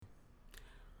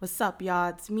What's up, y'all?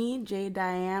 It's me, Jay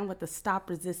Diane, with the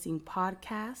Stop Resisting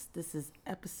podcast. This is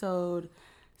episode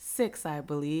 6, I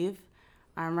believe.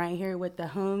 I'm right here with the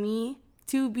homie,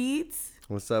 Two Beats.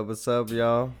 What's up,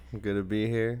 y'all? Good to be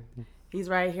here. He's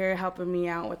right here helping me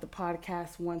out with the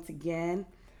podcast once again.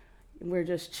 We're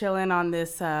just chilling on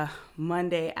this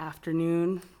Monday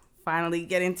afternoon, finally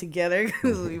getting together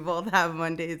because we both have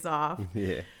Mondays off.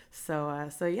 Yeah. So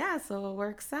it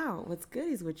works out. What's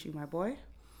goodies with you, my boy?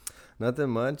 Nothing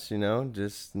much,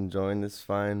 just enjoying this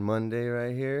fine Monday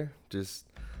right here. Just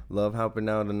love helping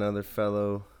out another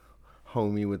fellow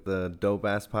homie with a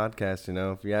dope-ass podcast,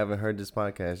 If you haven't heard this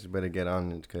podcast, you better get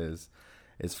on it because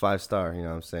it's 5-star, you know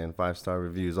what I'm saying? 5-star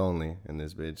reviews only in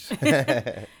this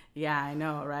bitch. Yeah, I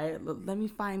know, right? Let me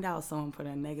find out someone put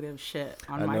a negative shit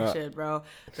on my shit, bro.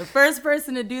 The first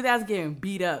person to do that's getting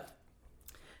beat up.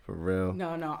 For real.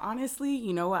 No. Honestly,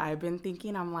 you know what I've been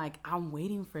thinking? I'm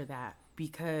waiting for that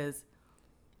because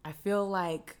I feel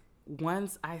like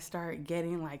once I start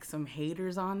getting like some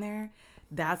haters on there,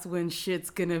 that's when shit's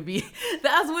gonna be,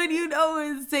 that's when you know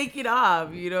it's taking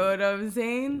off. You know what I'm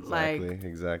saying?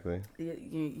 Exactly.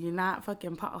 You're not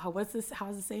fucking, how's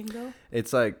the saying go?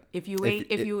 It's like, if you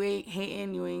ain't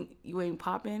hating, you ain't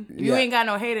popping. If you Yeah. ain't got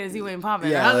no haters, you ain't popping.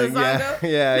 Yeah, How's the like, song go?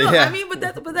 yeah, No, yeah. I mean, but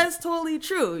that's totally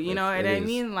true. You know what I is.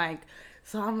 mean? Like,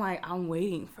 so I'm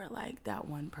waiting for like that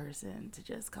one person to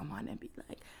just come on and be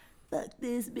like, fuck,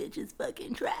 this bitch is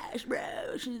fucking trash, bro.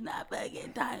 She's not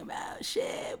fucking talking about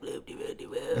shit. Bloop, de bloop, de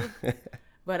bloop.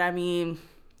 But I mean,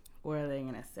 what are they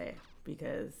gonna say?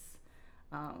 Because,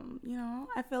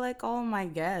 I feel like all my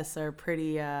guests are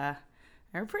pretty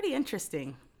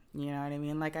interesting. You know what I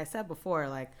mean? Like I said before,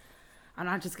 like I'm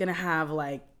not just gonna have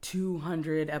like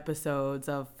 200 episodes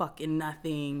of fucking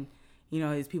nothing.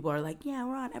 These people are like, yeah,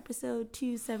 we're on episode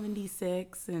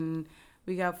 276 and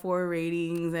we got 4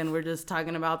 ratings and we're just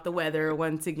talking about the weather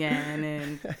once again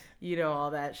and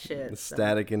all that shit. The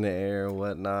static in the air and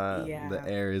whatnot. Yeah. The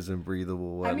air isn't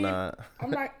breathable, whatnot. I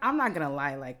mean, I'm not gonna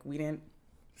lie, like we didn't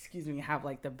have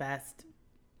like the best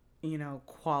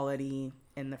quality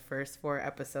in the first 4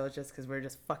 episodes just because we're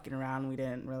just fucking around. We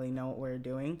didn't really know what we were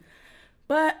doing.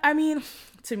 But I mean,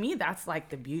 to me that's like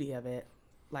the beauty of it.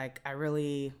 Like I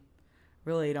really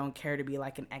don't care to be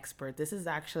like an expert. This has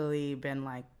actually been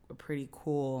like a pretty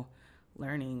cool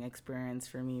learning experience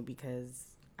for me because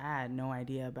I had no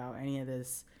idea about any of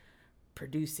this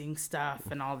producing stuff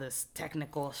and all this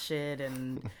technical shit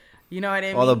and you know what I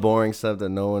mean? All the boring stuff that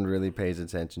no one really pays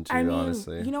attention to,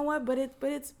 honestly. You know what? But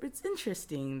it's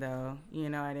interesting though. You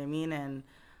know what I mean? And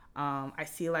I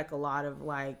see like a lot of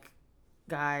like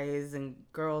guys and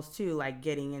girls too like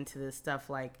getting into this stuff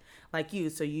like you.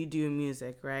 So you do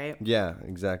music, right? Yeah,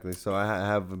 exactly. So I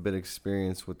have a bit of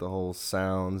experience with the whole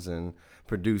sounds and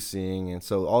producing, and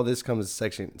so all this comes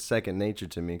second nature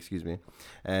to me,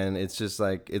 and it's just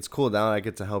like it's cool now I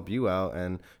get to help you out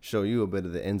and show you a bit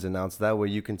of the ins and outs. That way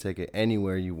you can take it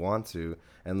anywhere you want to,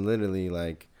 and literally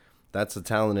like that's a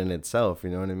talent in itself, you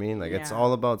know what I mean? Like It's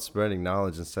all about spreading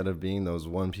knowledge instead of being those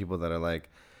one people that are like,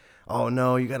 oh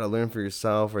no, you gotta learn for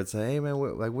yourself, or it's like, hey man,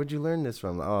 where'd you learn this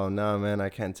from? Oh no man, I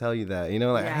can't tell you that.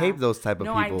 I hate those type of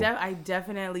people. No, I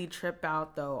definitely trip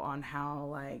out though on how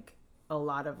like a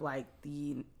lot of like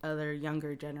the other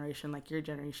younger generation, like your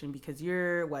generation, because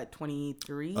you're what,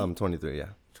 23? 23, yeah.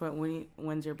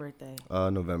 When's your birthday?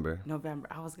 November.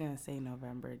 I was gonna say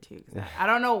November too. I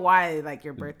don't know why like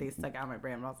your birthday stuck out my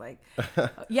brain. But I was like,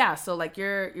 yeah. So like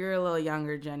you're a little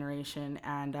younger generation,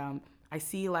 and I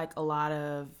see like a lot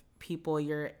of people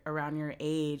around your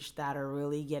age that are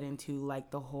really getting to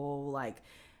like the whole like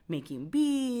making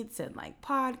beats and like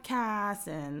podcasts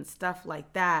and stuff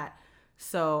like that.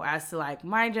 So as to like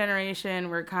my generation,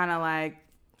 we're kind of like,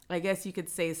 I guess you could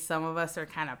say some of us are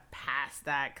kind of past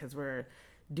that because we're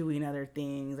doing other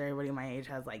things. Everybody my age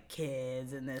has like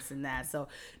kids and this and that. So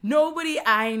nobody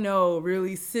I know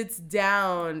really sits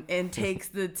down and takes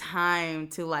the time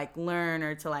to like learn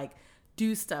or to like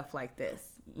do stuff like this.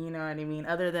 You know what I mean?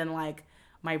 Other than like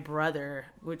my brother,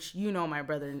 which my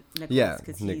brother Nicholas. Yeah,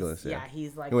 Nicholas.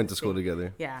 He's like, we went to school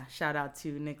together. Yeah, shout out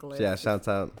to Nicholas. Yeah, shout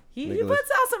out. He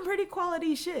puts out some pretty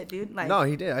quality shit, dude. Like, no,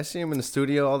 he did. I see him in the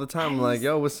studio all the time. I'm like,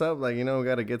 yo, what's up? Like, we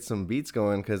got to get some beats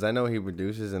going because I know he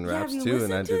produces and raps too,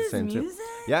 and I did the same too.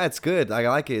 Yeah, it's good. I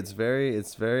like it. It's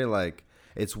very like,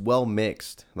 it's well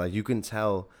mixed. Like you can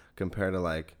tell compared to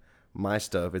like my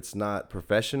stuff, it's not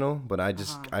professional, but I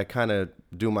kind of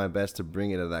do my best to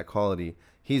bring it to that quality.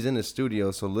 He's in the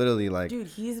studio, so literally like, dude,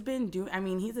 he's been doing, I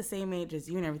mean, he's the same age as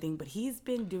you and everything, but he's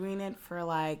been doing it for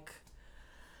like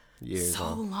years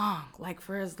so long, like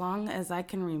for as long as I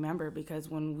can remember, because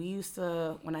when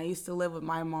I used to live with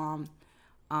my mom,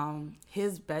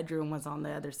 his bedroom was on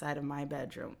the other side of my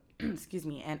bedroom. Excuse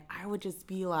me. And I would just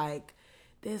be like,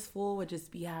 this fool would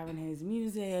just be having his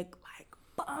music like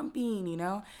bumping, you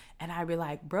know? And I'd be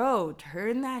like, bro,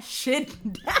 turn that shit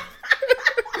down.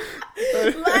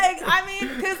 Like, I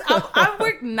mean, because I've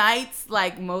worked nights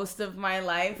like most of my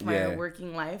life, my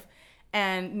working life.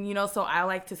 And, you know, so I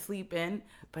like to sleep in.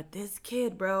 But this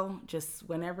kid, bro, just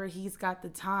whenever he's got the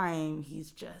time,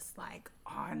 he's just like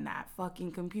on that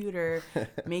fucking computer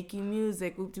making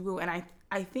music. And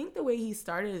I think the way he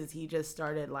started is he just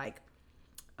started like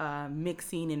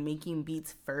mixing and making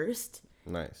beats first.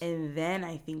 Nice. And then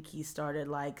I think he started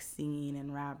like singing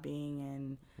and rapping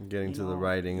and getting to the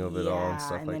writing of it all and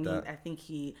stuff like that. I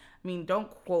mean, don't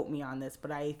quote me on this,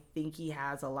 but I think he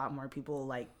has a lot more people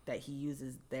like that he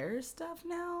uses their stuff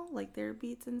now, like their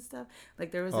beats and stuff.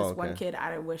 Like there was this one kid,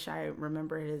 I wish I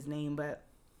remember his name, but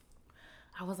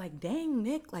I was like, dang,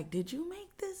 Nick, like, did you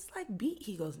make this like beat?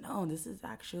 He goes, no, this is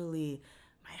actually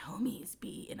my homie's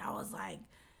beat. And I was like,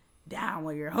 damn,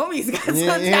 well, your homies got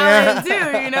some talent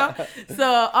too, you know?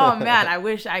 So, oh man, I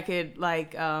wish I could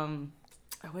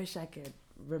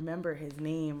remember his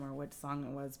name or what song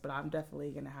it was, but I'm definitely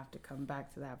gonna have to come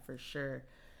back to that for sure.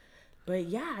 But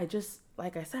yeah, I just,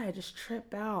 like I said, I just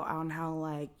trip out on how,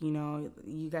 like, you know,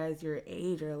 you guys your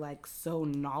age are like so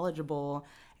knowledgeable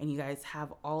and you guys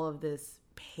have all of this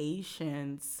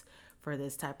patience for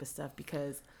this type of stuff,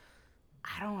 because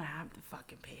I don't have the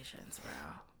fucking patience,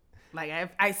 bro.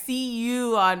 Like, I see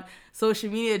you on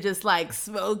social media just, like,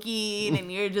 smoking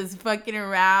and you're just fucking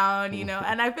around, you know?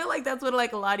 And I feel like that's what,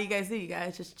 like, a lot of you guys do. You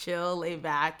guys just chill, lay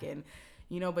back, and,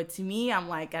 you know, but to me, I'm,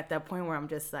 like, at that point where I'm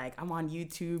just, like, I'm on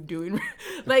YouTube doing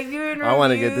reviews. I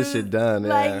want to get this shit done.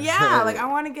 Like, yeah, like, I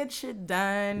want to get shit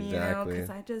done, you know? Because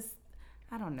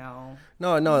I don't know.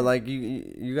 No, like,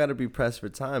 you got to be pressed for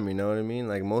time, you know what I mean?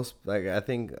 Like, I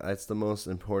think that's the most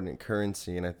important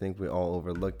currency, and I think we all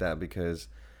overlook that because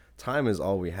time is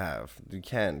all we have. You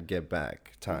can't get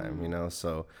back time, you know?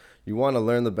 So you want to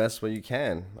learn the best way you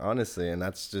can, honestly. And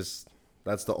that's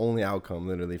the only outcome,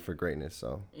 literally, for greatness.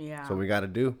 So yeah, so we got to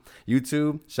do.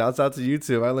 YouTube, shouts out to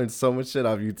YouTube. I learned so much shit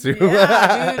off YouTube.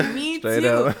 Yeah, dude, me too.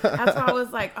 Up. That's why I was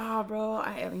like, oh, bro.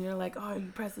 And you're like, oh,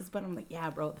 you press this button. I'm like,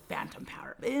 yeah, bro, the phantom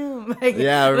power. Boom. Like,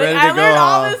 yeah, ready to go. I learned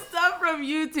all this stuff from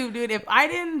YouTube, dude. If I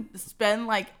didn't spend,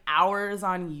 like, hours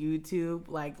on YouTube,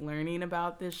 like, learning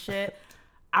about this shit,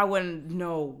 I wouldn't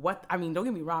know what. I mean, don't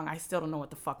get me wrong. I still don't know what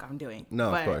the fuck I'm doing.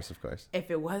 No, but of course.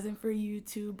 If it wasn't for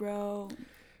YouTube, bro,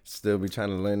 still be trying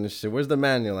to learn this shit. Where's the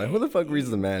manual? Like, who the fuck reads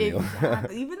the manual?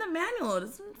 Exactly. Even the manual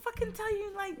doesn't fucking tell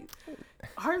you, like,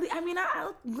 hardly. I mean,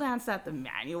 I'll glance at the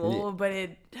manual, but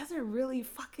it doesn't really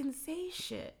fucking say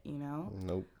shit, you know?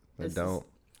 Nope, it don't.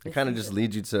 It kind of just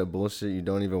leads you to bullshit you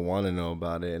don't even want to know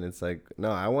about it. And it's like, no,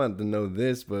 I want to know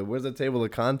this, but where's the table of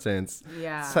contents?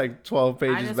 Yeah. It's like 12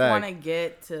 pages back. I just want to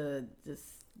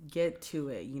get to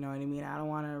it. You know what I mean? I don't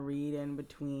want to read in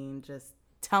between. Just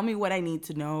tell me what I need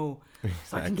to know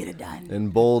so I can get it done. In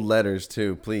bold letters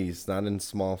too, please. Not in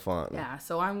small font. Yeah.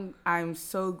 So I'm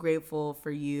so grateful for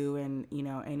you and, you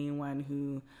know,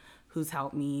 anyone who's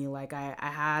helped me. Like I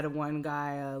had one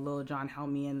guy, Lil John, help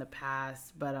me in the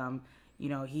past, but you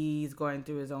know, he's going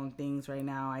through his own things right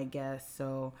now, I guess.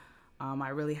 So I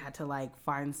really had to, like,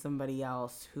 find somebody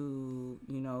else who,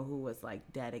 you know, who was,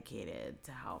 like, dedicated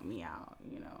to help me out,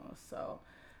 you know. So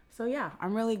yeah,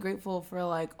 I'm really grateful for,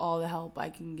 like, all the help I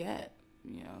can get,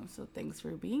 you know. So thanks for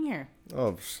being here.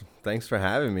 Oh, thanks for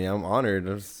having me. I'm honored.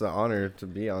 It's an honor to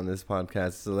be on this podcast.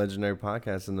 It's a legendary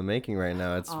podcast in the making right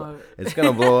now. It's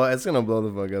gonna blow. It's gonna blow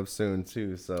the fuck up soon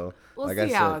too. So we'll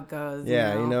see how it goes.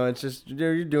 Yeah, you know, it's just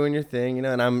you're doing your thing, you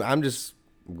know, and I'm just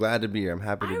glad to be here. I'm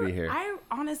happy to be here. I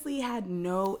honestly had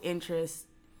no interest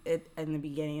in the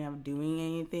beginning of doing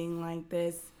anything like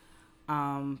this,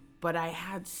 but I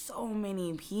had so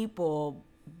many people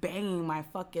banging my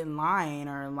fucking line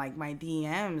or like my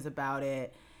DMs about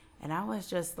it. And I was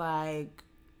just like,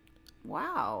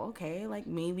 wow, okay, like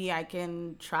maybe I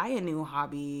can try a new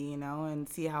hobby, you know, and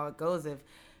see how it goes if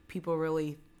people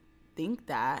really think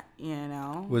that, you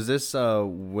know. Was this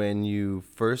when you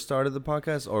first started the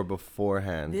podcast or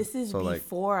beforehand? This is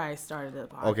before I started the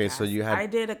podcast. Okay, so I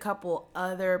did a couple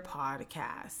other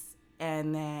podcasts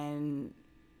and then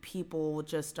people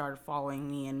just started following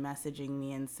me and messaging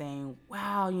me and saying,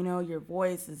 wow, you know, your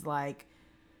voice is like,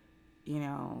 you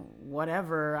know,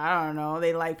 whatever. I don't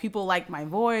know. People like my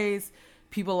voice.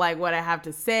 People like what I have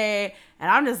to say.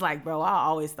 And I'm just like, bro, I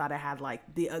always thought I had like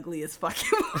the ugliest fucking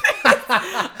voice.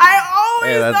 I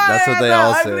always thought I had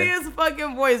the ugliest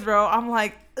fucking voice, bro. I'm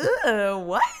like,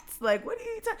 what? Like, what are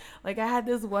you talking? Like, I had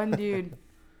this one dude,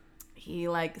 he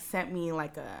like sent me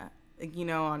like like, you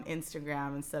know, on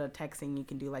Instagram, instead of texting, you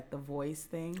can do like the voice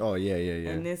thing. Oh yeah.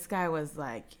 And this guy was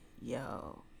like,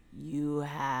 yo, you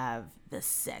have the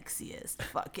sexiest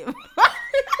fucking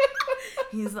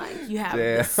he's like, you have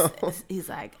this. He's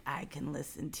like, I can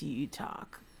listen to you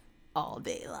talk all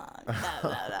day long. Blah,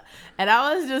 blah, blah. And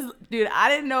I was just, dude, I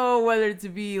didn't know whether to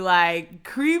be like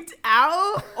creeped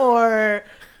out or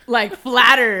like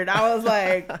flattered. I was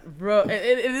like, bro,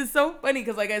 it is so funny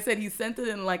because, like I said, he sent it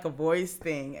in like a voice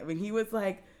thing. I mean, he was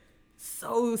like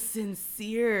so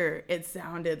sincere. It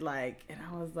sounded like, and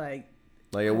I was like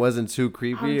it wasn't too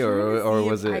creepy, or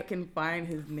was it? I can find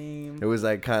his name. It was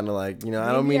like kind of like, you know,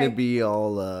 I don't mean to be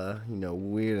all you know,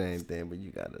 weird or anything, but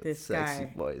you got a sexy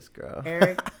voice, girl.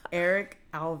 Eric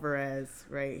Alvarez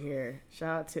right here.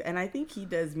 Shout out to, and I think he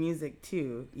does music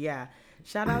too. Yeah.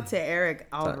 Shout out to Eric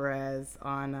Alvarez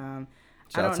on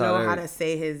I don't know how to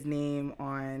say his name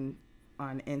on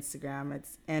Instagram.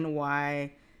 It's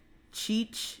NY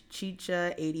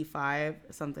Chicha 85,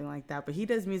 something like that. But he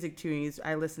does music too.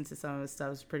 I listen to some of his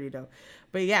stuff. It's pretty dope.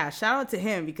 But yeah, shout out to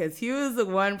him because he was the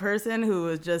one person who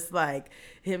was just like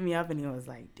hit me up and he was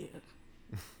like, dude,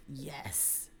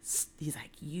 yes. He's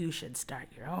like, you should start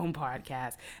your own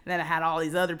podcast. And then I had all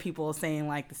these other people saying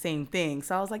like the same thing.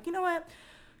 So I was like, you know what?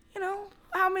 You know,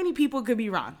 how many people could be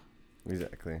wrong?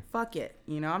 Exactly. Fuck it.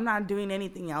 You know, I'm not doing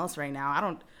anything else right now. I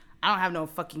don't have no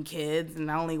fucking kids,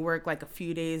 and I only work like a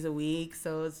few days a week.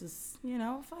 So it's just, you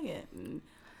know, fuck it. And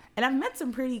I've met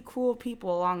some pretty cool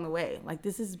people along the way. Like,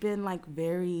 this has been like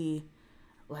very,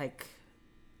 like,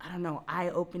 I don't know,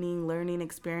 eye-opening learning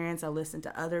experience. I listen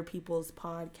to other people's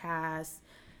podcasts,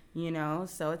 you know,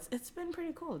 so it's been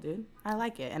pretty cool, dude. I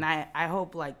like it. And I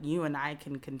hope like you and I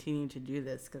can continue to do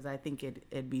this, because I think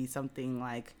it'd be something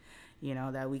like, you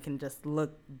know, that we can just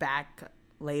look back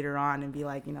later on and be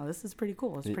like, you know, this is pretty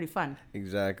cool. It's pretty fun.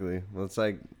 Exactly. Well, it's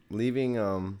like leaving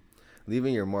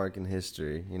your mark in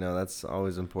history. You know, that's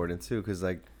always important too, because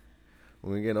like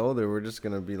when we get older, we're just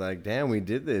gonna be like, damn, we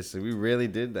did this. We really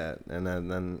did that. And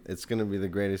then it's gonna be the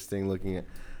greatest thing looking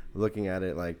at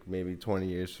it like maybe 20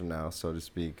 years from now, so to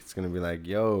speak. It's gonna be like,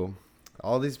 yo,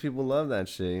 all these people love that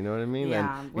shit, you know what I mean?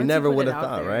 Yeah. And you never would have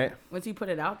thought, right? Once you put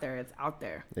it out there, it's out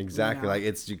there. Exactly. You know?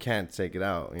 Like you can't take it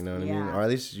out, you know what I mean? Or at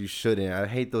least you shouldn't. I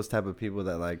hate those type of people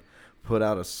that like put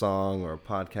out a song or a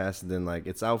podcast and then like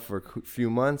it's out for a few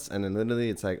months and then literally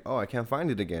it's like, oh, I can't find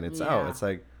it again. It's out. It's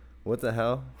like, what the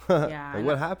hell? Yeah. Like,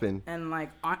 what happened? And like,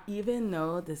 even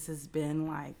though this has been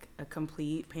like a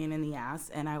complete pain in the ass,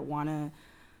 and I want to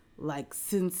like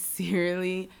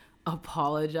sincerely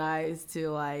apologize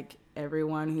to like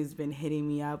everyone who's been hitting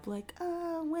me up like,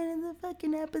 oh, when is the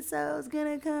fucking episode's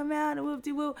gonna come out and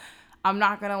whoop-de-whoop. I'm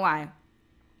not gonna lie,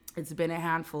 it's been a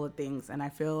handful of things, and I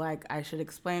feel like I should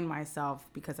explain myself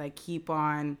because I keep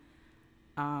on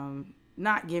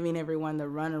not giving everyone the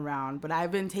runaround, but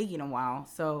I've been taking a while.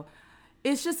 So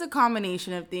it's just a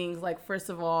combination of things. Like, first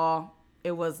of all,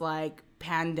 it was like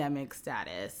pandemic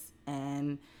status,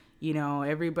 and you know,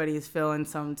 everybody's feeling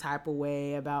some type of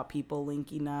way about people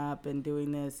linking up and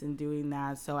doing this and doing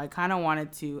that. So I kind of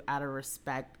wanted to, out of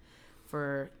respect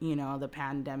for, you know, the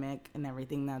pandemic and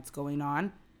everything that's going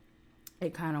on, I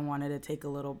kind of wanted to take a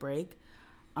little break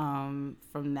from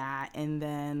that. And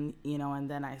then, you know, and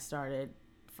then I started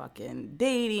fucking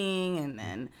dating, and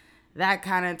then that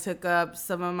kind of took up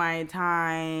some of my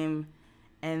time.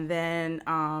 And then,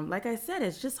 like I said,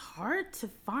 it's just hard to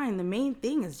find. The main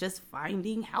thing is just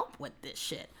finding help with this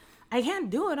shit. I can't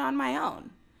do it on my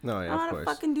own. No, yeah, I don't of want course.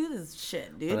 to fucking do this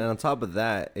shit, dude. And on top of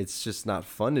that, it's just not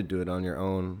fun to do it on your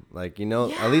own. Like, you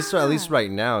know, at least right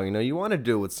now, you know, you want to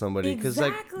do it with somebody.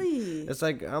 Exactly. Like, it's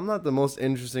like, I'm not the most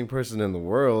interesting person in the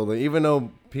world. Even though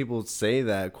people say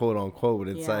that, quote unquote,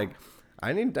 it's like,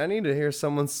 I need to hear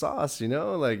someone's sauce, you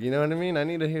know? Like, you know what I mean? I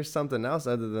need to hear something else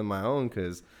other than my own,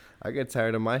 because I get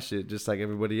tired of my shit just like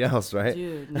everybody else, right?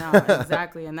 Dude, no,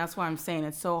 exactly. And that's why I'm saying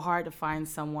it's so hard to find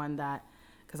someone that,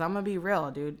 because I'm going to be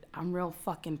real, dude. I'm real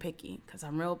fucking picky, because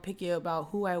I'm real picky about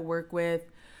who I work with,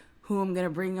 who I'm going to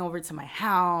bring over to my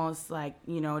house, like,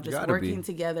 you know, just working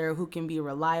together, who can be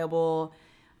reliable,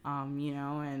 you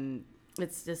know, and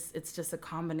it's just a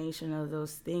combination of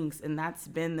those things. And that's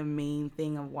been the main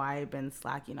thing of why I've been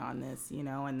slacking on this, you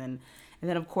know. And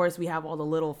then of course we have all the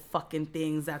little fucking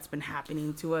things that's been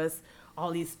happening to us,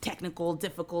 all these technical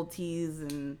difficulties,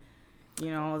 and you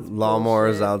know,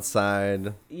 lawnmowers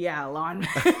outside. Yeah,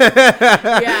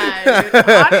 yeah, dude.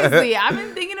 Honestly, I've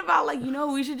been thinking about like, you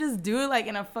know, we should just do it like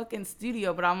in a fucking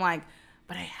studio, but I'm like,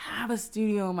 but I have a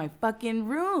studio in my fucking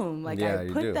room. Like, I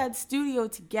put that studio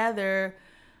together.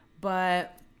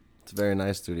 But it's a very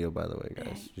nice studio, by the way,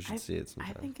 guys. You should see it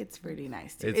sometime. I think it's pretty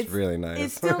nice too. It's really nice.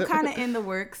 It's still kind of in the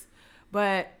works,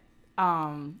 But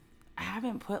I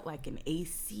haven't put like an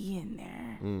AC in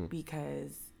there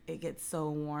because it gets so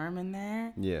warm in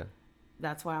there. Yeah.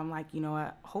 That's why I'm like, you know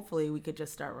what? Hopefully we could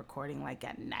just start recording like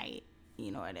at night.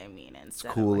 You know what I mean? Instead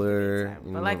It's cooler. Of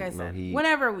like but like I said,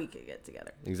 whenever we could get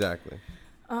together. Exactly.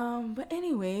 But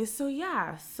anyway, so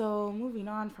yeah. So moving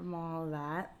on from all of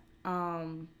that.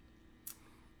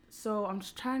 So I'm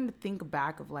just trying to think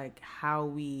back of like how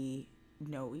we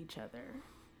know each other.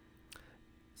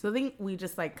 So I think we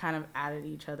just like kind of added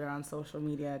each other on social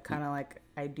media, kind of like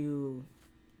I do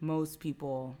most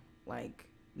people like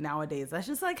nowadays. That's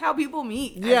just like how people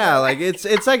meet. Yeah, like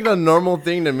it's like the normal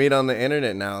thing to meet on the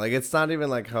internet now. Like it's not even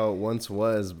like how it once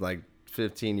was like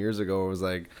 15 years ago. It was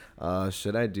like,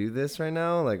 should I do this right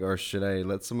now? Like, or should I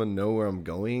let someone know where I'm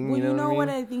going? Well, you know what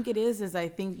I think it is I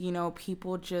think, you know,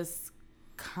 people just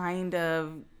kind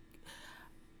of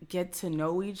get to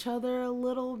know each other a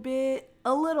little bit,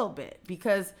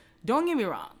 because don't get me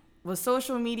wrong, with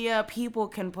social media, people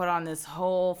can put on this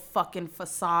whole fucking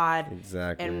facade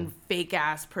and fake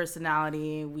ass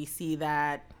personality. We see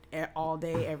that all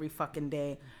day, every fucking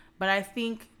day. But I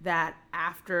think that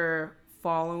after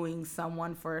following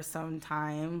someone for some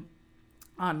time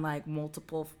on like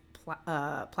multiple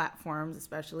platforms,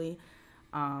 especially,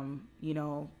 you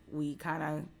know, we kind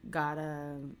of got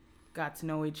to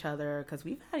know each other because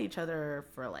we've had each other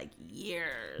for like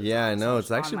years. Yeah, I know.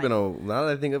 It's actually been now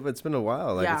that I think of it, it's been a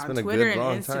while. Like it's been a good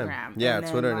long time. Yeah,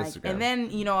 Twitter and Instagram. And then,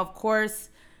 you know, of course,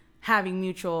 having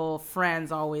mutual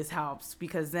friends always helps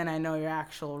because then I know your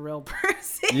actual real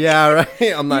person. Yeah,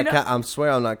 right. I'm not. I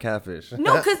swear I'm not catfish.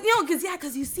 No,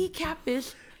 because you see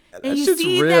catfish, and you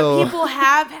see real. That people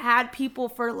have had people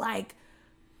for like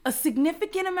a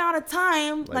significant amount of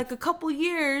time, like a couple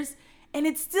years. And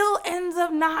it still ends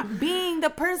up not being the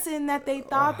person that they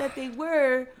thought that they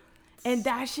were. And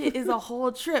that shit is a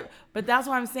whole trip. But that's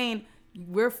why I'm saying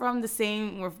we're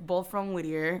both from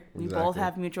Whittier. We both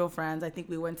have mutual friends. I think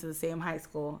we went to the same high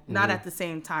school. Not at the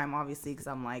same time, obviously, because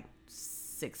I'm like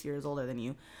 6 years older than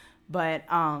you. But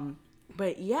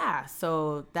yeah,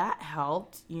 so that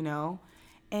helped, you know.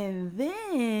 And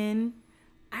then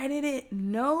I didn't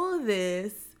know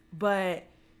this, but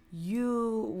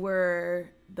you were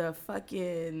the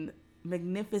fucking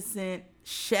magnificent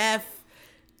chef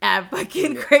at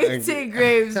fucking Grapes and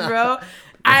Grapes, bro.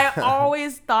 I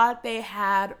always thought they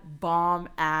had bomb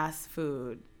ass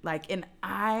food. Like, and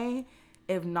I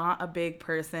am not a big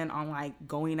person on like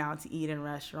going out to eat in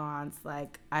restaurants.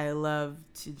 Like, I love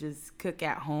to just cook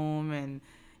at home and,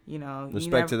 you know,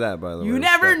 respect to that, by the way. You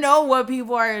never know what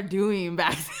people are doing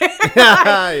back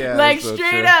there. like so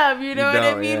straight true. Up, you know what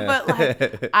I mean? Yeah. But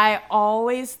like, I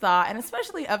always thought, and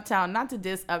especially Uptown, not to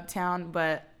diss Uptown,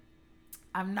 but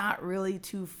I'm not really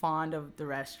too fond of the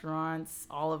restaurants,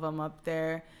 all of them up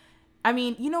there. I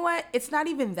mean, you know what? It's not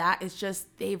even that. It's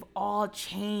just they've all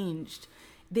changed.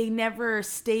 They never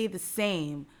stay the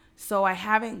same. So I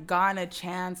haven't gotten a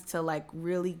chance to like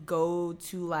really go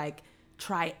to like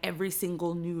try every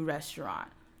single new restaurant.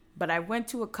 But I went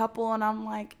to a couple and I'm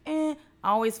like, I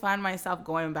always find myself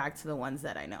going back to the ones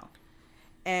that I know.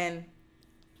 And,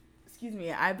 excuse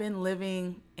me, I've been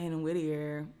living in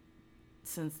Whittier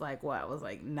since like, I was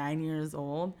like 9 years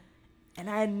old. And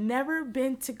I had never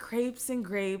been to Crepes and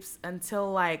Grapes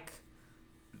until like,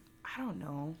 I don't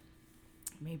know,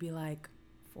 maybe like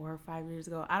 4 or 5 years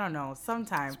ago. I don't know,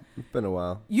 sometime. It's been a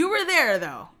while. You were there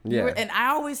though. Yeah. And I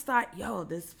always thought,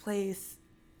 this place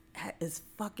is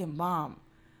fucking bomb.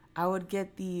 I would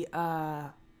get the,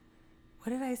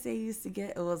 what did I say you used to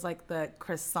get? It was like the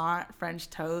croissant French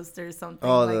toast or something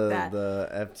like that. The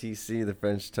FTC, the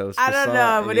French toast I croissant. don't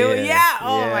know, but it was,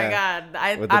 my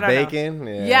God. With the bacon?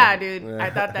 Know. Yeah, dude. Yeah.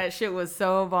 I thought that shit was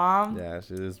so bomb. Yeah,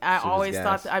 shit is. I always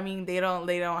thought, they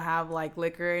don't have like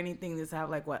liquor or anything. They just have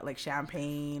like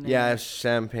champagne. Yeah,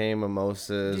 champagne,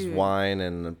 mimosas, wine,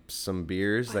 and some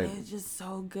beers. But it's just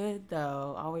so good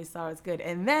though. I always thought it was good.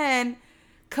 And then,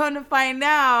 come to find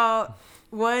out,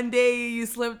 one day you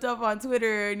slipped up on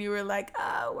Twitter and you were like,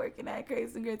 working at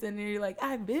Crepes and Grapes. And you're like,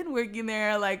 I've been working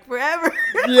there like forever.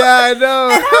 Yeah, I know.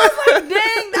 And I was like,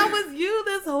 dang, that was you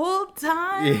this whole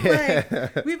time. Yeah.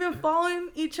 Like, we've been following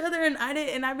each other and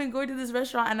I've been going to this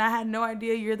restaurant and I had no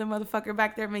idea you're the motherfucker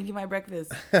back there making my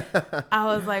breakfast. I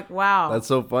was like, wow. That's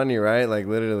so funny, right? Like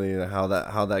literally how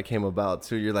that came about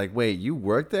too. You're like, wait, you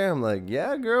work there? I'm like,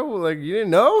 yeah, girl. Like, you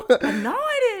didn't know? No,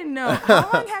 I didn't know. How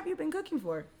long have you been cooking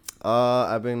for?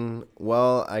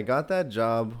 I got that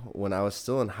job when I was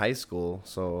still in high school.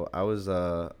 So I was,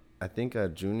 I think a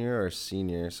junior or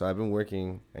senior. So I've been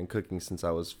working and cooking since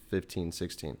I was 15,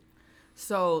 16.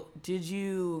 So did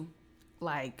you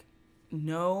like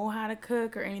know how to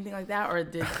cook or anything like that, or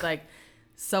did like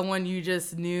someone you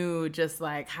just knew just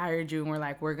like hired you and were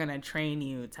like, we're gonna train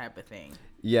you type of thing?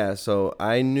 Yeah, so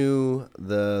I knew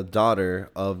the daughter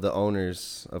of the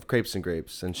owners of Crepes and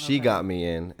Grapes, and she got me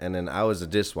in, and then I was a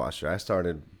dishwasher. I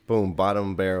started, boom,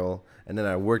 bottom barrel, and then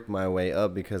I worked my way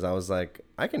up because I was like,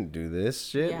 I can do this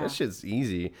shit. Yeah. That shit's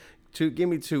easy. Give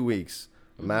me 2 weeks,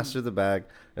 master the back,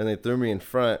 and they threw me in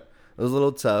front. It was a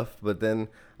little tough, but then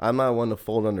I'm not one to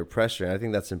fold under pressure. And I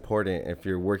think that's important if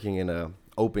you're working in a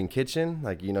open kitchen.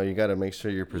 Like, you know, you got to make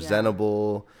sure you're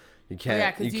presentable. You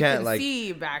can't, you can't like,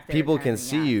 see back there people can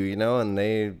see you, you know, and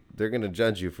they're going to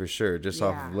judge you for sure just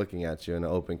off Yeah. of looking at you in an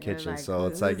open kitchen. like, so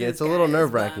it's who's like, this it's a little guy?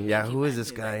 nerve wracking. Who's Yeah. Mickey Who is Mouse this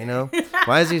dude guy? back You know,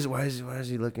 why is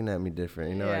he looking at me different?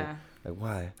 You know, Yeah. like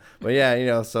why? But yeah, you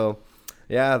know, so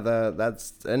yeah,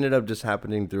 that's ended up just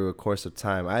happening through a course of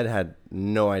time. I'd had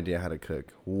no idea how to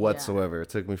cook whatsoever. It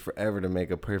took me forever to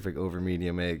make a perfect over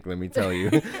medium egg. Let me tell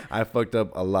you, I fucked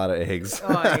up a lot of eggs.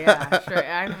 Oh yeah, sure.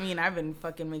 I mean, I've been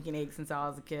fucking making eggs since I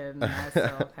was a kid, and I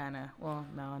still kind of. Well,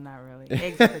 no, not really.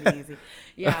 Eggs are pretty easy.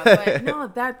 Yeah, but no,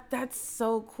 that's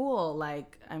so cool.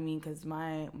 Like, I mean, because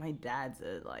my dad's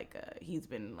he's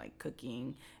been like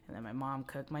cooking, and then my mom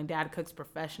cooked. My dad cooks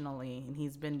professionally, and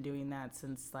he's been doing that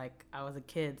since like I was a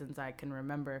kid, since I can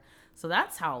remember. So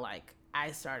that's how like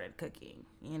I started cooking.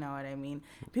 You know what I mean?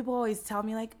 People always tell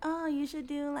me like, oh, you should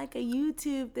do like a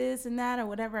YouTube this and that or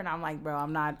whatever. And I'm like, bro,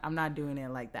 I'm not doing it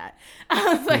like that.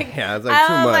 I was like, yeah, it's like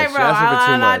too much. Like, bro,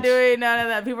 I'm not doing none of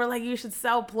that. People are like, you should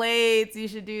sell plates. You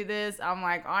should do this. I'm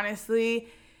like, honestly,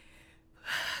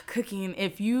 cooking,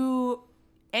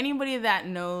 anybody that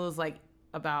knows like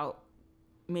about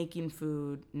making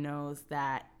food knows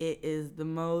that it is the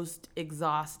most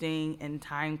exhausting and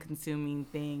time consuming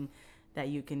thing that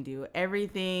you can do.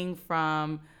 Everything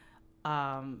from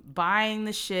buying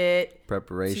the shit,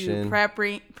 preparation, to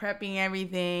prepping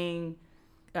everything,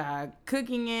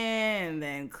 cooking it, and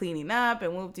then cleaning up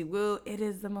and whoop-de-woo. It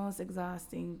is the most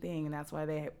exhausting thing, and that's why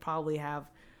they probably have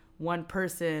one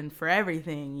person for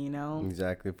everything, you know?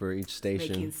 Exactly, for each station.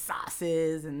 Making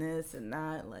sauces and this and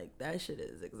that. Like, that shit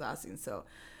is exhausting. So,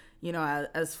 you know,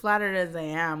 as flattered as I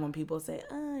am when people say,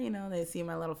 oh, you know, they see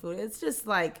my little food, it's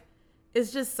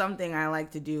just something I like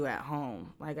to do at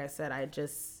home. Like I said, I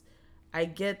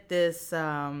get this,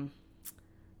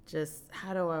 just,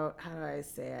 how do I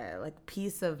say it? Like,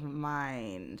 peace of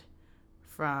mind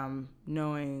from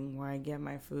knowing where I get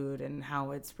my food and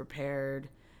how it's prepared.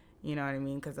 You know what I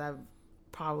mean? Because I've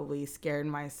probably scared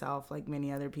myself, like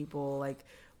many other people, like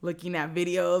looking at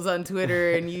videos on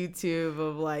Twitter and YouTube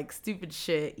of like stupid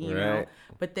shit, you know?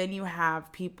 But then you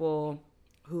have people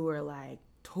who are like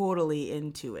totally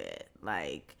into it.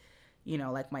 Like, you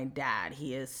know, like my dad,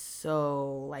 he is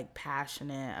so like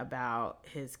passionate about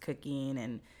his cooking,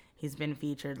 and he's been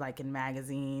featured like in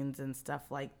magazines and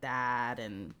stuff like that.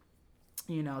 And,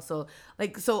 you know, so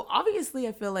obviously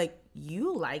I feel like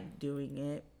you like doing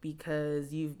it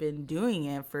because you've been doing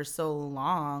it for so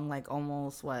long, like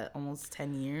almost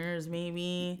 10 years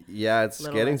maybe. Yeah, it's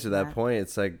getting to that point.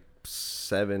 It's like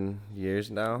 7 years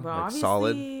now, but like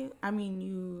solid. I mean,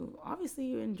 you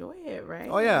enjoy it, right?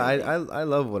 Oh yeah, I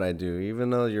love what I do, even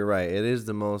though you're right.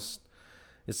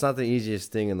 It's not the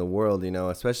easiest thing in the world, you know,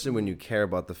 especially when you care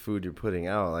about the food you're putting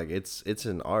out. Like it's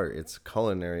an art. It's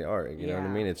culinary art, you know what I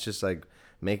mean? It's just like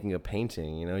making a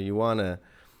painting, you know.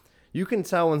 You can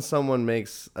tell when someone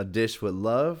makes a dish with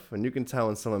love, and you can tell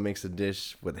when someone makes a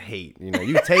dish with hate. You know,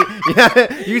 you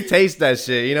taste that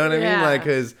shit. You know what I mean? Like,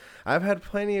 cause I've had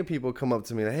plenty of people come up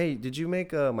to me like, "Hey, did you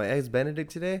make my eggs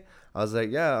Benedict today?" I was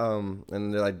like, "Yeah."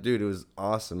 And they're like, "Dude, it was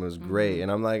awesome. It was great."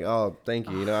 And I'm like, "Oh, thank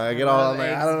you." You know, I get all, I'm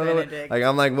like, I don't know. Like,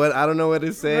 I'm like, what? I don't know what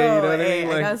to say. Bro, you know what I mean?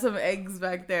 Like, I got some eggs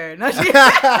back there.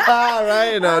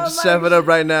 right? No, just chef it up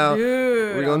right now.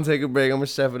 Dude, We're gonna take a break. I'm gonna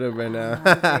chef it up right now.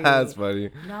 That's funny.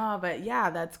 No, but yeah,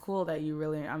 that's cool that you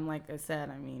really. I'm like I said.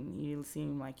 I mean, you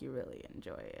seem like you really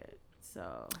enjoy it.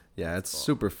 So yeah, it's cool.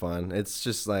 Super fun. It's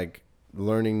just like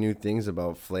learning new things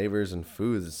about flavors and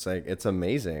foods. It's like, it's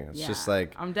amazing. It's just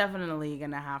like, I'm definitely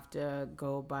gonna have to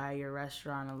go by your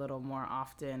restaurant a little more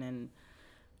often and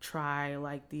try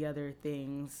like the other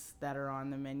things that are on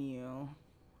the menu.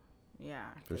 Yeah,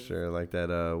 for sure. Like that,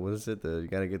 what is it? You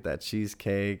gotta get that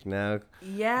cheesecake now.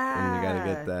 Yeah, and you gotta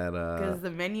get that because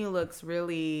the menu looks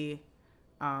really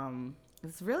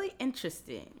it's really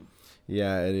interesting.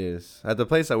 Yeah, it is. At the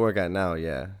place I work at now,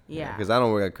 yeah. Because I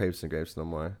don't work at Crepes and Grapes no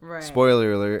more. Right.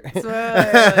 Spoiler alert.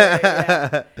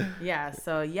 Yeah.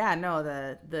 So yeah, no,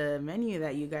 the menu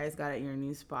that you guys got at your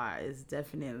new spot is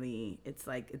definitely, it's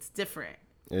different.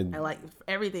 I like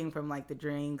everything from like the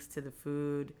drinks to the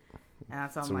food. And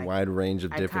that's why It's I'm a like, wide range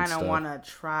of I different kind stuff. of want to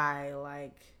try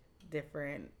like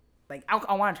different, like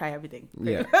I want to try everything.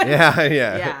 Yeah, yeah,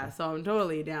 yeah. Yeah, so I'm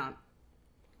totally down.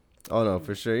 Oh no,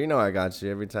 for sure. You know I got you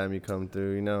every time you come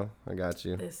through. You know I got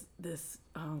you. This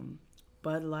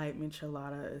Bud Light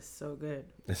Michelada is so good.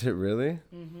 Is it really?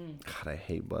 Mm-hmm. God, I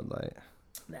hate Bud Light.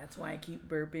 That's why I keep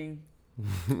burping.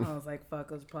 I was like,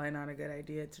 fuck, it was probably not a good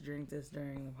idea to drink this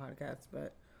during the podcast,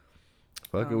 but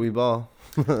Fuck it, we ball.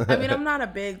 I mean, I'm not a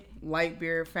big light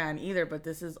beer fan either, but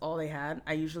this is all they had.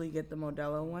 I usually get the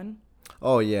Modelo one.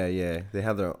 Oh yeah, yeah. They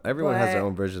have everyone has their But-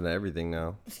 own version of everything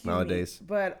now nowadays.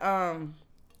 But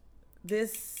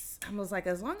this, I was like,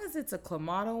 as long as it's a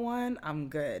Clamato one, I'm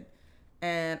good.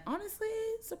 And honestly,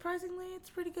 surprisingly, it's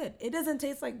pretty good. It doesn't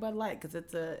taste like Bud Light because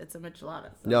it's a Michelada.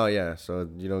 So. No, yeah. So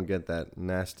you don't get that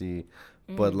nasty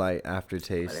Bud Light But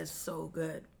aftertaste. it's so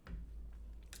good.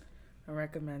 I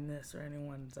recommend this for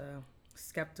anyone's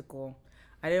skeptical.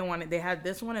 I didn't want it. They had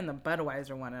this one and the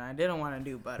Budweiser one, and I didn't want to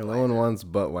do Budweiser. No one wants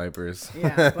butt wipers.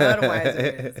 Yeah,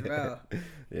 Budweiser is, bro.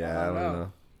 Yeah, I don't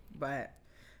know. But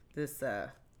this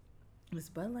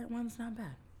Bud Light one's not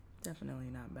bad. Definitely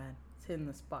not bad. It's hitting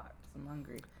the spot. 'Cause I'm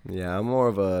hungry. Yeah, I'm more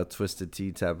of a twisted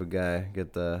tea type of guy.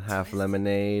 Get the half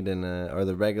lemonade and or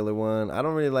the regular one. I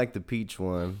don't really like the peach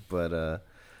one, but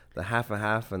the half and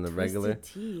half and the regular.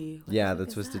 Twisted tea. What Yeah, the the fuck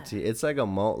is twisted that? tea. It's like a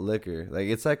malt liquor. Like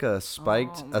it's like a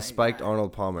spiked Oh my God.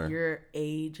 Arnold Palmer. Your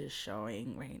age is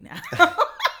showing right now.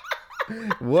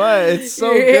 What? It's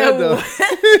so Yeah, good though.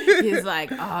 what? He's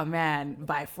like, oh man,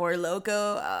 by Four Loco.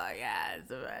 Oh yeah, it's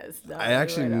the best. No, I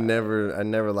actually right on.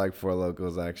 never liked Four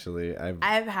Locos. Actually, I've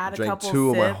had a drank couple two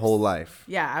of my sips. whole life.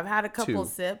 Yeah, I've had a couple Two.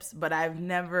 sips, but I've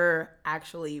never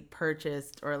actually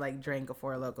purchased or like drank a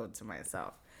Four Loco to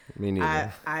myself. Me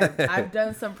neither. I've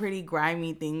done some pretty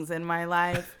grimy things in my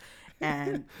life,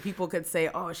 and people could say,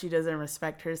 "Oh, she doesn't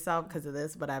respect herself because of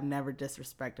this," but I've never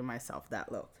disrespected myself that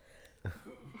low.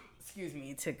 Excuse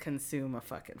me, to consume a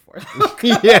fucking Four Loco.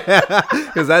 Yeah,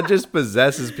 because that just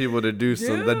possesses people to do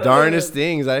some the Dude. darnest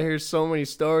things. I hear so many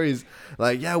stories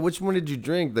like, yeah, which one did you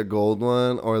drink? The gold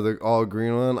one or the all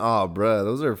green one? Oh, bruh,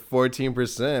 those are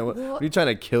 14%. What, Well, are you trying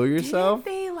to kill yourself?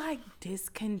 Didn't they like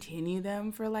discontinue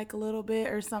them for like a little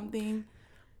bit or something?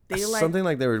 They like Something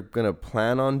like they were gonna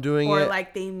plan on doing or it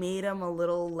like they made them a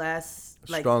little less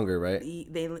like stronger, right?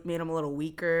 They made them a little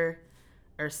weaker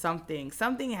or something.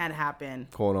 Something had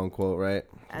happened. Quote unquote, right?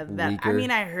 That Weaker. I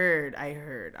mean, I heard.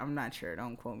 I'm not sure.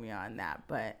 Don't quote me on that,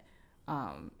 but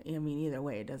I mean, either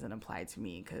way, it doesn't apply to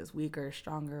me because weaker,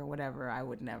 stronger, whatever. I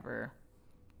would never.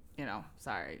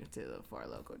 Sorry to the Four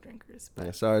Loco drinkers, but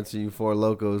Yeah, sorry to you Four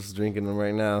Locos drinking them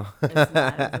right now.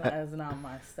 it's not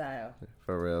my style.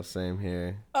 For real, same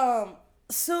here.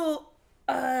 So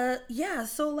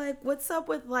like, what's up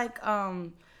with like,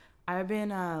 I've been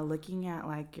looking at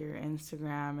like your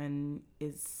Instagram, and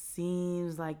it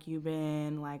seems like you've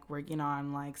been like working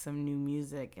on like some new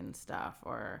music and stuff,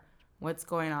 or what's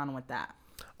going on with that?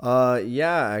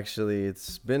 Yeah, actually,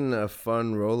 it's been a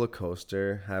fun roller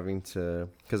coaster having to,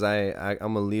 because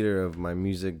I'm a leader of my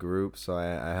music group, so I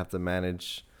have to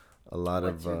manage a lot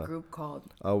What's of. your group called?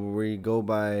 We go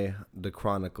by the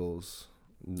Chronicles.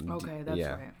 Okay, that's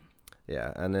yeah. right.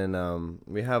 Yeah, and then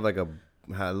we have like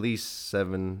at least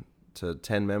 7 to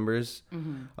 10 members.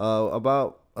 Mm-hmm.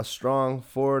 About a strong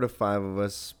 4 to 5 of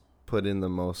us put in the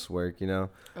most work, Okay.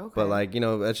 But like,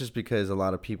 that's just because a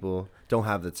lot of people don't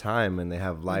have the time and they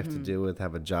have life to deal with,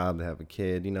 have a job, they have a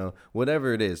kid,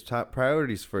 whatever it is. Top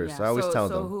priorities first. Yeah. I always tell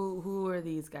them. So who are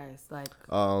these guys? Like,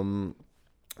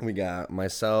 We got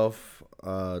myself.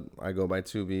 I go by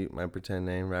Tubi, my pretend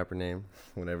name, rapper name,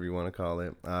 whatever you want to call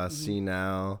it. See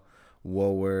Now,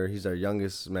 Wower, he's our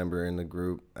youngest member in the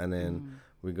group, and then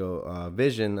we go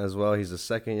Vision as well. He's the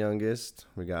second youngest.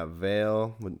 We got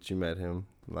Vale, which you met him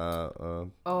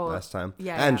last time.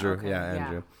 yeah, Andrew, okay, yeah,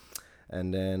 Andrew.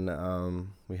 And then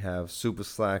we have Super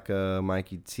Slacker,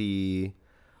 Mikey T,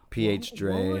 PH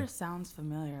Dre. Wower sounds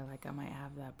familiar. Like I might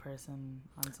have that person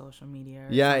on social media. Or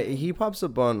Yeah, something. he pops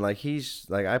up on he's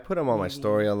I put him on my Maybe.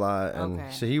 story a lot, and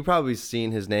Okay. so you probably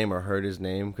seen his name or heard his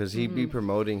name because he'd be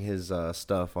promoting his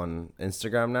stuff on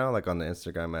Instagram now, like on the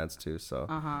Instagram ads too.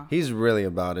 So he's really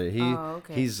about it.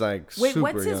 He's like Wait, super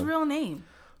what's his young. real name?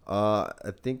 I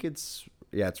think it's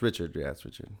Richard. Yeah, it's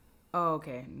Richard. Oh,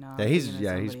 okay. No. Yeah, I'm he's thinking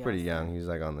of he's somebody pretty else. young. He's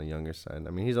like on the younger side. I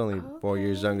mean, he's only 4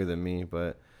 years younger than me,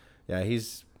 but yeah,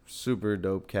 he's super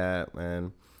dope cat,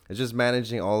 man. It's just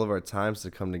managing all of our times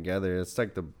to come together. It's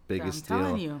like the biggest I'm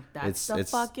telling deal. you, that's the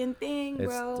fucking thing,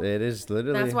 bro. It is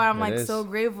literally. That's why I'm it like is. so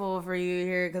grateful for you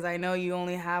here because I know you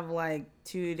only have like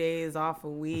 2 days off a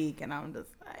week, and I'm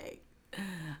just like,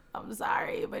 I'm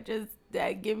sorry, but just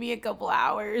give me a couple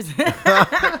hours. But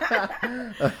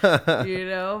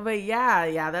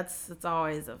yeah, that's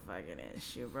always a fucking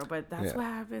issue, bro. But that's what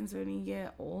happens when you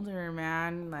get older,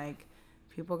 man. Like,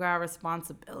 people got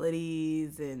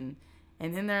responsibilities, and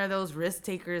then there are those risk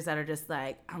takers that are just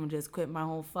like, I'm gonna just quit my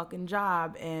whole fucking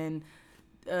job and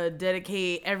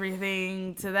dedicate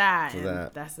everything to that.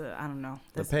 That's I don't know.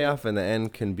 The payoff in the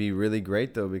end can be really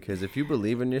great though, because if you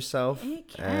believe in yourself, it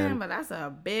can, but that's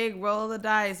a big roll of the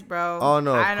dice, bro. Oh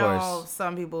no, I know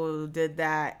some people did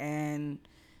that and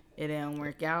it didn't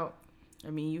work out.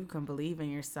 I mean, you can believe in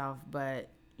yourself, but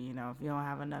if you don't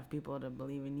have enough people to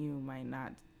believe in you, it might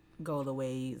not go the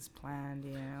way it's planned.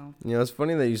 It's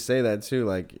funny that you say that too.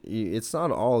 Like, it's not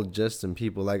all just in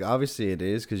people. Like, obviously it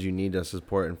is, because you need a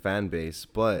support and fan base,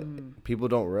 but people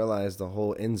don't realize the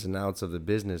whole ins and outs of the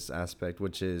business aspect,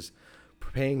 which is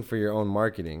paying for your own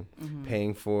marketing,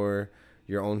 paying for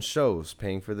your own shows,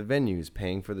 paying for the venues,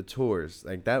 paying for the tours.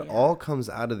 Like, that all comes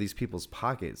out of these people's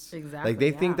pockets. Exactly. Like,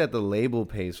 they think that the label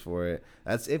pays for it.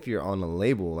 That's if you're on a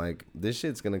label. Like, this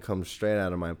shit's gonna come straight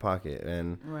out of my pocket.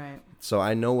 And so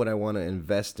I know what I want to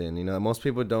invest in. Most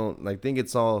people don't think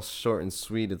it's all short and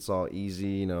sweet. It's all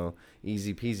easy,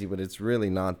 easy peasy, but it's really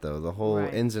not though. The whole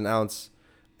ins and outs,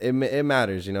 it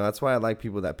matters. That's why I like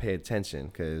people that pay attention,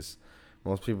 because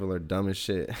most people are dumb as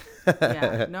shit.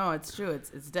 Yeah, no, it's true.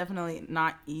 It's definitely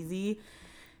not easy.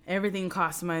 Everything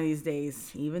costs money these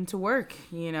days, even to work.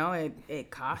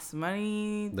 It costs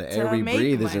money. The air we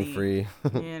breathe isn't free.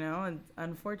 And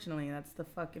unfortunately, that's the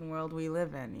fucking world we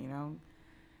live in.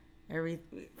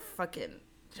 Everything,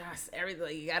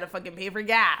 you gotta fucking pay for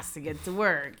gas to get to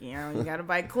work. You gotta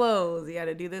buy clothes. You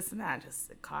gotta do this and that. Just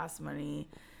it costs money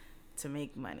to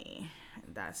make money.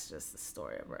 And that's just the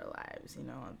story of our lives.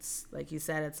 It's like you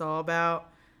said, it's all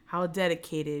about how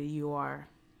dedicated you are.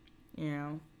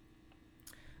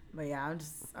 But yeah,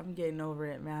 I'm getting over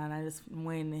it, man. I'm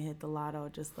waiting to hit the lotto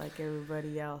just like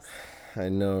everybody else. I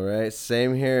know, right?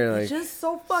 Same here. It's just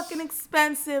so fucking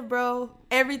expensive, bro.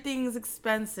 Everything's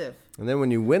expensive. And then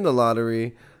when you win the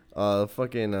lottery,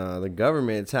 the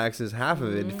government taxes half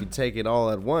of it if you take it all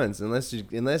at once. Unless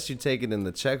you take it in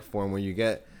the check form, where you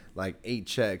get 8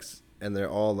 checks and they're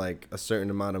all a certain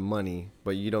amount of money,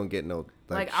 but you don't get no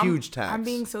huge tax. I'm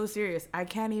being so serious. I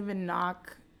can't even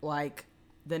knock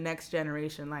the next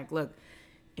generation. Look,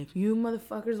 if you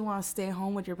motherfuckers want to stay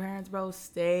home with your parents, bro,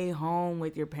 stay home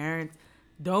with your parents.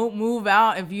 Don't move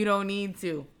out if you don't need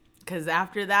to, because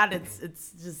after that it's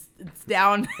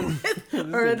down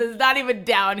or it's not even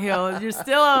downhill. You're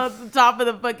still at the top of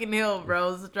the fucking hill,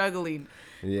 bro, struggling.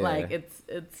 Yeah.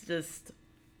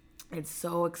 It's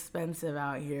so expensive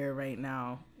out here right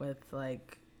now with the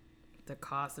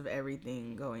cost of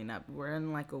everything going up. We're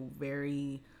in a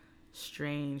very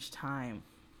strange time,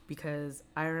 because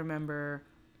I remember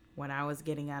when I was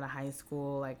getting out of high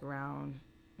school, around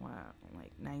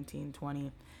 19,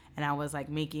 20, and I was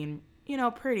making,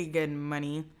 pretty good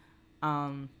money.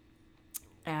 And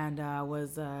I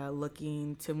was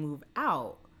looking to move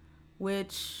out,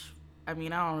 which, I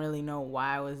mean, I don't really know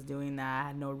why I was doing that. I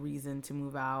had no reason to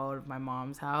move out of my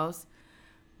mom's house,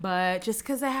 but just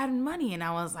because I had money and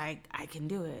I was like, I can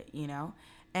do it,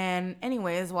 And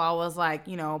anyways, while I was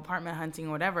apartment hunting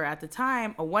or whatever, at the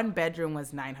time, a 1-bedroom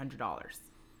was $900.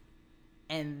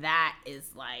 And that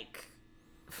is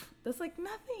that's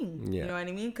nothing. Yeah. You know what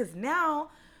I mean? Because now,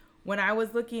 when I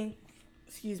was looking,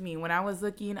 when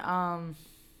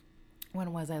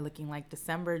was I looking?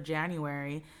 December,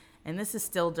 January, and this is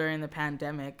still during the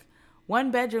pandemic,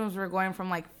 1-bedrooms were going from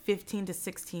 $1,500 to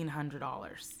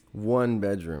 $1,600. 1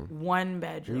 bedroom. 1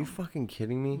 bedroom. Are you fucking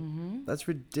kidding me? Mm-hmm. That's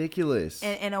ridiculous.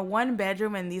 And a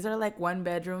 1-bedroom, and these are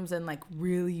 1-bedrooms in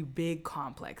really big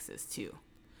complexes too.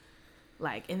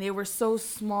 And they were so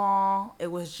small. It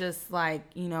was just me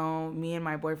and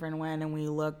my boyfriend went and we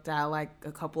looked at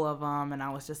a couple of them, and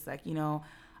I was just I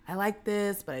like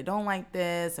this, but I don't like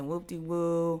this, and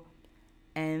whoop-de-woo.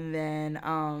 And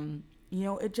then,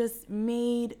 it just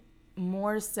made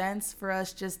more sense for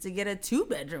us just to get a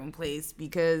 2-bedroom place,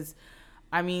 because,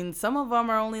 I mean, some of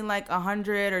them are only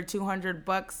 $100 or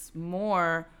 $200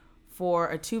 more for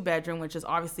a 2-bedroom, which is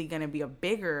obviously going to be a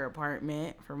bigger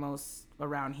apartment for most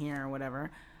around here or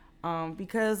whatever.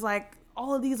 Because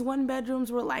all of these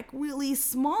 1-bedrooms were really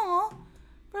small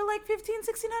for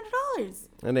 $1,500-$1,600.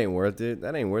 That ain't worth it.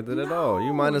 That ain't worth it at all.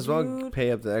 You might as well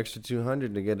pay up the extra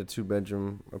 $200 to get a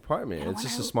 2-bedroom apartment. It's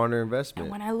just a smarter investment.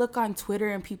 And when I look on Twitter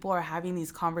and people are having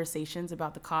these conversations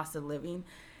about the cost of living,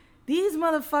 These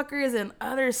motherfuckers in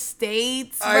other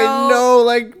states, bro. I know,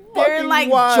 like, they're in like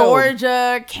wild.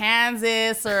 Georgia,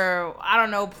 Kansas, or I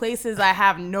don't know, places I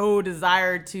have no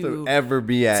desire to ever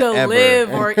be at, to ever.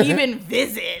 live or even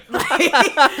visit. Like,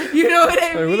 you know what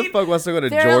I mean? Who the fuck wants to go to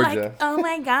They're Georgia? like, oh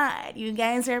my god, you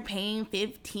guys are paying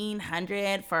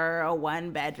 $1,500 for a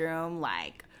 1-bedroom.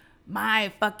 Like,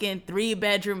 my fucking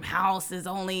 3-bedroom house is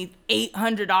only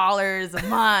 $800 a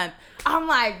month. I'm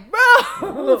like,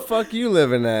 Where bro, the fuck you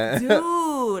living at?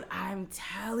 dude, I'm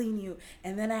telling you.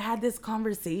 And then I had this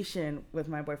conversation with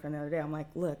my boyfriend the other day. I'm like,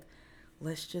 look,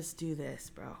 let's just do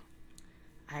this, bro.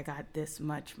 I got this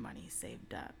much money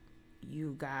saved up.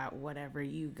 You got whatever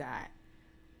you got.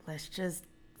 Let's just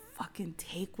fucking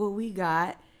take what we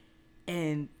got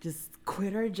and just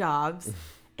quit our jobs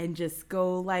and just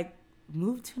go, like,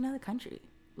 move to another country.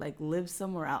 Like, live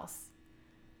somewhere else.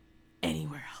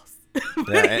 Anywhere else.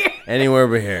 Yeah, anywhere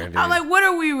but here, dude. I'm like, what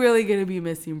are we really going to be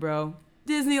missing, bro?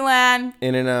 Disneyland.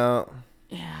 In-N-Out.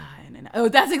 Yeah, In-N-Out. Oh,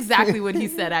 that's exactly what he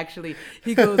said, actually.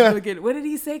 He goes, look at, what did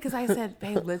he say? Because I said,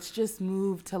 babe, let's just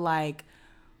move to, like,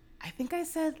 I think I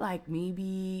said, like,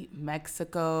 maybe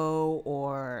Mexico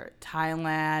or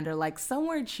Thailand or, like,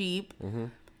 somewhere cheap. Mm-hmm.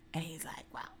 And he's like,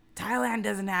 well, Thailand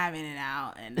doesn't have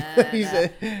In-N-Out. And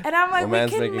I'm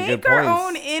like, we can make our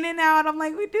own In-N-Out. I'm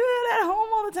like, we do it at home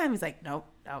all the time. He's like, nope.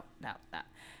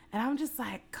 And I'm just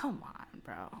like, come on,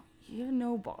 bro. You have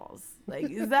no balls. Like,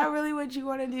 is that really what you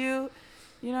want to do?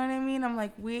 You know what I mean? I'm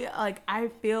like, I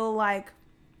feel like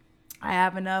I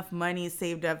have enough money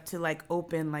saved up to, like,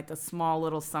 open, like, a small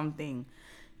little something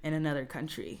in another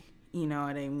country. You know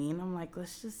what I mean? I'm like,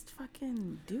 let's just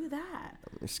fucking do that.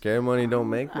 Scared money don't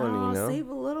make money, you know? Save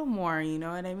a little more, you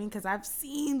know what I mean? Because I've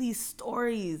seen these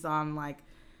stories on, like,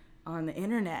 on the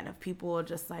internet of people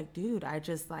just like, dude, I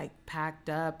just, like, packed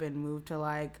up and moved to,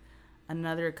 like,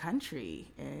 another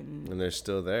country. And they're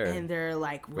still there. And they're,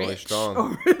 like, rich strong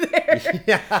over there.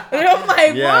 Yeah. And I'm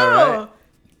like, yeah, whoa. Right?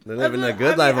 They're living a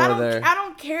good life over there. I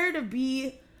don't care to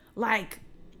be, like,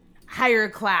 higher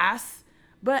class.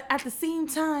 But at the same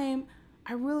time,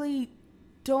 I really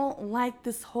don't like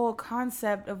this whole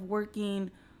concept of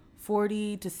working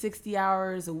 40 to 60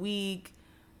 hours a week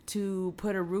to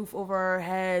put a roof over our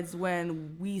heads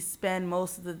when we spend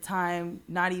most of the time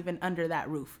not even under that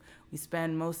roof. We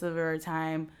spend most of our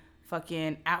time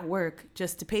fucking at work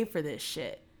just to pay for this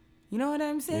shit. You know what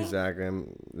I'm saying? Exactly.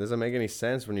 It doesn't make any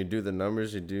sense when you do the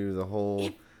numbers, you do the whole,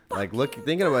 like,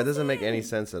 thinking about it, doesn't make any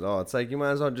sense at all. It's like, you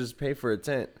might as well just pay for a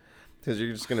tent. Because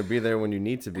you're just going to be there when you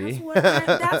need to be.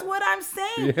 That's what I'm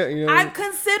saying. Yeah, you know, I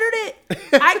considered it.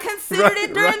 I considered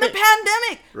it during the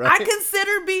pandemic. Right. I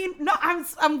considered being... No,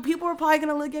 I'm. People are probably going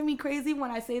to look at me crazy when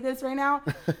I say this right now.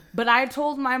 But I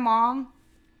told my mom,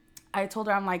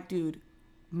 I'm like, dude,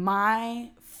 my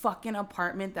fucking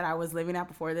apartment that I was living at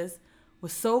before this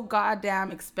was so goddamn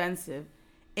expensive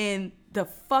in the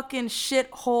fucking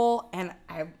shithole. And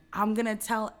I'm going to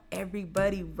tell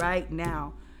everybody right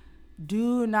now,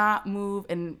 do not move.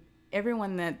 And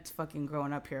everyone that's fucking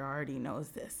growing up here already knows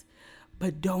this.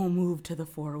 But don't move to the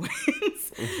Four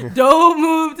Winds. Don't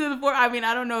move to the Four. I mean,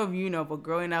 I don't know if you know, but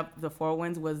growing up, the Four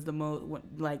Winds was the most,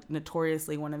 like,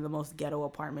 notoriously one of the most ghetto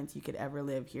apartments you could ever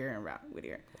live here in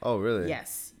Whittier. Oh, really?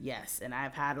 Yes. And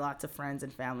I've had lots of friends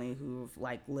and family who've,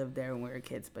 like, lived there when we were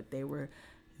kids, but they were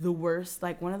the worst,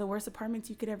 like, one of the worst apartments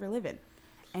you could ever live in.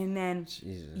 And then,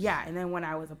 Jesus. Yeah, and then when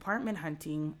I was apartment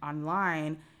hunting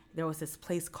online, there was this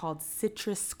place called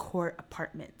Citrus Court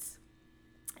Apartments.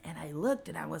 And I looked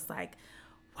and I was like,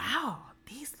 wow,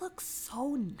 these look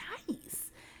so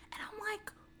nice. And I'm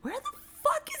like, where the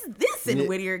fuck is this in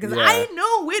Whittier? Because I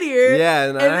know Whittier. Yeah,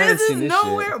 and this is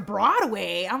nowhere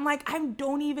Broadway. I'm like, I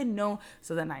don't even know.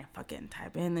 So then I fucking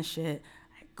type in the shit.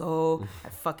 I go, I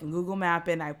fucking Google map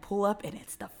it, and I pull up, and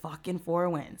it's the fucking Four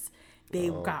Winds. They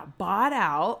got bought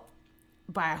out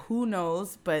by who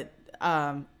knows, but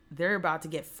they're about to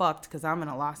get fucked because I'm in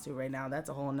a lawsuit right now. That's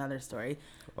a whole nother story.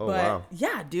 Oh, but, wow.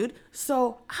 Yeah, dude.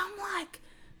 So I'm like,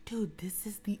 dude, this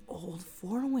is the old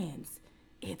Four Winds.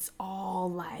 It's all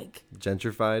like...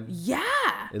 gentrified? Yeah.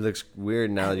 It looks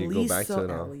weird now that you go back to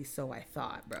it all. At least so I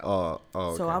thought, bro. Oh,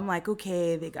 okay. So I'm like,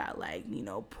 okay, they got, like, you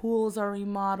know, pools are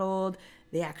remodeled.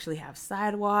 They actually have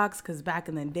sidewalks because back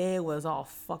in the day it was all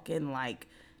fucking, like,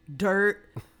 dirt.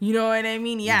 You know what I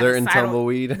mean? Yeah. Dirt and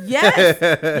tumbleweed?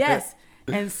 Yes.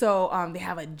 And so they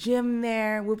have a gym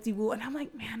there, whoop-de-whoop. And I'm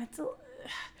like, man,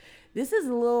 this is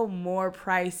a little more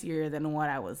pricier than what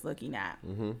I was looking at.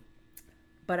 Mm-hmm.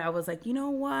 But I was like, you know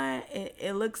what?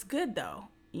 It looks good, though.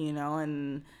 You know,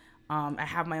 and I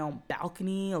have my own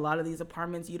balcony. A lot of these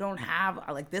apartments, you don't have,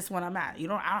 like this one I'm at. I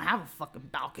don't have a fucking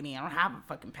balcony. I don't have a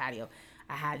fucking patio.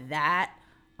 I had that.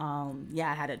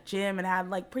 Yeah, I had a gym and had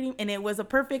like and it was a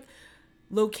perfect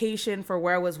location for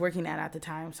where I was working at the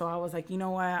time. So I was like, you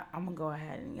know what? I'm gonna go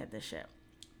ahead and get this shit.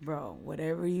 Bro,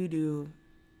 whatever you do,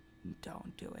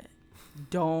 don't do it.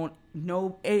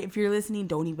 If you're listening,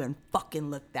 don't even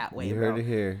fucking look that way, You bro. heard it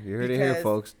here. You heard it here,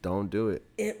 folks. Don't do it.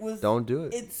 Don't do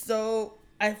it. It's so,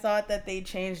 I thought that they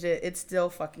changed it. It's still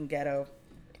fucking ghetto.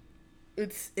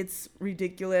 It's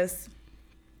ridiculous.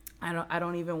 I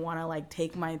don't even want to like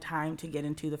take my time to get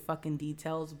into the fucking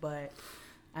details, but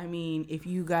I mean, if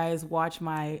you guys watch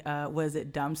my was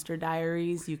it Dumpster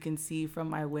Diaries, you can see from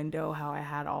my window how I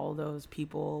had all those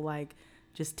people like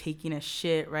just taking a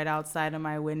shit right outside of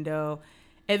my window.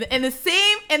 And the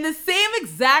same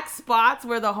exact spots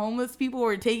where the homeless people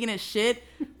were taking a shit,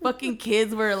 fucking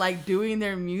kids were like doing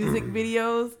their music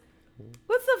videos.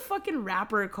 What's the fucking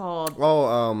rapper called?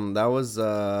 Oh, that was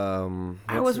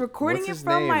I was recording it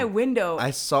from my window.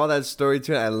 I saw that story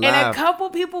too. And I laughed. And a couple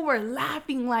people were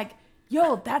laughing like,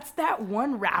 yo, that's that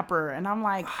one rapper. And I'm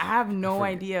like, I have no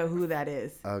idea who that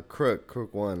is.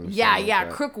 Crook One. Yeah,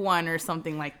 like Crook One or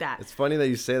something like that. It's funny that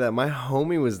you say that. My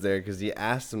homie was there because he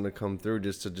asked him to come through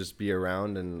just to be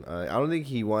around. And I don't think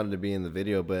he wanted to be in the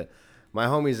video, but my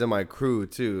homie's in my crew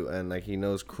too. And like he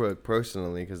knows Crook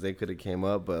personally because they could have came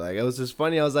up. But like it was just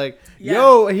funny. I was like,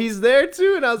 yo, he's there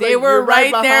too. And I was they like, were right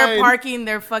there behind. parking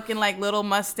their fucking like little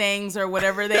Mustangs or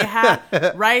whatever they had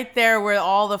right there where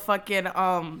all the fucking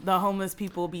the homeless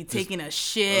people be taking a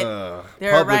shit.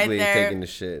 They're right there taking the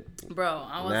shit. Bro,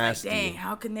 I was Nasty. like, dang,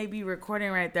 how can they be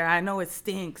recording right there? I know it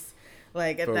stinks.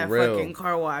 Like at For that real. fucking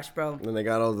car wash, bro. And they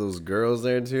got all those girls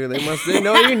there too. They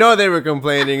know they were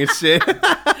complaining and shit.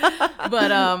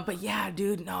 But yeah,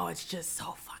 dude, no, it's just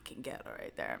so fucking ghetto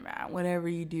right there, man. Whatever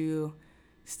you do,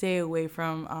 stay away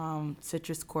from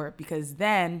Citrus Court because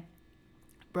then,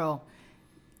 bro,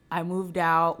 I moved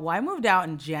out. Well, I moved out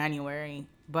in January,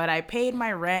 but I paid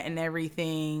my rent and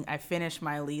everything. I finished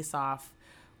my lease off,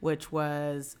 which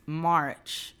was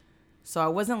March. So I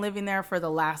wasn't living there for the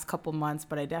last couple months,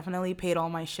 but I definitely paid all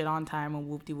my shit on time and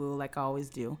whoop-de-woo like I always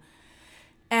do.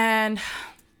 And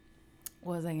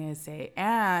what was I going to say?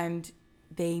 And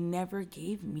they never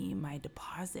gave me my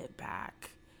deposit back.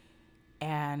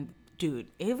 And dude,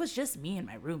 it was just me and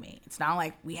my roommate. It's not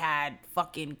like we had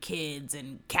fucking kids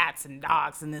and cats and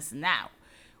dogs and this and that.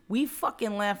 We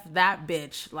fucking left that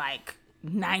bitch like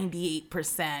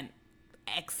 98%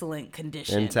 excellent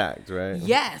condition. Intact, right?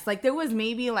 Yes. Like there was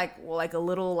maybe like a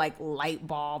little like light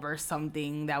bulb or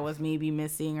something that was maybe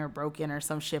missing or broken or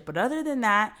some shit. But other than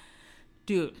that,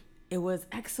 dude, it was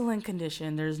excellent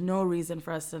condition. There's no reason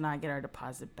for us to not get our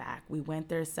deposit back. We went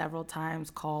there several times,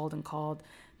 called and called.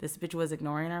 This bitch was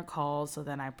ignoring our calls. So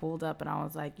then I pulled up and I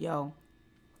was like, yo,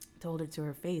 told her to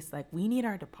her face, like, we need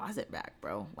our deposit back,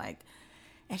 bro. Like,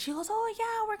 and she goes, oh,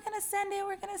 yeah, we're going to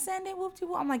send it.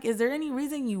 Whoop-de-whoop. I'm like, is there any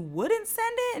reason you wouldn't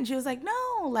send it? And she was like,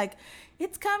 no, like,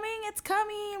 it's coming.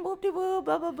 Whoop-de-whoop,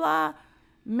 blah, blah, blah.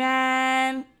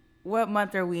 Man, what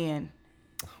month are we in?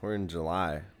 We're in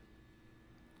July.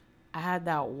 I had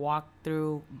that walk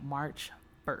through March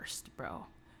 1st, bro.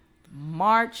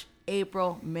 March,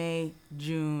 April, May,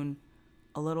 June,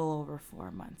 a little over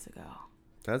 4 months ago.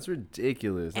 That's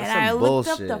ridiculous. That's and some I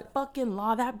bullshit. looked up the fucking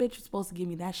law. That bitch was supposed to give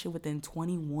me that shit within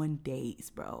 21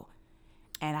 days, bro.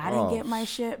 And I didn't get my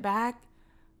shit back.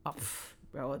 Oh,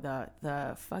 bro,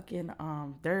 the fucking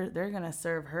they're gonna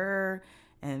serve her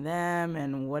and them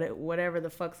and whatever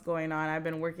the fuck's going on. I've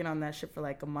been working on that shit for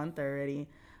like a month already.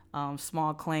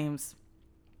 Small claims,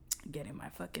 getting my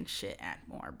fucking shit and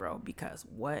more, bro. Because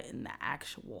what in the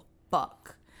actual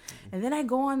fuck? And then I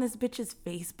go on this bitch's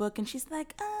Facebook and she's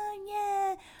like, oh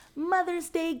yeah, Mother's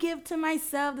Day gift to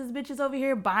myself. This bitch is over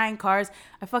here buying cars.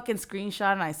 I fucking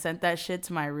screenshot and I sent that shit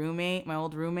to my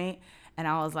old roommate. And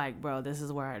I was like, bro, this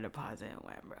is where our deposit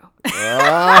went, bro.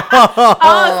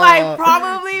 I was like,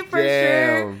 probably for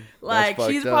sure. Like,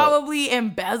 she's probably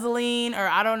embezzling or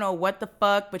I don't know what the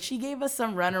fuck. But she gave us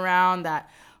some runaround that,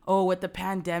 oh, with the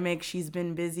pandemic, she's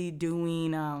been busy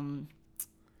doing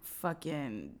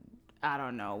fucking, I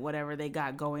don't know, whatever they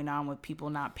got going on with people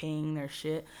not paying their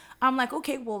shit. I'm like,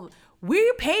 okay, well,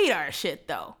 we paid our shit,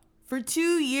 though, for 2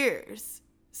 years.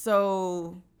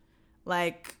 So,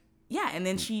 like, yeah. And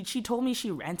then she told me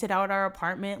she rented out our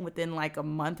apartment within, like, a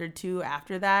month or two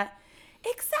after that.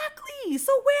 Exactly.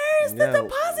 So where's the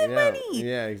deposit money?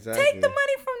 Yeah, exactly. Take the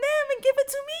money from them and give it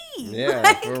to me. Yeah,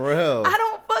 like, for real. I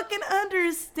don't fucking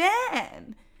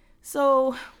understand.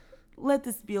 So let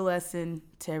this be a lesson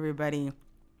to everybody.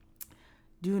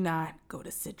 Do not go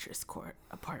to Citrus Court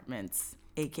Apartments,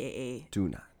 a.k.a. Do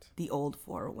not. The Old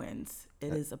Four Winds.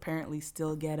 It is apparently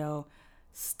still ghetto,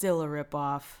 still a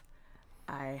ripoff.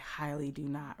 I highly do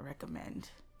not recommend.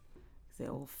 They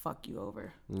will fuck you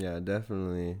over. Yeah,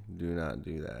 definitely do not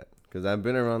do that. Because I've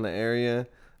been around the area.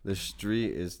 The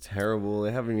street is terrible.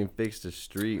 They haven't even fixed the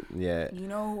street yet. You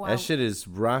know that shit is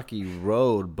rocky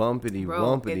road, bumpity,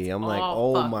 wumpity. I'm like,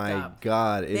 oh my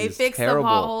God, it is fixed terrible. the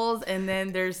potholes, and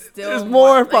then there's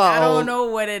more potholes. Like, I don't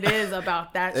know what it is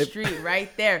about that street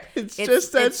right there. It's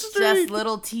just that street. It's just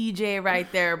little TJ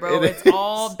right there, bro. It's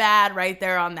all bad right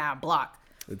there on that block.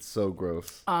 It's so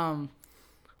gross.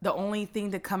 The only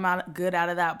thing to come out good out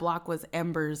of that block was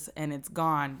Embers, and it's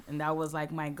gone. And that was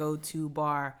like my go-to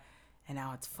bar. And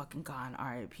now it's fucking gone.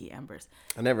 R.I.P. Embers.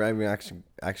 I never even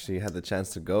actually had the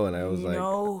chance to go, and I was like, you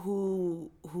know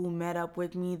who met up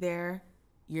with me there?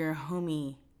 Your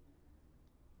homie.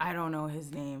 I don't know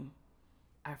his name.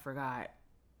 I forgot.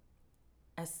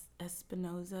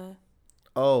 Espinoza.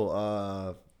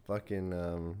 Oh,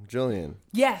 fucking Julian.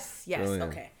 Yes. Julian.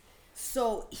 Okay.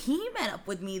 So he met up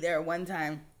with me there one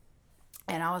time,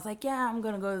 and I was like, yeah, I'm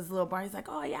gonna go to this little bar. He's like,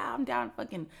 oh yeah, I'm down to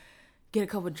fucking get a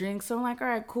couple drinks. So I'm like, all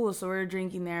right, cool. So we're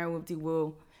drinking there,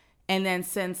 whoop-de-woo. And then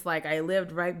since like I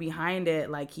lived right behind it,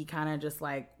 like he kind of just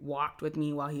like walked with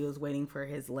me while he was waiting for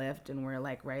his lift, and we're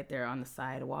like right there on the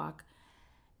sidewalk.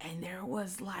 And there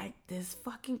was like this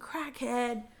fucking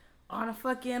crackhead on a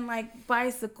fucking like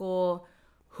bicycle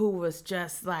who was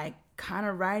just like kind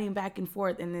of riding back and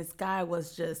forth, and this guy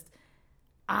was just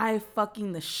eye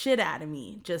fucking the shit out of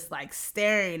me, just like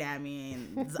staring at me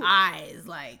in his eyes,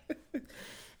 like.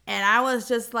 And I was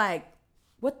just like,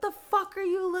 what the fuck are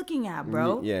you looking at,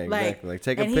 bro? Yeah, exactly. Like,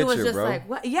 take a picture, bro. And he was just like,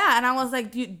 what? Yeah, and I was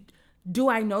like, do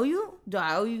I know you? Do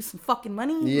I owe you some fucking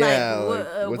money?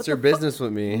 Yeah, what's your business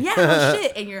with me? Yeah, oh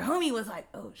shit. And your homie was like,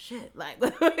 oh shit. Like,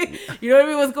 you know what I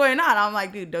mean? What's going on? I'm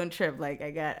like, dude, don't trip. Like, I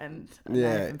got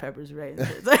knife and pepper spray. And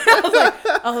shit. So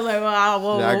I was like,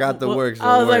 well, I got the works.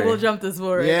 I was like, we'll jump this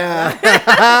one right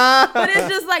now. But it's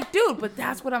just like, dude, but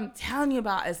that's what I'm telling you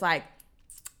about. It's like,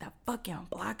 that fucking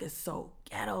block is so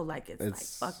ghetto. Like, it's like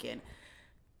fucking,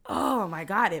 oh my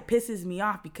God, it pisses me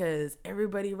off because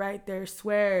everybody right there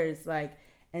swears. Like,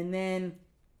 and then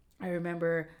I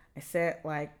remember I sent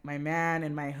like my man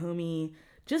and my homie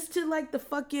just to like the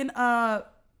fucking,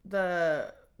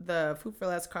 the Food for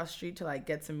Less cross street to like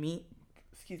get some meat.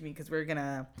 Excuse me, because we're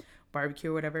gonna barbecue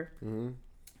or whatever. Mm-hmm.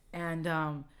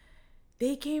 And,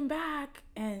 they came back,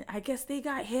 and I guess they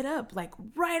got hit up, like,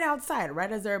 right outside,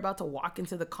 right as they're about to walk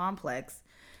into the complex,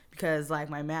 because, like,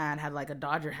 my man had, like, a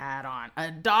Dodger hat on.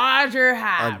 A Dodger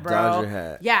hat, bro. Dodger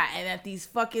hat. Yeah, and that these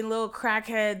fucking little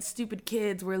crackhead, stupid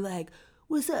kids were like,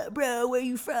 what's up, bro? Where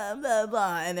you from? Blah,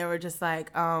 blah. And they were just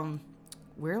like,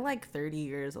 we're, like, 30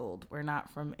 years old. We're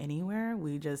not from anywhere.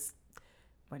 We just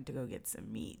went to go get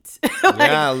some meat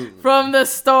from the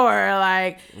store,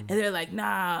 like, and they're like,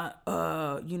 nah,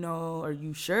 are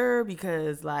you sure?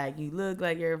 Because like you look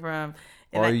like you're from.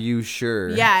 Are you sure?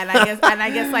 Yeah, and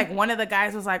I guess like one of the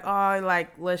guys was like, oh,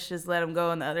 like let's just let him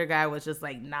go, and the other guy was just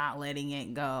like not letting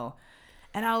it go,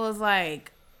 and I was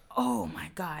like, oh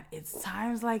my God, it's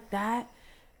times like that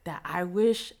I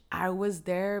wish I was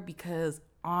there, because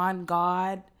on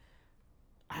God,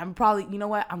 I'm probably, you know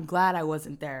what? I'm glad I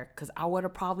wasn't there, because I would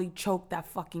have probably choked that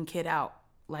fucking kid out,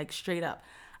 like straight up.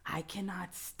 I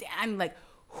cannot stand, like,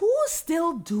 who's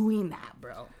still doing that,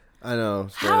 bro? I know.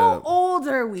 How old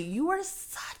are we? You are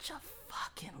such a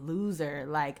fucking loser.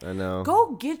 Like, I know.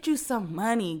 Go get you some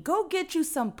money. Go get you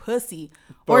some pussy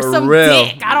For or some real.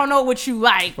 dick. I don't know what you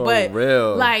like, but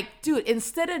real. Like, dude,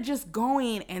 instead of just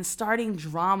going and starting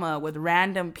drama with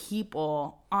random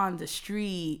people on the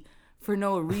street for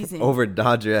no reason. Over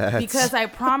Dodger hats. Because I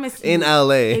promise you. In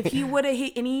LA. If he would have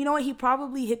hit, and you know what? He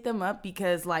probably hit them up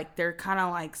because, like, they're kind of,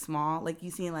 like, small. Like,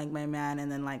 you see, like, my man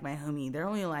and then, like, my homie. They're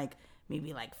only, like,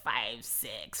 maybe, like, 5'6",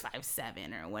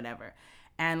 5'7", or whatever.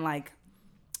 And, like,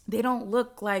 they don't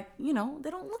look like, they don't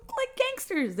look like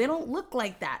gangsters. They don't look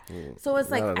like that. So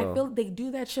it's like, I feel they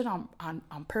do that shit on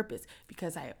purpose,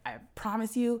 because I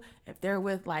promise you, if they're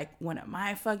with like one of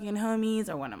my fucking homies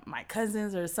or one of my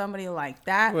cousins or somebody like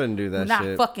that, wouldn't do that not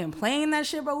shit. fucking playing that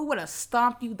shit, bro, we would have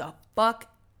stomped you the fuck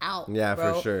out. Yeah,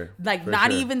 bro. for sure. Like, for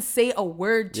not sure. even say a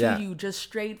word to you, just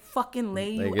straight fucking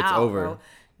lay you it's out, over. bro.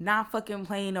 Not fucking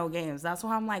playing no games. That's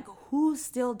why I'm like, who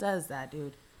still does that,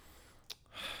 dude?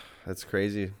 That's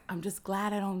crazy. I'm just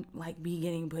glad I don't like be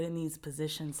getting put in these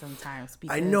positions sometimes.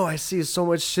 I know. I see so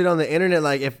much shit on the internet.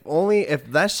 Like, if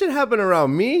that shit happened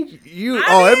around me, it'd be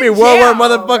World War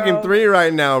motherfucking 3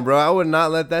 right now, bro. I would not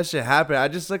let that shit happen. I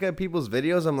just look at people's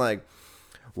videos. I'm like,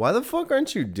 why the fuck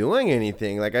aren't you doing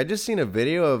anything? Like, I just seen a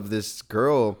video of this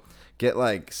girl get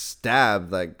like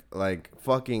stabbed, like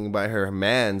fucking by her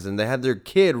mans, and they had their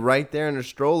kid right there in a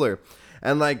stroller,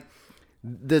 and like,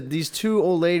 these two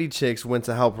old lady chicks went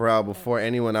to help her out before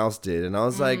anyone else did, and I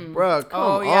was like, bro, come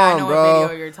on, I know bro. what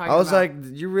video you're talking I was about. like,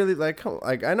 you really like, come,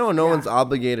 like, I know no one's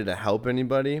obligated to help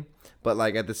anybody, but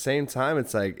like at the same time,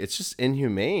 it's like it's just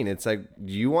inhumane. It's like,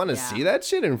 you want to see that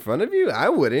shit in front of you? I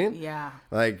wouldn't. Yeah.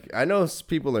 Like, I know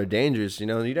people are dangerous. You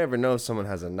know, you never know if someone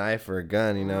has a knife or a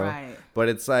gun. You know, Right. but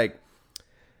it's like.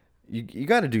 You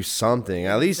got to do something.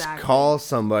 At least call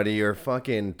somebody or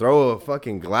fucking throw a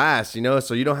fucking glass, you know,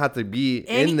 so you don't have to be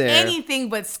in there. Anything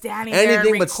but standing there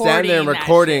and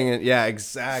recording. Yeah,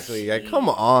 exactly. Like, come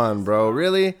on, bro.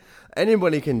 Really?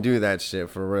 Anybody can do that shit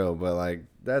for real, but like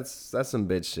that's some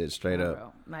bitch shit straight up.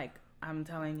 Bro. Like, I'm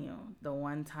telling you, that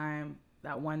one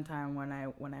time when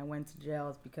I went to jail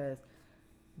is because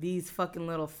these fucking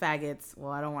little faggots,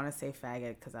 well, I don't want to say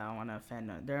faggot because I don't want to offend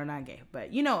them. They're not gay,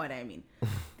 but you know what I mean.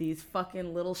 These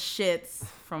fucking little shits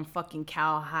from fucking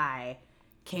Cal High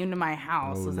came to my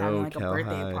house, was having like a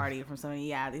birthday party from somebody.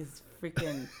 Yeah, these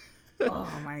freaking, oh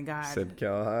my God. Said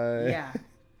Cal High. Yeah.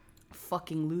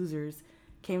 Fucking losers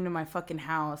came to my fucking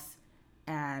house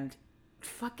and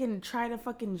fucking tried to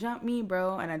fucking jump me,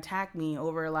 bro, and attack me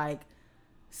over like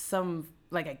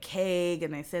like a keg,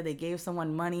 and they said they gave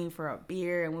someone money for a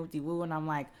beer and whoop-de-woo, and I'm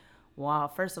like, well,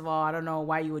 first of all, I don't know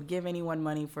why you would give anyone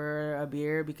money for a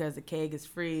beer because the keg is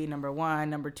free, number one.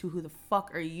 Number two, who the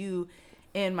fuck are you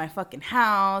in my fucking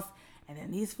house? And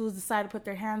then these fools decided to put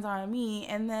their hands on me,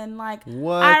 and then like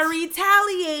I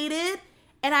retaliated,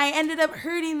 and I ended up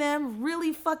hurting them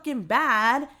really fucking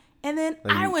bad, and then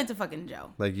I went to fucking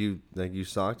jail. Like you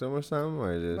socked them or something,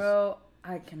 or just? Bro,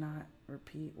 I cannot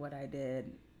repeat what I did.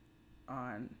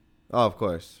 On. Oh, of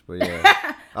course, but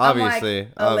yeah, obviously,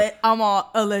 I'm all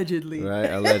allegedly, right?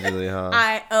 Allegedly, huh?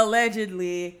 I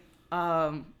allegedly,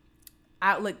 I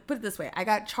like put it this way: I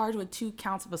got charged with 2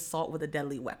 counts of assault with a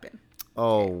deadly weapon.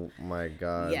 Oh my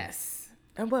God! Yes,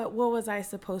 and what was I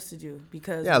supposed to do?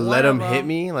 Because let him hit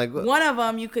me. Like one of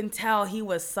them, you can tell he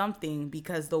was something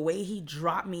because the way he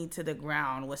dropped me to the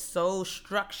ground was so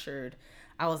structured.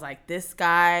 I was like, this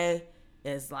guy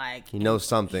is like he knows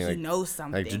something. He knows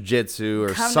something. Like jiu-jitsu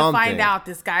or something. Come to find out,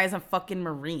 this guy's a fucking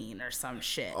Marine or some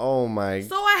shit. Oh my God.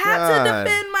 So I had to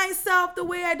defend myself the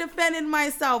way I defended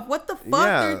myself. What the fuck?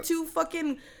 Yeah. They're 2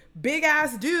 fucking big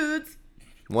ass dudes.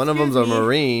 One of them's a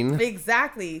Marine.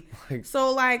 Exactly.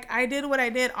 So like I did what I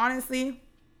did. Honestly,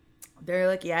 they're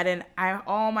lucky I didn't.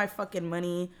 All my fucking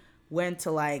money went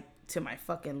to my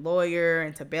fucking lawyer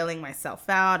and to bailing myself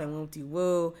out and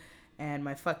woo-de-woo. And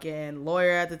my fucking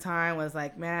lawyer at the time was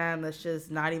like, man, let's just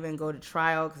not even go to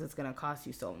trial because it's going to cost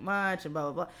you so much and blah,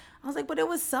 blah, blah. I was like, but it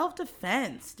was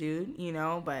self-defense, dude, you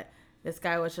know? But this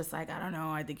guy was just like, I don't know.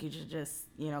 I think you should just,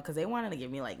 you know, because they wanted to give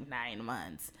me like 9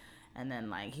 months. And then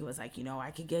like he was like, you know,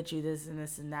 I could get you this and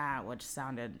this and that, which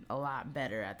sounded a lot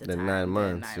better at the time. 9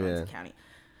 months, 9 months in county.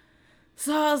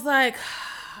 So I was like,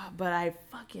 but I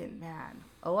fucking, man,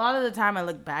 a lot of the time I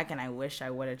look back and I wish I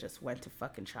would have just went to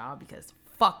fucking trial because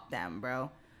fuck them, bro.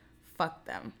 Fuck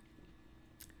them.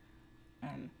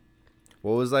 And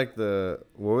what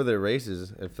were their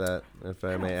races, if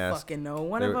I may ask? I don't fucking know.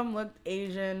 One of them looked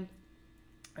Asian.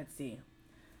 Let's see.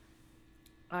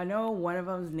 I know one of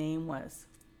them's name was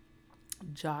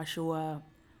Joshua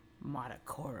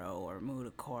Matakoro or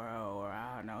Mutakoro or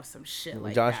I don't know, some shit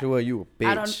like Joshua, that. You a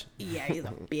bitch. Yeah, he's a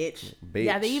bitch. Bitch.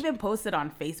 Yeah, they even posted on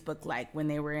Facebook like when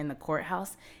they were in the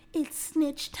courthouse, it's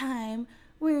snitch time.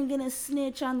 We're gonna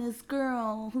snitch on this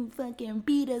girl who fucking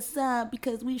beat us up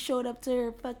because we showed up to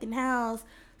her fucking house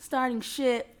starting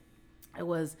shit. It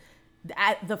was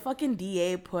the fucking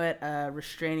DA put a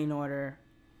restraining order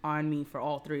on me for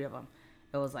all 3 of them.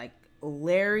 It was like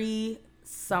Larry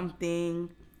something,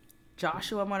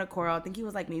 Joshua Monocoro, I think he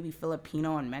was like maybe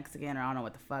Filipino and Mexican or I don't know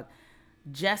what the fuck.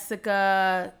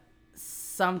 Jessica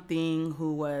something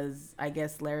who was I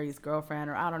guess Larry's girlfriend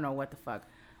or I don't know what the fuck.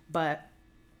 But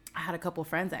I had a couple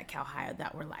friends at Cal High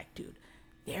that were like, dude,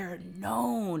 they're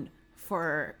known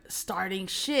for starting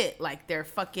shit. Like, they're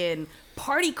fucking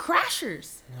party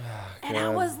crashers. And I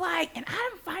was like, and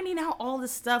I'm finding out all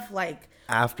this stuff, like,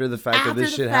 after the fact that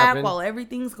this shit happened? While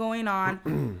everything's going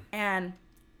on. And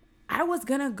I was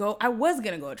gonna go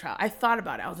to trial. I thought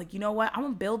about it. I was like, you know what? I'm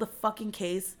gonna build a fucking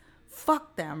case.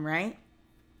 Fuck them, right?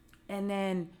 And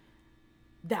then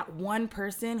that one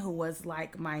person who was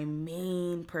like my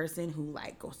main person who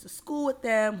like goes to school with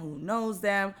them, who knows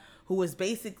them, who was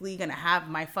basically gonna have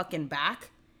my fucking back,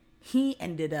 he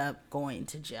ended up going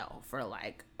to jail for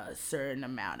like a certain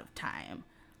amount of time.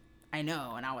 I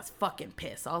know, and I was fucking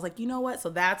pissed. I was like, you know what? So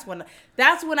that's when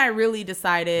I really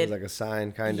decided. It was like a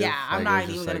sign, kind of. Yeah, I'm like,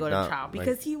 not even gonna go to trial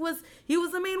because he was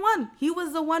the main one. He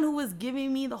was the one who was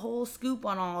giving me the whole scoop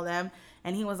on all of them.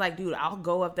 And he was like, dude, I'll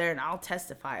go up there and I'll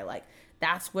testify. Like,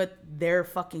 that's what they're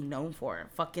fucking known for.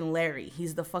 Fucking Larry.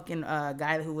 He's the fucking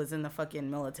guy who was in the fucking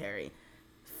military.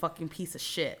 Fucking piece of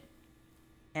shit.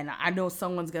 And I know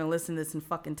someone's going to listen to this and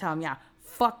fucking tell him, yeah,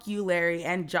 fuck you, Larry,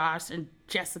 and Josh, and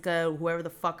Jessica, whoever the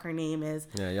fuck her name is.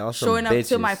 Yeah, y'all showing some up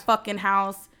to bitches. my fucking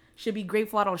house. Should be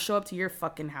grateful I don't show up to your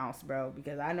fucking house, bro.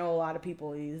 Because I know a lot of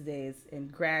people these days,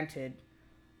 and granted,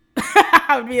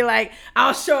 I would be like,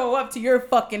 I'll show up to your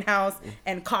fucking house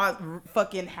and cause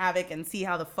fucking havoc and see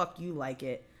how the fuck you like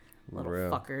it. Little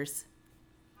Real. fuckers.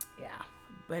 Yeah.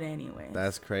 But anyway.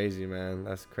 That's crazy, man.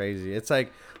 That's crazy. It's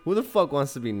like, who the fuck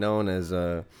wants to be known as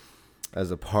a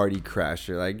party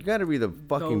crasher? Like, you gotta be the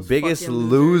fucking Those biggest fucking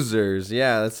losers.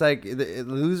 Yeah, it's like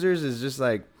losers is just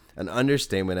like an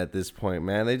understatement at this point,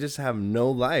 man. They just have no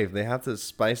life. They have to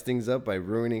spice things up by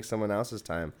ruining someone else's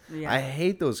time. Yeah. I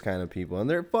hate those kind of people, and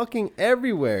they're fucking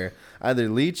everywhere. Either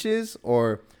leeches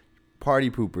or party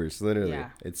poopers. Literally, Yeah.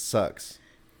 it sucks.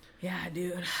 Yeah,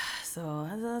 dude. So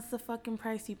that's the fucking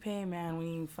price you pay, man, when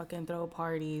you fucking throw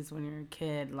parties when you're a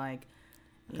kid. Like,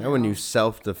 And when you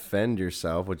self-defend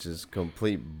yourself, which is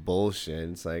complete bullshit,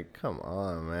 it's like, come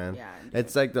on, man. Yeah,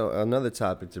 it's like another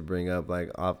topic to bring up, like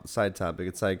side topic.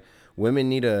 It's like women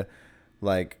need to,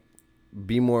 like,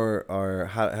 be more, or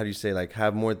how do you say, like,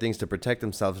 have more things to protect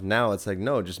themselves. Now it's like,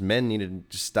 no, just men need to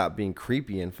just stop being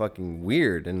creepy and fucking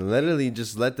weird and literally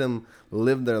just let them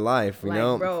live their life, you Like,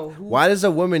 know? bro, Why does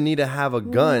a woman need to have a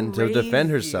gun to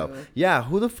defend raised herself? you? Yeah,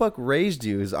 who the fuck raised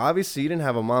you? Is obviously you didn't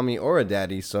have a mommy or a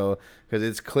daddy, so because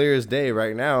it's clear as day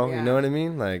right now. Yeah. You know what I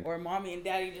mean? Like, or mommy and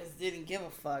daddy just didn't give a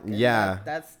fuck. And Yeah.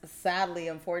 that's sadly,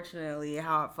 unfortunately,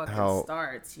 how it fucking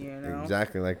starts, you know?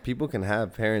 exactly. Like, people can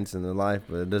have parents in their life,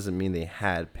 but it doesn't mean they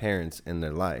had parents in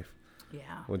their life. Yeah.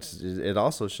 Which it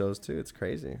also shows too. It's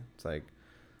crazy. It's like,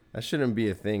 that shouldn't be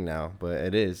a thing now, but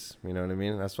it is. You know what I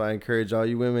mean? That's why I encourage all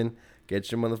you women, get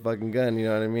your motherfucking gun. You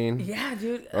know what I mean? Yeah,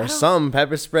 dude. Or some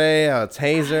pepper spray, a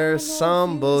taser,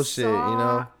 some bullshit. You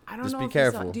know, I don't just know be if you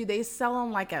saw- careful. dude, they sell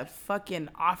them like at fucking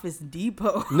Office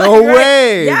Depot. No Like,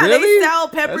 way, Yeah, really? they sell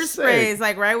pepper That's sprays sick.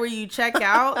 like right where you check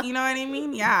out. You know what I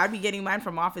mean? Yeah, I'd be getting mine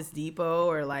from Office Depot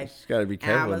or like Just gotta be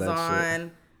careful with that shit.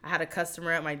 Amazon. I had a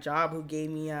customer at my job who gave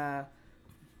me a.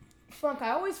 Fuck, I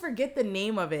always forget the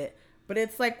name of it, but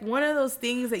it's like one of those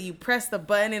things that you press the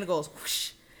button and it goes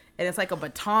whoosh, and it's like a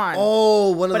baton.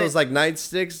 Oh, one of But those like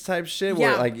nightsticks type shit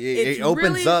where Yeah, like it's it opens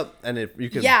really- up and you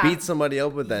can Yeah. beat somebody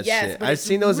up with that Yes, shit. but I've it's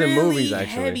seen those in really movies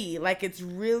actually. Heavy, like it's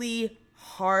really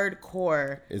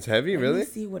hardcore. It's heavy, Let really? me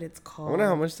see what it's called. I wonder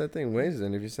how much that thing weighs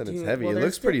then if you said it's Dude, heavy. well, It they're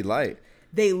looks pretty light.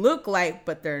 They look light,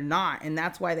 but they're not, and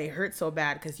that's why they hurt so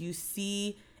bad. Because you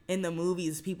see in the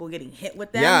movies people getting hit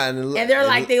with them, Yeah, and they're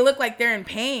like they look like they're in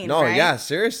pain. No, right? yeah,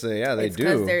 seriously. Yeah, they It's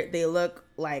do. they look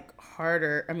like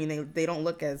harder. I mean, they don't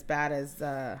look as bad as.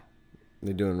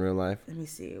 They do in real life. Let me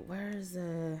see. Where's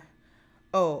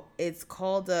Oh, it's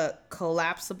called a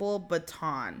collapsible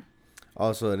baton.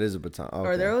 Also, it is a baton. Okay.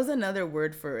 Or there was another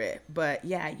word for it. But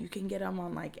yeah, you can get them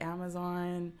on like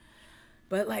Amazon.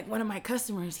 But like one of my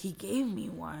customers, he gave me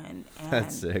one. And,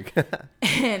 That's sick.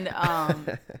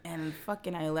 and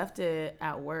fucking I left it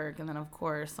at work, and then of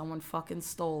course someone fucking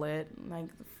stole it. Like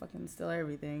fucking steal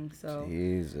everything. So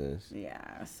Jesus.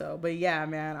 yeah. So but yeah,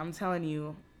 man, I'm telling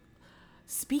you.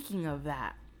 Speaking of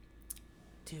that,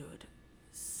 dude,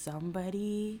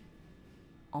 somebody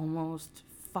almost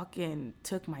fucking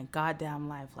took my goddamn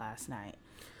life last night.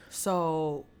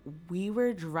 So we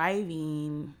were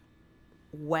driving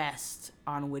west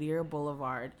on Whittier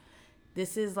Boulevard.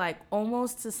 This is like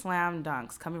almost to Slam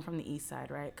Dunks, coming from the east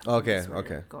side, right? Okay,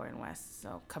 okay. Going west,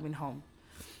 so coming home.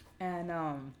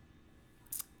 And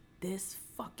this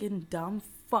fucking dumb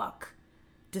fuck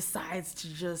decides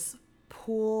to just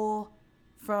pull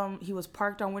from, he was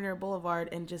parked on Whittier Boulevard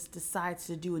and just decides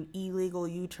to do an illegal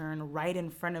U-turn right in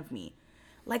front of me.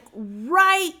 Like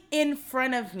right in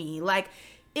front of me. Like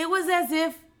it was as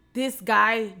if this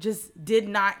guy just did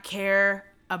not care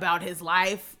about his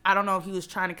life. I don't know if he was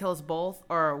trying to kill us both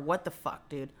or what the fuck,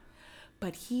 dude.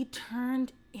 But he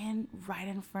turned in right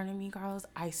in front of me, Carlos.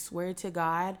 I swear to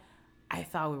God, I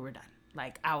thought we were done.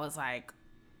 Like, I was like,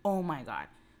 oh my God.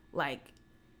 Like,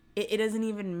 it doesn't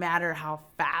even matter how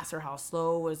fast or how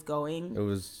slow it was going. It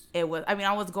was, I mean,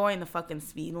 I was going the fucking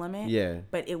speed limit. Yeah.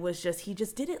 But it was just, he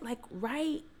just did it like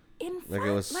right in front. Like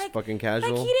it was fucking casual?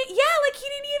 Like he didn't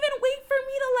even wait for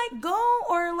me to like go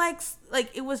or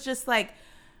like it was just like,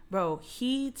 bro,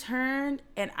 he turned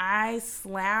and I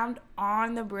slammed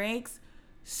on the brakes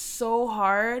so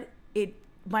hard.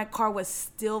 My car was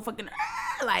still fucking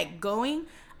like going.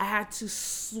 I had to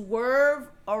swerve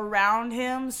around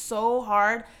him so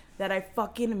hard that I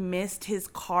fucking missed his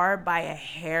car by a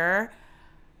hair.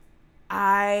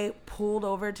 I pulled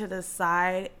over to the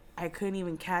side. I couldn't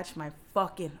even catch my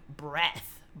fucking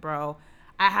breath, bro.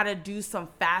 I had to do some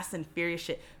Fast and Furious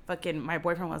shit. Fucking my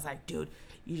boyfriend was like, dude,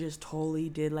 you just totally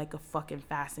did like a fucking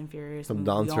Fast and Furious Some movie.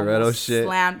 Don Toretto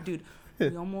shit. Dude,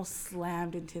 we almost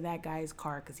slammed into that guy's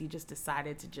car because he just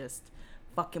decided to just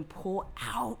fucking pull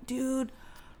out, dude.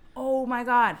 Oh my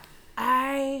God.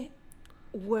 I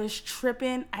was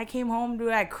tripping. I came home,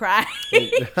 dude. I cried. Bro,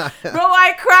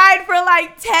 I cried for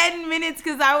like 10 minutes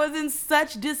because I was in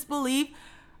such disbelief.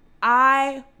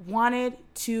 I wanted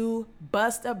to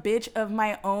bust a bitch of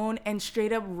my own and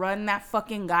straight up run that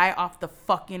fucking guy off the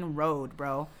fucking road,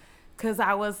 bro. Because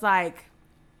I was like,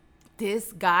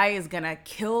 this guy is going to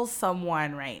kill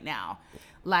someone right now.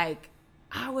 Like,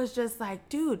 I was just like,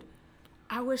 dude,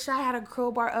 I wish I had a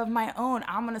crowbar of my own.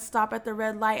 I'm going to stop at the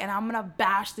red light and I'm going to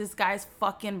bash this guy's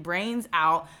fucking brains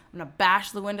out. I'm going to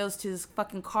bash the windows to his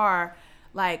fucking car.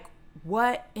 Like,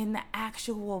 what in the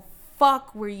actual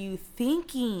fuck were you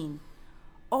thinking?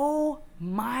 Oh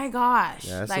my gosh.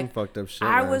 Yeah, that's like, some fucked up shit,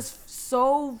 I man. was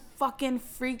so fucking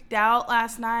freaked out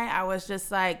last night. I was just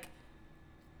like,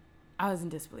 I was in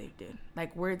disbelief, dude.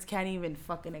 Like, words can't even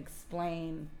fucking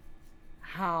explain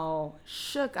how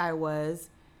shook I was.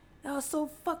 I was so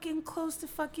fucking close to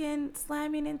fucking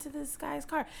slamming into this guy's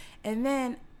car. And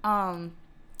then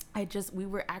we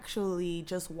were actually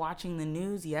just watching the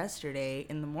news yesterday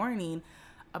in the morning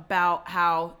about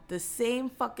how the same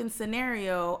fucking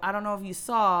scenario, I don't know if you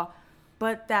saw,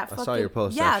 but that fucking, I saw your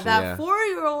post, yeah, actually, that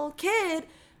 4-year-old kid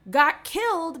got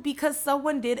killed because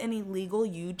someone did an illegal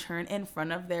U-turn in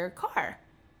front of their car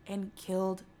and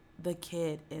killed the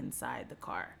kid inside the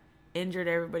car. Injured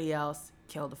everybody else,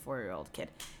 killed the 4-year-old kid.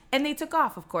 And they took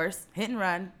off, of course, hit and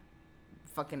run,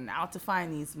 fucking out to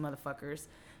find these motherfuckers.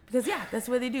 Because, yeah, that's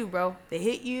what they do, bro. They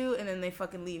hit you and then they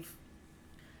fucking leave.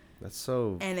 That's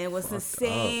so. And it was the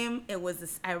same. Up.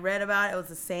 I read about it. It was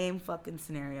the same fucking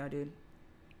scenario, dude.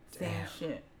 Same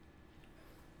shit.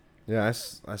 Yeah,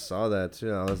 I saw that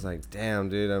too. I was like, damn,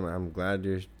 dude. I'm glad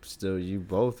you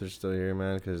both are still here,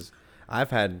 man. Because I've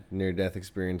had near death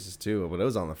experiences too, but it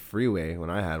was on the freeway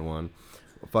when I had one.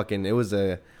 Fucking,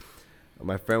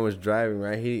 my friend was driving,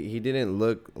 right? He didn't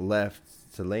look left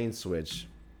to lane switch,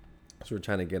 so we're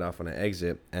trying to get off on an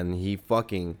exit, and he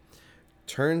fucking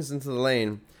turns into the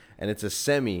lane. And it's a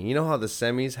semi. You know how the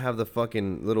semis have the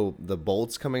fucking the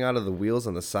bolts coming out of the wheels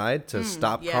on the side to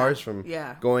stop cars from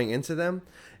going into them?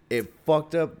 It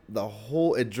fucked up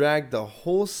it dragged the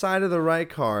whole side of the right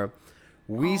car.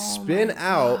 We spin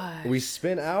out.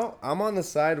 I'm on the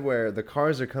side where the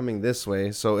cars are coming this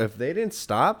way. So if they didn't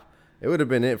stop, it would have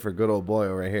been it for good old boy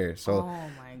over here. So,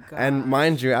 and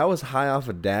mind you, I was high off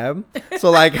a dab.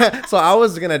 So so I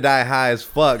was gonna die high as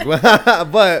fuck.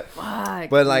 but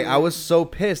like, I was so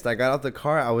pissed. I got out the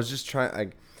car. I was just trying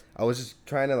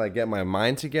to like get my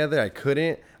mind together. I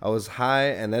couldn't. I was high,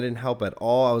 and that didn't help at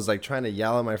all. I was like trying to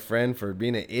yell at my friend for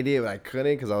being an idiot, but I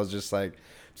couldn't because I was just like,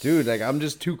 dude, like, I'm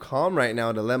just too calm right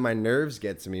now to let my nerves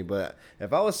get to me. But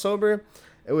if I was sober,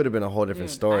 it would have been a whole different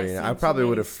story. I probably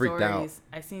would have freaked out.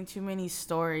 I've seen too many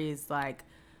stories like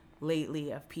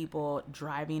lately of people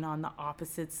driving on the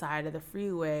opposite side of the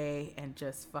freeway and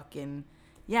just fucking,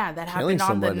 that happened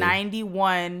on the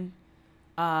 91.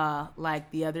 Like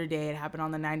the other day, it happened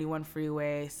on the 91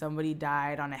 freeway. Somebody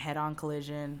died on a head-on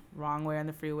collision, wrong way on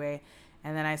the freeway.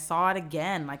 And then I saw it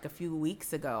again like a few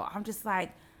weeks ago. I'm just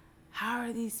like, how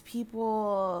are these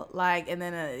people like? And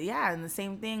then and the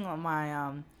same thing on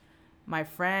my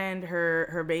friend,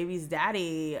 her baby's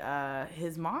daddy,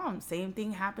 his mom, same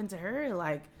thing happened to her,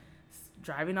 like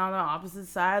driving on the opposite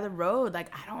side of the road.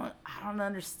 Like, I don't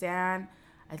understand.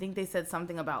 I think they said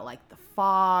something about like the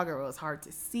fog, or it was hard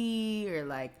to see, or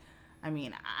like, I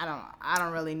mean, I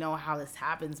don't really know how this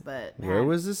happens, but man, where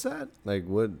was this at? Like,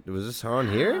 what was this on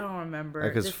here? I don't remember.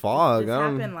 Like, it's fog. This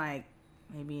happened like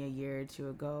maybe a year or two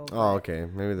ago. Oh, okay.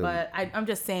 Maybe. But I'm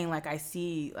just saying, like, I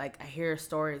hear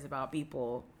stories about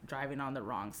people driving on the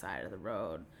wrong side of the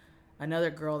road. Another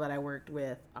girl that I worked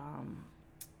with,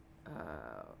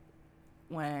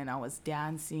 when I was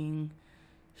dancing,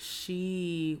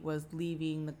 she was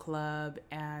leaving the club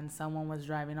and someone was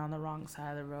driving on the wrong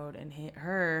side of the road and hit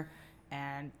her.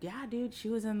 And yeah, dude, she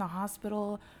was in the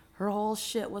hospital. Her whole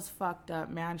shit was fucked up,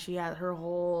 man. She had her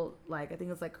whole, like, I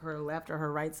think it's like her left or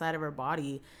her right side of her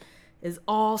body is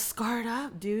all scarred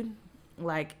up, dude.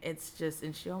 Like, it's just,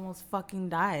 and she almost fucking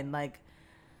died. Like,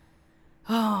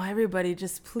 oh, everybody,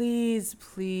 just please,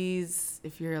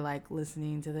 if you're like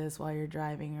listening to this while you're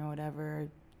driving or whatever,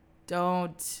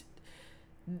 don't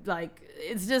like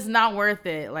it's just not worth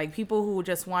it. Like people who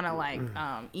just want to like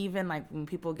even like when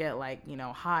people get like, you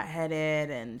know, hot-headed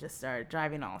and just start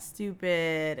driving all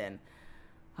stupid, and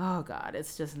oh god,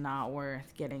 it's just not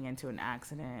worth getting into an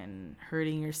accident and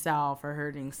hurting yourself or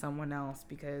hurting someone else,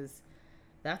 because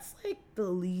that's like the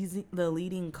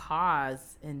leading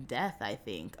cause in death, I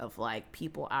think, of like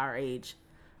people our age.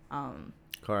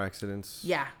 Car accidents.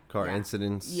 Yeah. Car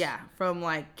incidents. Yeah, from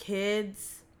like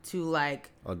kids to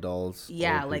like adults.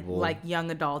 Yeah, like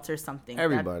young adults or something.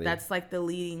 Everybody. That's like the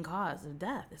leading cause of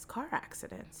death is car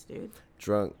accidents, dude.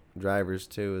 Drunk drivers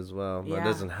too, as well. Yeah. That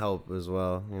doesn't help as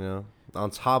well, you know. On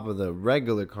top of the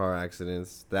regular car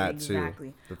accidents, that Exactly.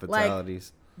 too. The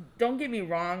fatalities. Like, don't get me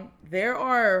wrong, there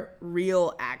are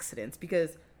real accidents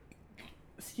because,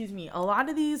 excuse me, a lot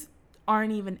of these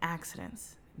aren't even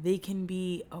accidents. They can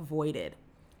be avoided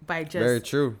by just Very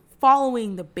true.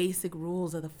 following the basic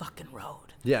rules of the fucking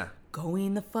road. Yeah.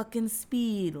 Going the fucking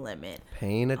speed limit.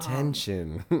 Paying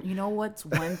attention. You know what's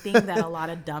one thing that a lot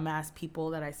of dumbass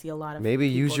people that I see a lot of Maybe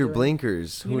people use your doing?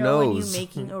 blinkers. Who You know, knows? when you're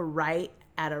making a right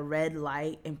at a red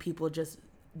light and people just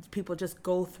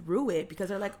go through it because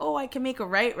they're like, oh, I can make a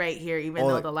right here even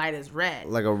though like, the light is red.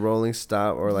 Like a rolling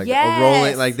stop or like Yes, a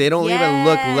rolling, like they don't even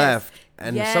look yes, left.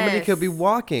 And somebody could be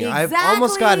walking. Exactly. I've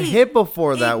almost got hit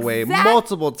before that way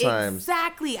multiple times.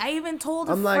 Exactly. I even told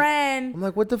a I'm friend.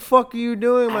 like, what the fuck are you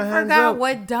doing? My I hands forgot up.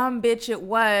 what dumb bitch it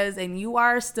was, and you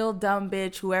are still dumb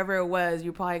bitch, whoever it was.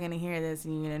 You're probably gonna hear this,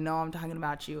 and you're gonna know I'm talking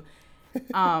about you.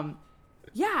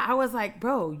 Yeah, I was like,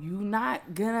 bro, you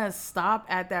not gonna stop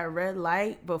at that red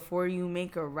light before you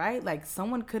make a right? Like,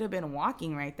 someone could have been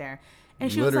walking right there.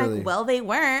 And she was like, well, they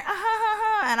weren't.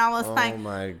 And I was like,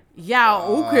 my yeah,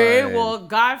 God. okay, well,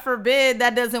 God forbid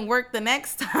that doesn't work the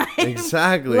next time.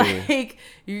 Exactly. Like,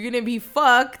 you're gonna be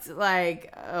fucked.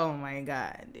 Like, oh my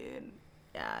God, dude.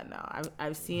 Yeah, no,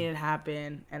 I've seen it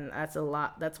happen, and that's a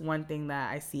lot. That's one thing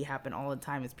that I see happen all the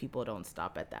time is people don't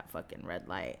stop at that fucking red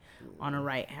light on a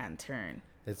right-hand turn.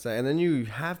 It's and then you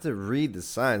have to read the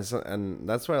signs, and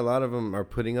that's why a lot of them are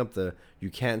putting up the you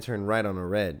can't turn right on a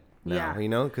red now, Yeah. you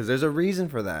know, because there's a reason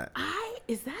for that.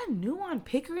 Is that new on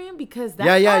Pickering? Because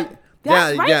that's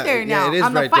that's right there now it is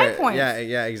on the right 5 there. Points.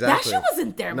 Yeah, exactly. That shit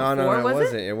wasn't there before, No,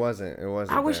 was it wasn't. It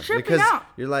wasn't. I was there. tripping because out.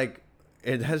 You're like,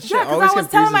 it has shit Yeah, because always I was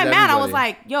telling my confuses man, I was everybody.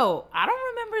 like, yo, I don't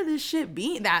remember this shit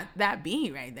being that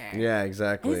being right there. Yeah,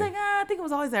 exactly. And he's like, I think it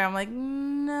was always there. I'm like,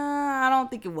 nah, I don't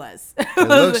think it was. It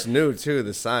looks new too.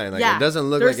 The sign, like, Yeah, it doesn't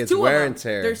look there's like it's two of wear them. and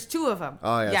tear. There's two of them.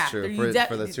 Oh, yeah, that's true.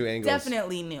 For the two angles.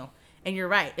 Definitely new. And you're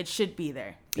right. It should be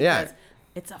there. Yeah. Because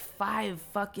it's a 5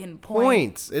 fucking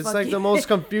Points. It's like the most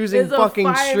confusing it's fucking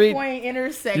a 5 street. Point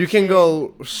intersection. You can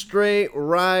go straight,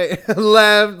 right,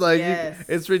 left. Like, Yes.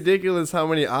 it's ridiculous how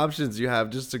many options you have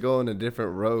just to go on a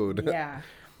different road. Yeah.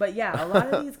 But yeah, a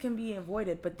lot of these can be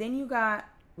avoided. But then you got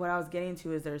what I was getting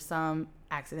to is there's some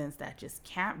accidents that just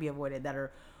can't be avoided that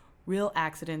are real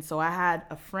accidents. So I had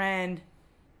a friend,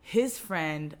 his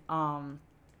friend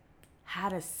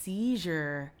had a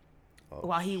seizure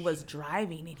while he was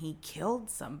driving and he killed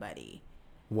somebody.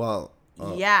 Well,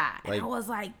 Yeah. And like, I was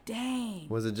like, dang.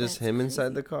 was it just that's him crazy.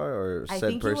 inside the car or I said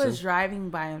think person? he was driving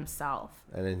by himself.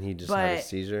 And then he just had a But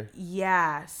seizure?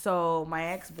 yeah, so my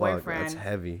Fuck, ex-boyfriend, that's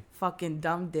heavy. fucking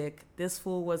dumb dick, this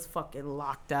fool was fucking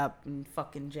locked up in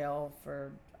fucking jail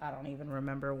for, I don't even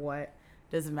remember what.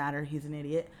 Doesn't matter, he's an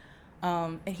idiot.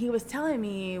 And he was telling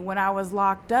me when I was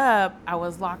locked up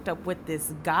with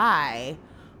this guy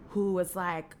who was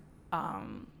like,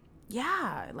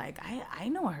 yeah, like I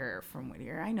know her from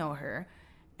Whittier. I know her.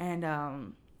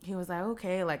 And he was like,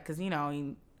 okay, like, because, you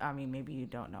know, I mean, maybe you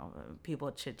don't know.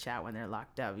 People chit chat when they're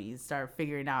locked up. You start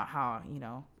figuring out how, you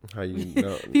know. How you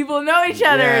know. People know each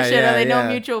other and shit. Yeah, or they know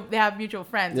yeah. they have mutual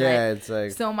friends, Yeah, right? it's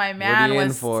like, So my what man are you in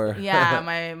was, for? yeah,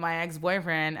 my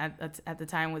ex-boyfriend at the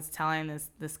time was telling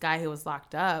this guy who was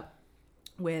locked up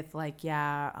with, like,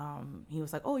 yeah, he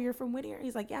was like, oh, you're from Whittier?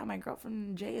 He's like, yeah, my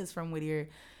girlfriend Jay is from Whittier.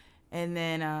 And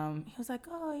then he was like,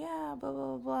 oh, yeah, blah,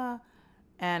 blah, blah.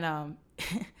 And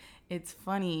it's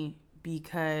funny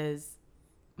because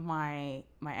my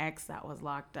ex that was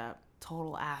locked up,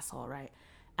 total asshole, right?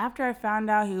 After I found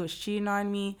out he was cheating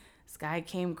on me, this guy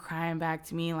came crying back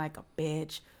to me like a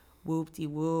bitch,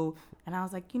 whoop-de-woo. And I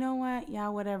was like, you know what? Yeah,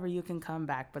 whatever, you can come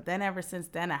back. But then ever since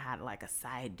then, I had like a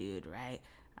side dude, right?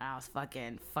 I was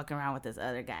fucking around with this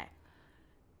other guy.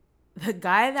 The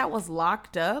guy that was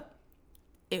locked up,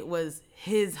 it was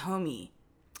his homie.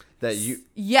 That you.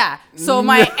 Yeah. So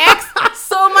my ex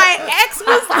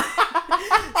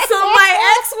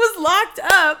was locked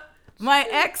up. My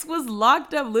ex was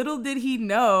locked up. Little did he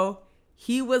know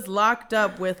he was locked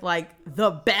up with like the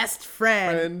best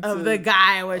friend of the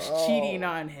guy I was cheating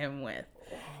on him with.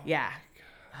 Yeah.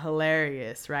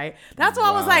 Hilarious, right? That's why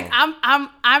I was like,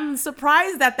 I'm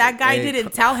surprised that guy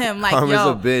didn't tell him like, karma's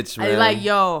yo, a bitch, man. like,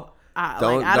 yo,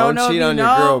 I don't know cheat if you on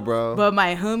know, your girl, bro. but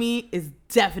my homie is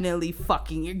definitely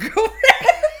fucking your girlfriend. And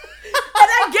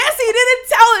I guess he didn't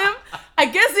tell him.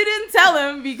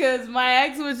 Because my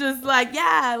ex was just like,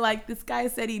 yeah, like this guy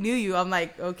said he knew you. I'm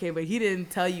like, okay, but he didn't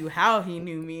tell you how he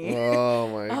knew me. Oh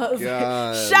my god! Like,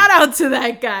 shout out to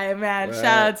that guy, man. Right.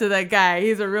 Shout out to that guy.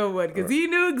 He's a real one because he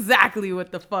knew exactly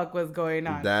what the fuck was going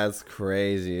on. That's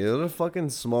crazy. What a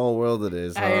fucking small world it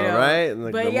is, huh? I know. Right? And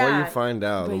like, But the yeah, more you find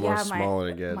out, the more my, smaller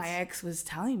it gets. My ex was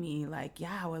telling me like,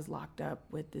 yeah, I was locked up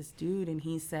with this dude, and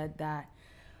he said that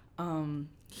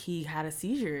he had a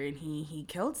seizure and he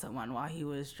killed someone while he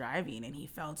was driving, and he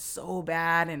felt so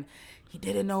bad and he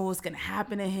didn't know what was gonna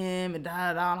happen to him and da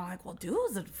da da. And I'm like, well, dude, it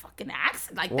was a fucking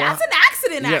accident. Like, that's an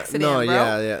accident, no, bro.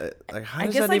 yeah. Like, how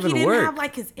does that like even he didn't work? have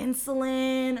like his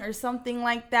insulin or something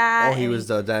like that. Oh, he was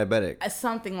diabetic.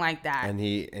 Something like that. And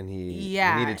he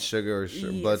needed sugar or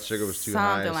blood sugar was too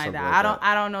high. Something like that.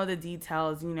 I don't know the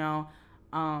details, you know.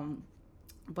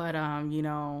 But you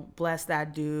know, bless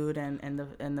that dude and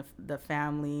the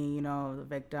family, you know, the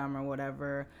victim or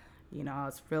whatever. You know,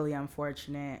 it's really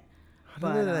unfortunate.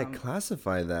 How did they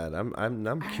classify that?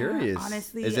 I'm curious.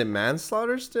 Honestly, is it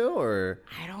manslaughter still, or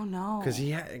I don't know? Because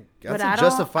that's a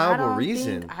justifiable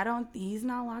reason. He's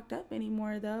not locked up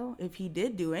anymore though. If he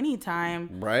did do any time,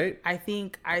 right? I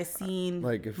think I seen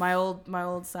like my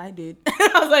old side dude.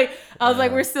 I was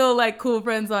like, we're still like cool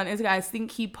friends on Instagram. I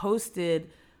think he posted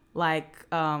like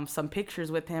some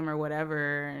pictures with him or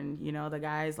whatever, and you know, the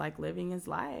guy's like living his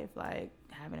life, like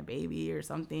having a baby or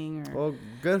something, or well,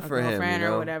 good for him, you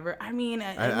know? or whatever. I mean,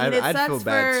 I'd feel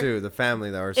bad too, the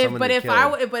family that or someone. But if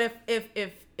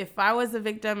I was the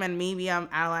victim, and maybe I'm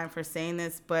out of line for saying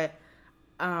this, but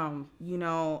you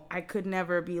know, I could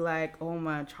never be like, oh, I'm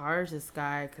gonna charge this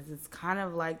guy, because it's kind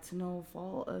of like to no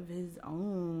fault of his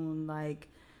own, like,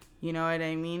 you know what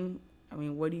I mean? I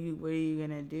mean, what are you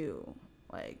gonna do?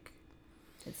 Like,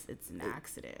 it's an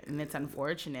accident and it's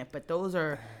unfortunate, but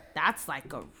that's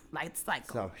like a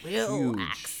real huge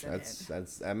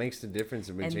accident. That makes the difference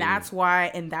in between. And that's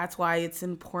why it's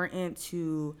important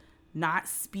to not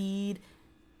speed,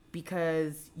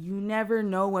 because you never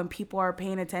know when people are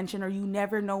paying attention, or you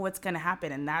never know what's gonna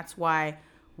happen. And that's why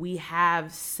we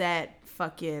have set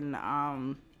fucking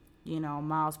you know,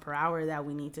 miles per hour that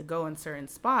we need to go in certain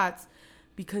spots.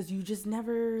 Because you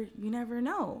never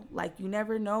know. Like, you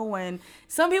never know when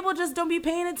some people just don't be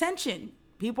paying attention.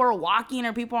 People are walking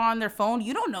or people are on their phone.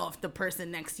 You don't know if the person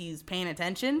next to you is paying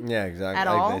attention. Yeah, exactly. At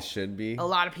like all. They should be. A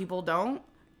lot of people don't.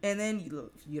 And then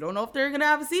you don't know if they're going to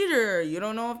have a seizure. You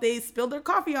don't know if they spilled their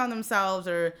coffee on themselves,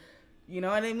 or, you know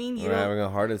what I mean? Or having a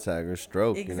heart attack or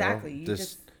stroke. Exactly. You know?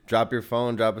 Just drop your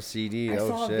phone, drop a CD. I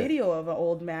saw a video of an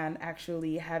old man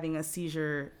actually having a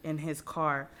seizure in his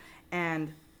car.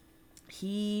 And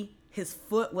his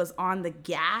foot was on the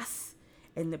gas,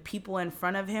 and the people in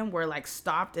front of him were like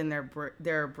stopped and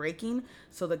they're braking.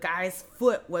 So the guy's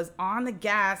foot was on the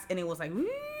gas, and it was like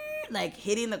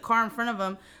hitting the car in front of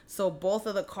him. So both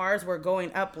of the cars were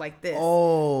going up like this.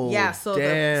 Oh, yeah. So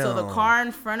damn. the car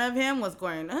in front of him was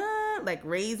going like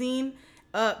raising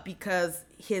up, because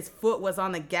his foot was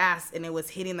on the gas and it was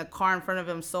hitting the car in front of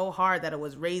him so hard that it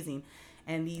was raising.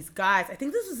 And these guys, I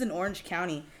think this was in Orange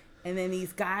County. And then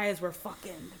these guys were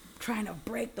fucking trying to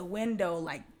break the window,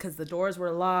 like, because the doors were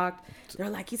locked. They're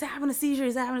like, he's having a seizure.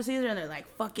 And they're like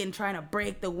fucking trying to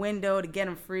break the window to get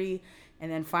him free.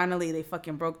 And then finally they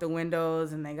fucking broke the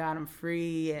windows and they got him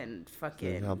free and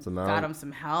fucking got him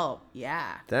some help.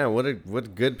 Yeah. Damn,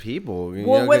 what good people. They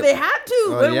had to.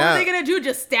 What are they going to do?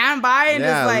 Just stand by and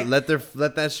just like.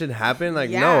 Let that shit happen?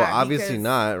 Like, no, obviously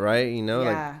not, right? You know,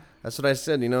 like, that's what I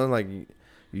said, you know, like.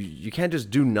 You can't just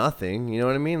do nothing, you know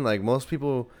what I mean? Like, most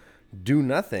people do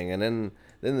nothing, and then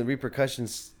the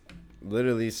repercussions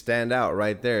literally stand out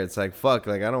right there. It's like, fuck,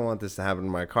 like, I don't want this to happen to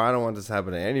my car. I don't want this to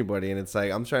happen to anybody. And it's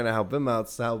like, I'm trying to help him out,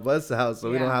 to help us out, so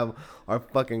we don't have our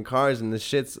fucking cars and the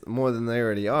shits more than they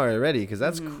already are already, because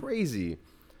that's crazy.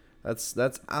 That's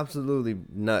absolutely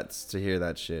nuts to hear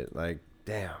that shit. Like,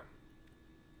 damn.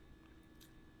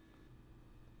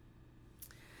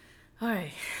 All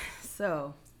right,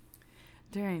 so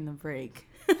during the break,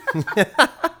 I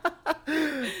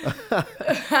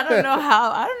don't know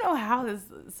how this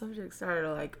subject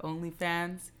started, like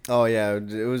OnlyFans. Oh yeah,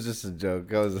 it was just a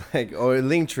joke. I was like,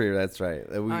 Linktree, that's right.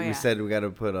 We said we got to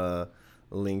put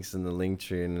links in the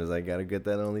Linktree, and it was like, gotta get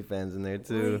that OnlyFans in there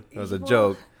too. It was a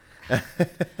joke.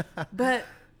 But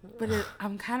But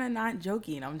I'm kind of not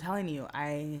joking. I'm telling you,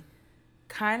 I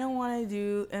kind of want to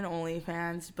do an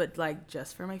OnlyFans, but like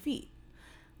just for my feet.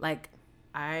 Like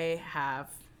I have,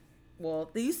 well,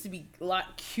 they used to be a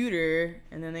lot cuter,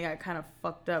 and then they got kind of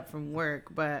fucked up from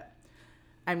work. But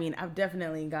I mean, I've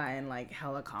definitely gotten like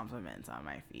hella compliments on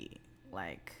my feet,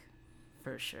 like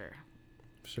for sure.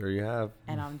 Sure you have.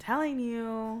 And I'm telling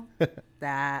you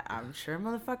that I'm sure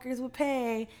motherfuckers would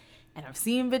pay. And I've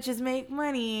seen bitches make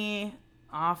money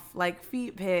off like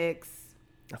feet pics.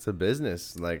 It's a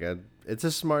business. Like it's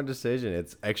a smart decision.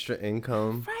 It's extra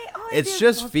income. Right. It's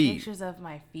just feet. Pictures of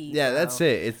my feet. Yeah, bro. that's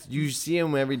it. It's you see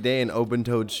them every day in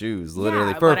open-toed shoes,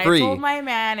 literally for but free. I told my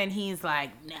man, and he's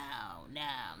like, no.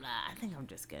 I think I'm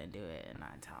just gonna do it. And I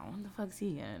tell him, what the fuck's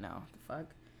he gonna know? The fuck.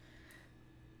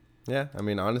 Yeah, I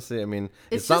mean, honestly, It's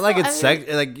it's not just like a-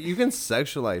 it's like you can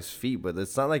sexualize feet, but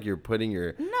it's not like you're putting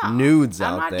your nudes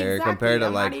I'm out not- there exactly. compared to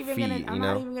I'm not like even feet, gonna, you I'm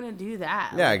know? not even gonna do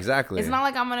that. Yeah, Like, exactly. It's not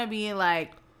like I'm gonna be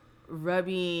like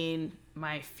rubbing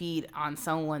my feet on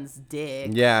someone's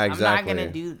dick. Yeah, exactly. I'm not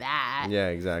gonna do that. Yeah,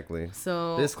 exactly.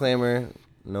 So Disclaimer: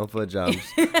 no foot jobs.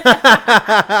 right,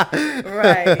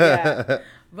 yeah.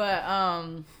 But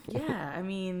yeah, I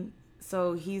mean,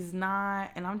 so he's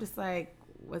not, and I'm just like,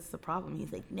 what's the problem?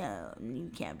 He's like, no,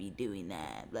 you can't be doing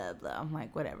that, blah blah. I'm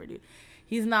like, whatever, dude.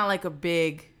 He's not like a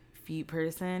big feet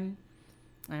person,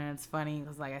 and it's funny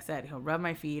because, like I said, he'll rub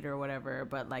my feet or whatever.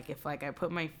 But like, if like I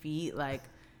put my feet like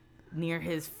near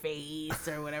his face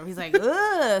or whatever, he's like,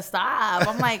 ugh, stop.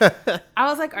 I'm like, I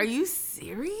was like, are you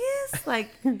serious? Like,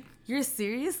 you're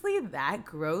seriously that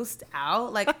grossed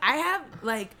out? Like, I have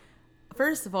like.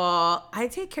 First of all, I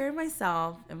take care of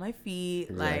myself and my feet.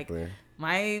 Exactly. Like,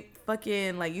 my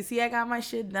fucking, like, you see I got my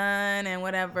shit done and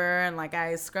whatever. And, like,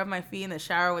 I scrub my feet in the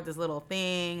shower with this little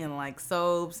thing and, like,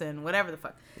 soaps and whatever the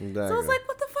fuck. Exactly. So it's like,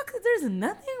 what the fuck? There's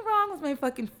nothing wrong with my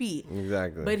fucking feet.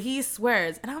 Exactly. But he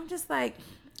swears. And I'm just like,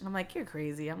 you're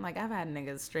crazy. I'm like, I've had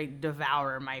niggas straight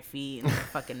devour my feet in their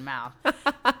fucking mouth.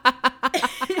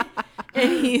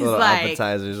 And he's Little like,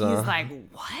 appetizers, huh? he's like,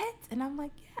 what? And I'm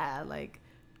like, yeah, like,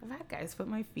 I've had guys put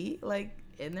my feet like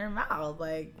in their mouth,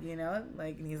 like, you know,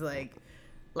 like, and he's like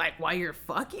while you're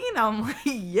fucking? I'm like,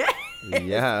 yeah.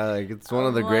 Yeah, like it's one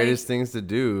of the greatest things to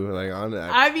do. Like on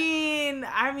that. I mean,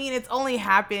 it's only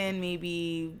happened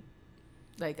maybe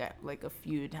like a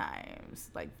few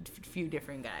times, like a few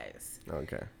different guys.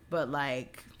 Okay. But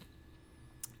like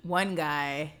one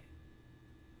guy,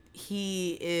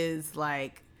 he is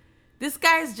like, this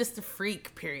guy's just a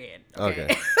freak, period. Okay.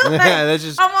 Like, yeah, that's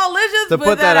just let's just to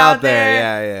put that out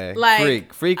there. Yeah.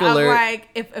 Like, freak alert. I'm like,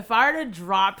 if I were to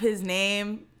drop his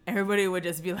name, everybody would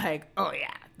just be like, oh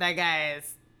yeah, that guy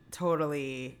is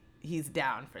totally, he's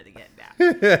down for the get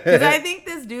down. Because I think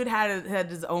this dude had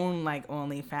his own like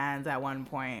OnlyFans at one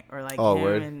point, or like him.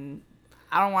 Word. And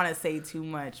I don't want to say too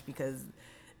much because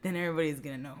then everybody's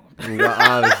gonna know.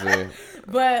 Honestly.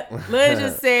 But let's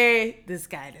just say this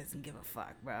guy doesn't give a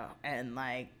fuck, bro. And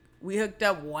like, we hooked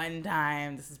up one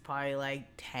time. This is probably like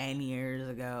 10 years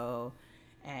ago.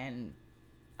 And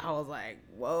I was like,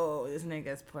 whoa, this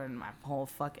nigga's putting my whole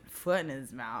fucking foot in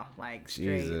his mouth. Like,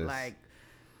 straight, Jesus. like,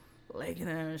 licking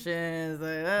them shit.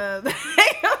 Like,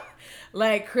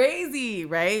 like crazy,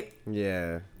 right?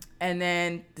 Yeah. And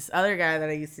then this other guy that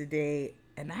I used to date,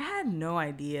 and I had no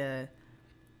idea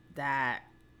that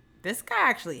this guy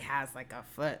actually has like a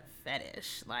foot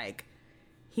fetish. Like,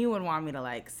 he would want me to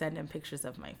like send him pictures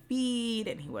of my feet,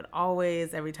 and he would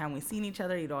always, every time we seen each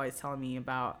other, he'd always tell me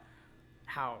about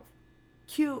how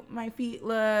cute my feet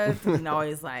looked. And he'd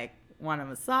always like want to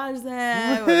massage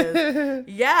them.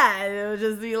 Yeah, it would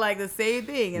just be like the same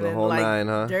thing. And The then whole like nine,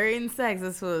 huh? during sex,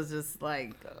 this was just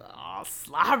like all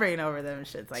slobbering over them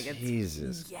shits. Like,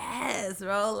 Jesus. yes,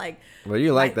 bro. Like, Well,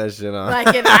 you like that shit, huh? like,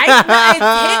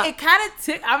 and it kind of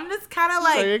tick. I'm just kind of So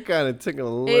like, it kind of tickles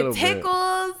a little it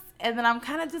tickles, and then I'm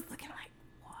kind of just looking like,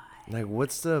 what? Like,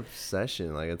 what's the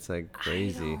obsession? Like, it's like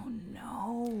crazy. I don't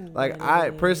know. Like, what I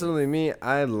it is. personally,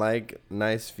 I like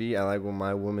nice feet. I like when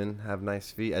my women have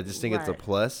nice feet. I just think it's a Right.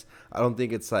 plus. I don't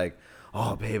think it's like,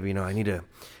 oh, babe, you know, I need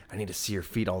to see your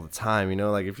feet all the time. You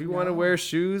know, like if you want to wear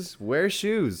shoes, wear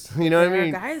shoes. You know what I There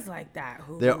mean? are guys like that.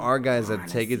 Who There are guys that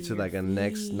wanna take it see to your like a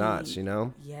next feet. notch. You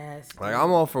know, Yes. like dude.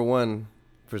 I'm all for one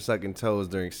for sucking toes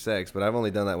during sex, but I've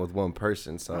only done that with one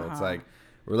person, so it's like.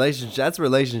 Relationship. That's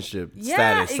relationship Yeah,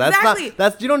 status. That's exactly. not.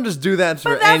 That's you don't just do that for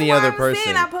But that's any what other I'm person.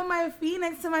 saying. I put my feet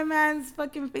next to my man's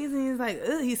fucking face, and he's like,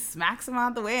 ugh, he smacks him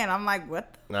out the way, and I'm like,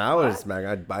 what? Nah, I would smack.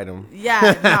 I'd bite him.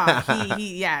 Yeah, no,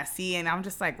 yeah. See, and I'm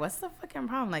just like, what's the fucking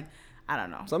problem? Like, I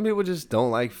don't know. Some people just don't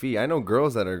like feet. I know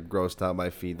girls that are grossed out by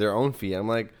feet, their own feet. I'm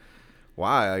like,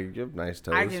 Why? Like, you have nice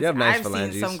toes. I've You have nice seen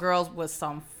phalanges. some girls with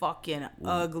some fucking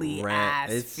ugly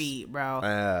ass feet, bro.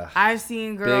 Ugh. I've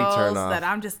seen girls turn-off. that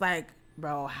I'm just like,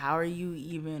 bro, how are you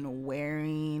even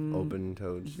wearing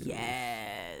Open-toed shoes.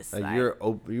 Yes. Like, you're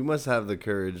you must have the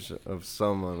courage of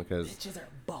someone because bitches are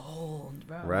bold,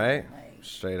 bro. right, Like,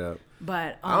 straight up.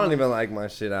 but I don't even like my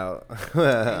shit out.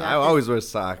 I always wear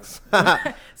socks.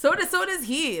 so does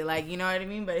he. Like, you know what I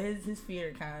mean? But his feet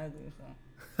are kind of ugly.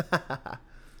 So.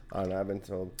 I don't know. I've been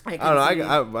told. I I don't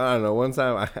know. can I don't know. One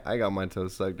time I got my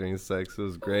toes sucked during sex. It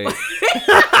was great.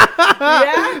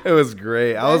 Yeah. It was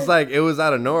great. I was like, it was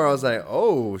out of nowhere. I was like,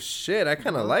 oh shit, I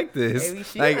kind of like this. Maybe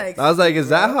she Like, likes I was like, it, is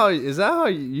that how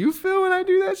you feel when I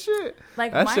do that shit?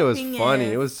 Like, that my shit was thing funny.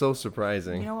 is- It was so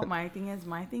surprising. You know what my thing is?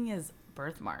 My thing is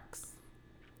birthmarks.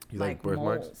 You like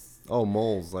birthmarks? moles. Oh,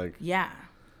 moles. Like, Yeah.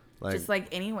 Just like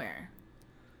anywhere.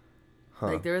 huh.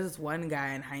 Like, there was this one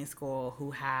guy in high school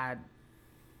who had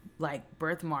like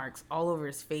birthmarks all over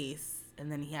his face.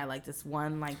 And then he had like this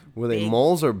one like Were big, they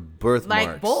moles or birthmarks?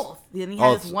 like both. Then he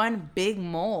Oh, had this one big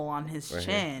mole on his Right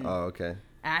chin. here. Oh, okay.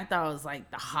 And I thought it was like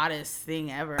the hottest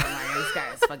thing ever. I'm like, this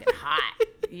guy is fucking hot.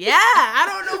 Yeah, I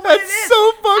don't know what it That's is.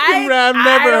 so fucking rad. I've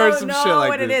never heard some shit like I don't know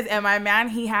what this. it is. And my man,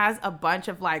 he has a bunch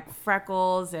of like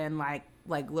freckles and like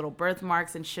little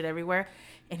birthmarks and shit everywhere.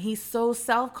 And he's so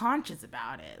self-conscious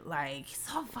about it. Like, he's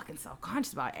so fucking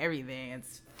self-conscious about everything.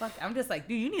 It's fuck. I'm just like,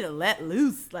 dude, you need to let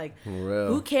loose. Like, For real.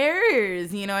 who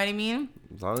cares? You know what I mean?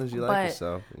 As long as you like But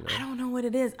yourself. You know. I don't know what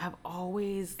it is. I've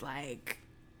always like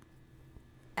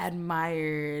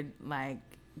admired like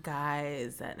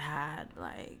guys that had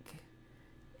like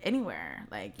anywhere,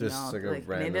 like you Just know, like a like, and it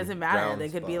random doesn't matter. brown They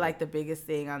could be spot. like the biggest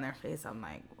thing on their face. I'm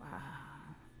like, wow.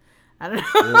 I don't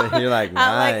know. You're like,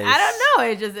 I nice. don't know.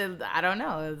 It just, I don't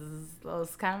know.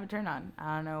 It's kind of a turn on.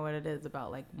 I don't know what it is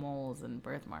about like moles and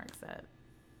birthmarks that.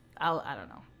 I don't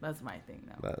know. That's my thing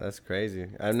though. That's crazy.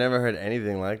 I've never heard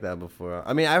anything like that before.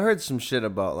 I mean, I've heard some shit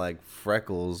about like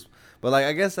freckles, but like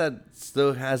I guess that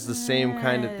still has the same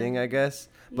kind of thing, I guess.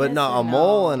 But Yes no, a and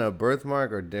mole no. and a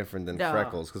birthmark are different than No.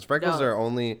 freckles, because freckles No. are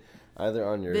only either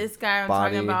on your This guy I'm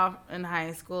body. talking about in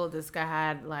high school, this guy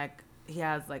had he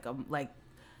has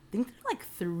I think there are like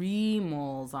 3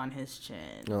 moles on his chin.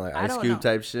 You know, like I Ice don't Cube know.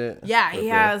 type shit. Yeah, he Okay.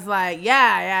 has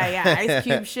Ice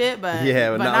Cube shit, but Yeah,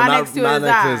 but but not, not next to not his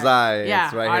next eye. to his eye. Yeah,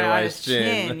 It's right here on on his his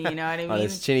chin. You know what I mean? On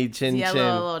his chinny chin He had chin.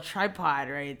 a little tripod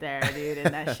right there, dude,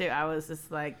 and that shit. I was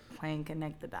just like playing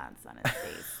connect the dots on his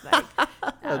face. Like I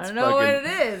That's don't know what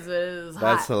fucking- it is, but it was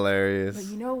That's hot. hilarious. But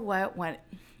you know what? When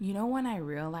I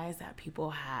realized that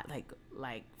people had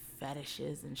like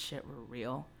fetishes and shit were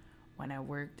real, when I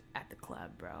worked at the club,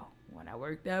 bro. When I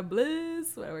worked at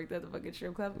Bliss, when I worked at the fucking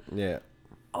strip club. Yeah.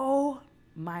 Oh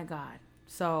my God.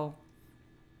 So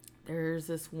there's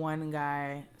this one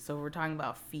guy. So we're talking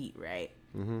about feet, right?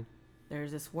 Mhm.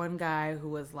 There's this one guy who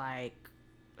was like,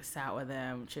 sat with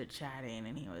him, chit chatting,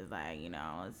 and he was like, you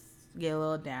know, let's get a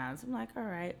little dance. I'm like, all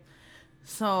right.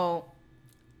 So,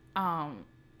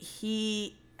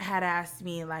 he had asked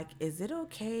me like, is it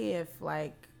okay if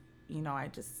like, you know, I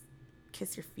just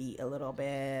kiss your feet a little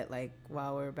bit, like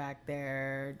while we're back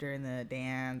there during the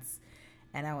dance?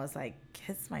 And I was like,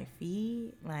 kiss my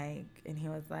feet? Like, and he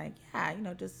was like, yeah, you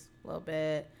know, just a little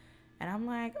bit. And I'm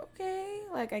like, okay,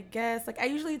 like, I guess. Like, I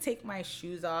usually take my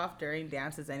shoes off during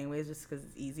dances anyways, just because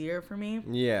it's easier for me.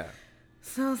 Yeah.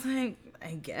 So I was like,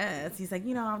 I guess. He's like,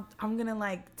 you know, I'm going to,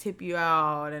 like, tip you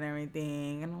out and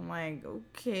everything. And I'm like,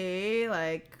 okay,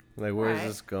 like. Like, where's right.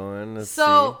 this going? Let's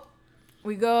So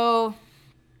we go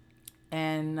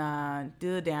and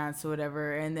do the dance or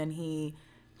whatever. And then he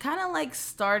kind of, like,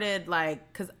 started,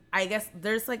 like, because I guess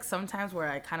there's, like, sometimes where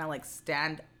I kind of, like,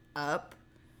 stand up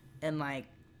and, like,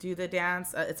 do the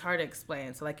dance. It's hard to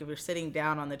explain. So, like, if you're sitting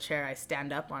down on the chair, I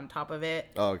stand up on top of it.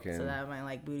 Oh, okay. So that my,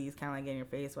 like, booty's kind of, like, in your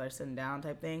face while you're sitting down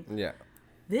type thing. Yeah.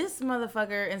 This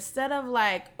motherfucker, instead of,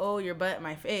 like, oh, your butt in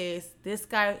my face, this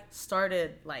guy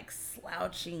started, like,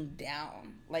 slouching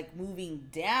down, like, moving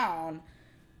down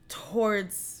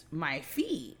towards my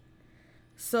feet.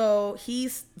 So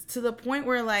he's to the point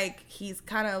where, like, he's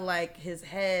kind of, like, his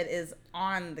head is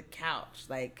on the couch,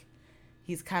 like,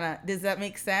 he's kind of, does that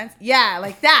make sense? Yeah,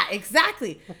 like that,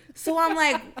 exactly. So I'm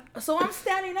like, so I'm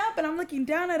standing up and I'm looking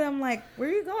down at him like, where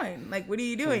are you going? Like, what are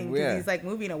you doing? 'Cause Yeah. he's like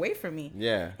moving away from me.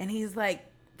 Yeah. And he's like,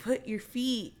 put your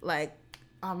feet like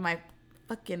on my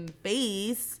fucking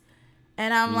face.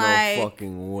 And I'm No like,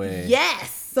 fucking way.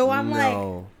 yes. So I'm like,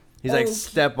 No. He's like, okay.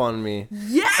 step on me.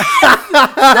 yes.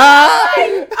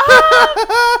 And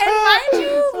mind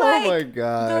you, like, Oh my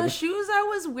God. the shoes I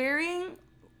was wearing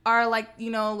are like,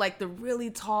 you know, like the really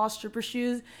tall stripper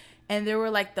shoes. And there were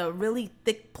like the really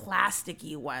thick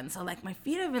plasticky ones. So like my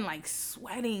feet have been like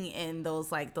sweating in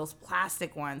those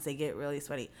plastic ones. They get really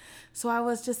sweaty. So I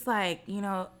was just like,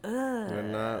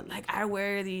 like I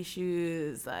wear these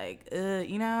shoes, like,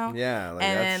 Yeah. Like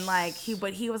and then like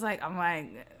he was like, I'm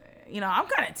like, I'm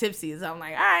kind of tipsy. So I'm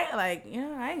like, all right, like,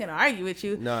 I ain't gonna argue with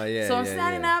you. No, yeah. So I'm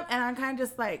standing up and I'm kind of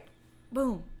just like,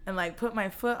 boom, and like put my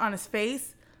foot on his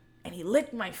face, and he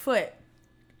licked my foot,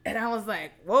 and I was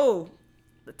like, whoa.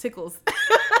 The tickles.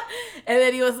 And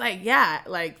then he was like, yeah,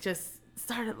 like just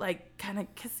started like kind of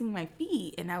kissing my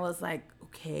feet, and I was like,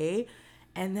 okay.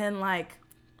 And then like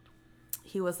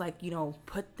he was like,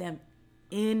 put them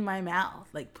in my mouth,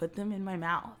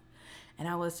 and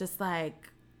I was just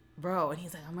like, bro. And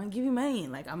he's like, I'm gonna give you money,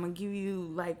 like I'm gonna give you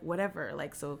like whatever,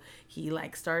 like. So he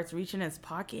like starts reaching in his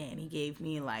pocket, and he gave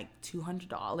me like $200.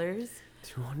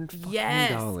 $200.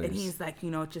 Yes. And he's like,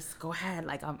 just go ahead,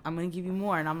 like I'm gonna give you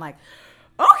more. And I'm like,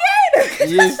 okay.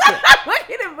 Just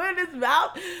fucking put in his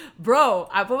mouth. Bro,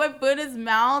 I put my foot in his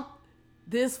mouth.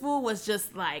 This fool was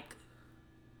just like,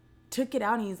 took it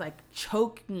out, and he's like,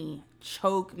 choke me,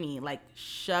 like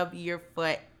shove your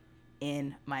foot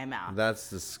in my mouth. That's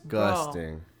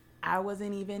disgusting. Bro, I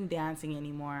wasn't even dancing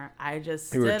anymore. I just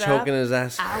stood You were choking his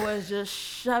ass. I was just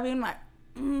shoving my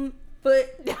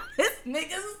foot down this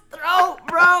nigga's throat,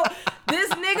 bro.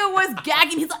 This nigga was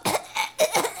gagging. He's like,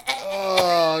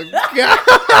 oh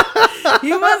god.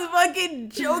 He was fucking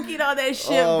choking on that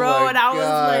shit, bro. And I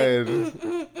was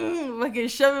like, fucking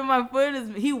shoving my foot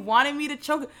in his. He wanted me to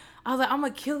choke. I was like, I'm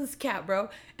gonna kill this cat, bro.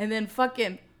 And then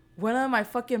fucking one of my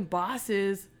fucking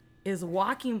bosses is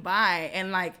walking by,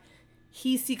 and like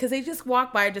because they just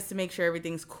walk by just to make sure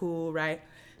everything's cool, right?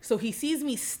 So he sees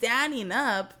me standing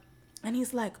up, and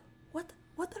he's like,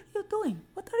 what are you doing?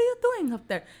 What are you doing up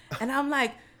there? And I'm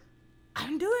like,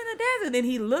 I'm doing a dance. And then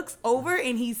he looks over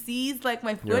and he sees like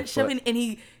my foot shoving, and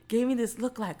he gave me this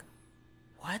look like,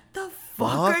 what the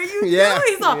fuck are you doing?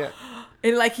 He's like,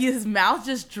 and like his mouth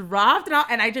just dropped,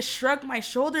 and I just shrugged my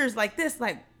shoulders like this,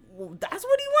 like, well, that's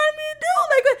what he wanted me to do,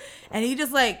 like,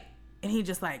 and he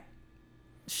just like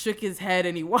shook his head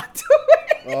and he walked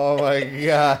away. Oh my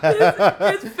god!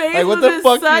 His face like, was his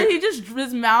son.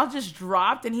 His mouth just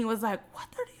dropped, and he was like, "What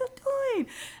are you doing?"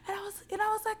 And I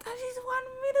was like, "God, she just wanted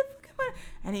me to fucking money."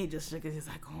 And he just shook his. He's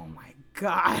like, "Oh my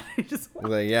god!" He just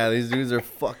like, yeah, these dudes are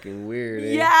fucking weird.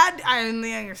 Eh? Yeah,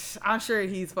 I'm sure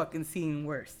he's fucking seen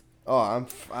worse. Oh, I'm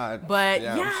sure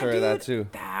dude, of that too.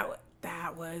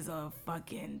 That was a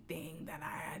fucking thing that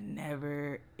I had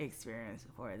never experienced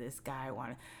before. This guy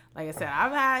wanted, like I said,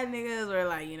 I've had niggas where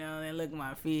like, they look at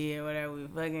my feet or whatever, we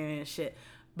fucking and shit.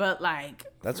 But like,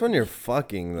 that's when you're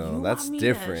fucking though. That's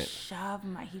different.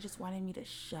 He just wanted me to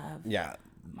shove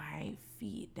my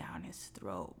feet down his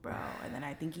throat, bro. And then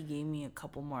I think he gave me a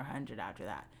couple more $100 after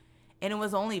that. And it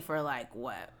was only for like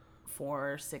what,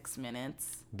 4 or 6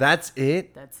 minutes. That's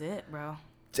it? That's it, bro.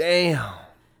 Damn.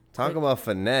 Talk about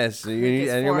finesse. And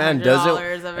your man doesn't.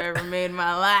 $400 I've ever made in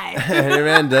my life. And your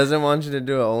man doesn't want you to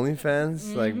do an OnlyFans.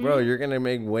 Mm-hmm. Like, bro, you're gonna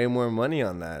make way more money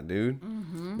on that, dude.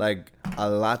 Mm-hmm. Like a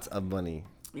lot of money.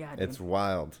 Yeah, dude. It's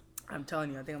wild. I'm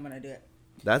telling you, I think I'm gonna do it.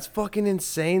 That's fucking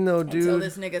insane, though, dude. Until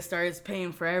this nigga starts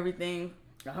paying for everything,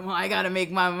 I gotta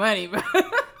make my money, bro.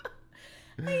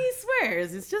 He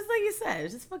swears. It's just like you said.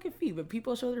 It's just fucking feet. But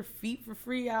people show their feet for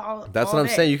free out. That's what I'm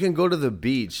saying. You can go to the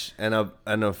beach and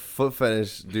a foot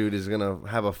fetish dude is gonna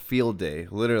have a field day,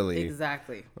 literally.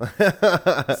 Exactly.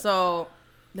 So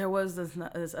there was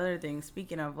this other thing.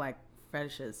 Speaking of like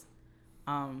fetishes,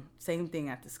 same thing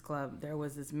at this club. There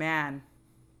was this man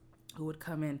who would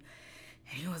come in, and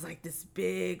he was like this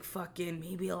big fucking,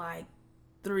 maybe like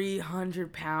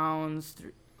 300 pounds,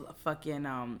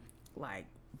 fucking like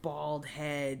bald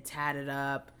head, tatted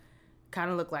up,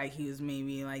 kind of looked like he was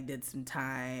maybe like did some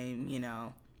time,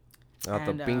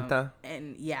 Pinta.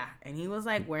 And yeah, and he was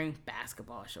like wearing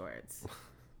basketball shorts.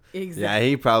 Exactly. Yeah,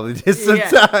 he probably did some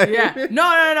time. Yeah.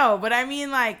 No. But I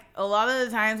mean, like, a lot of the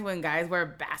times when guys wear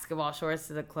basketball shorts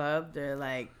to the club, they're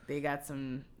like,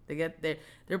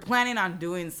 they're planning on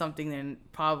doing something they're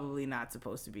probably not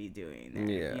supposed to be doing.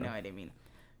 Yeah. You know what I mean?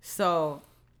 So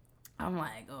I'm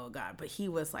like, oh god. But he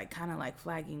was like kind of like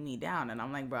flagging me down, and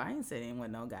I'm like, bro, I ain't sitting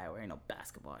with no guy wearing no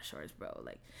basketball shorts, bro.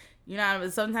 Like,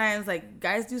 sometimes like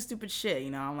guys do stupid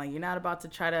shit, I'm like, you're not about to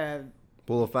try to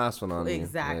pull a fast one on me.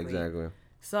 Exactly. Yeah, exactly.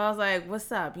 So I was like,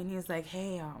 what's up? And he's like,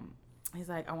 hey, he's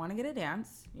like, I want to get a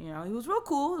dance. He was real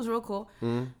cool.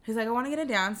 Mm-hmm. He's like, I want to get a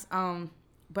dance.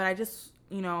 But I just,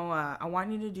 I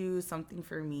want you to do something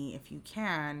for me if you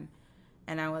can.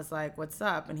 And I was like, what's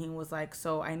up? And he was like,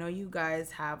 so I know you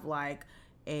guys have like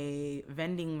a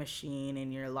vending machine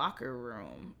in your locker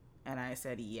room. And I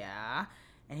said, yeah.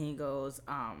 And he goes,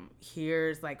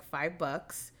 here's like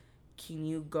 $5. Can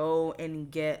you go and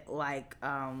get like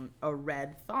a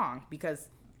red thong? Because,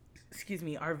 excuse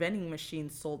me, our vending machine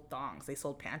sold thongs. They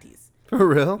sold panties. For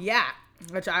real? Yeah.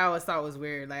 Which I always thought was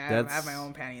weird. Like, I have my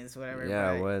own panties, whatever.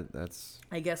 Yeah, what? That's...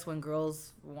 I guess when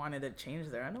girls wanted to change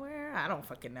their underwear, I don't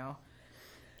fucking know.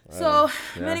 So,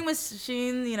 vending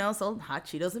machine, you know, sold hot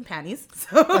Cheetos and panties.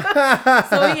 So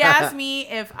he asked me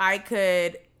if I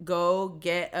could go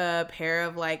get a pair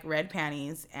of, like, red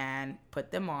panties and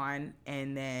put them on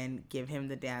and then give him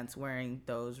the dance wearing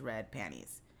those red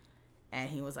panties. And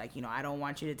he was like, you know, I don't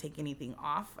want you to take anything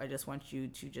off. I just want you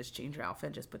to just change your outfit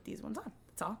and just put these ones on.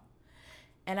 That's all.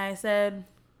 And I said,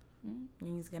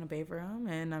 he's going to pay for them,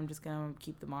 and I'm just going to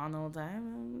keep them on the whole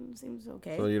time. Seems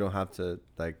okay. So you don't have to,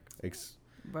 like,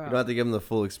 Bro, you don't have to give him the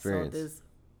full experience. So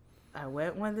I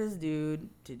went with this dude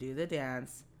to do the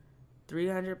dance.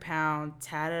 300-pound,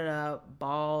 tatted up,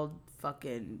 bald,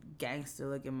 fucking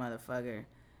gangster-looking motherfucker.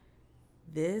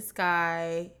 This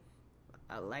guy,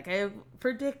 like I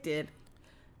predicted,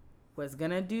 was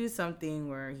going to do something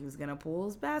where he was going to pull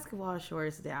his basketball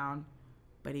shorts down,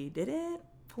 but he didn't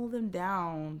pull them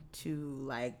down to,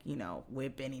 like, you know,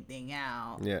 whip anything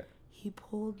out. Yeah. He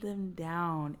pulled them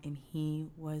down and he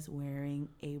was wearing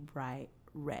a bright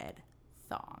red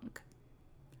thong.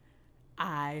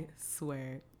 I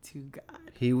swear to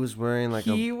God. He was wearing like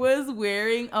He was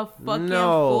wearing a fucking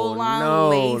full-on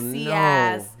lacy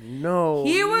ass. No.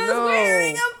 He was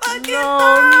wearing a fucking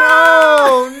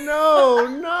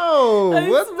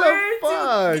What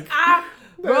the fuck?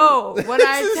 Bro, when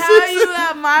I tell you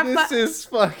that this is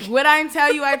fucking... When I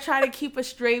tell you I try to keep a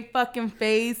straight fucking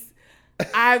face,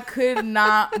 I could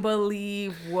not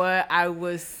believe what I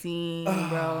was seeing,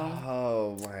 bro.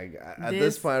 Oh my God. At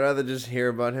this point, I'd rather just hear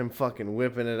about him fucking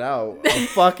whipping it out. A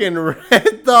fucking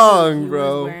red thong,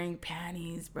 bro. He was wearing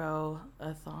panties, bro.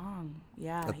 A thong.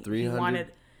 Yeah. A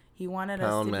 300 He wanted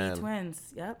us to man. be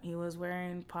twins. Yep. He was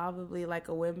wearing probably like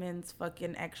a women's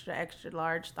fucking extra, extra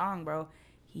large thong, bro.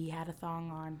 He had a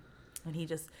thong on. And he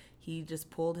just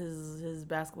pulled his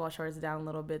basketball shorts down a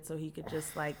little bit so he could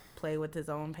just like play with his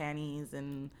own panties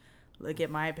and look at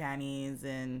my panties,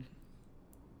 and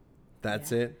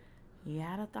that's it. He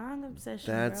had a thong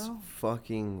obsession. That's bro.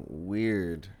 Fucking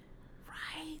weird.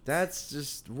 Right. That's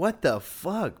just what the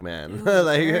fuck, man. Dude,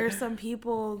 Like, there's some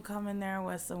people coming there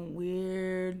with some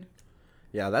weird.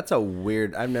 Yeah, that's a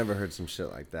weird. I've never heard some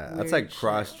shit like that. That's like Shit,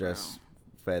 cross-dress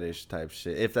fetish type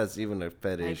shit, if that's even a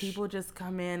fetish. Like, people just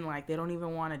come in like they don't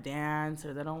even want to dance,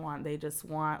 or they just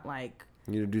want like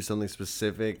you to do something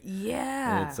specific.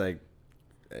 Yeah. And it's like,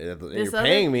 you're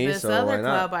paying me, so why not? This other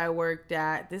club I worked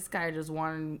at, this guy just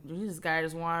wanted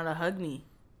to hug me.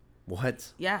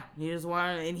 What? Yeah,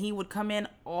 and he would come in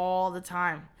all the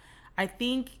time. I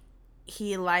think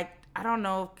he liked, I don't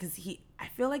know, because I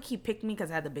feel like he picked me because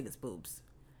I had the biggest boobs.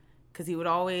 Because he would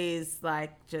always,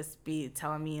 like, just be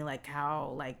telling me, like,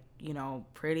 how, like, you know,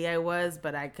 pretty I was.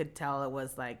 But I could tell it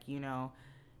was, like, you know,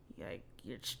 like,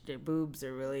 your boobs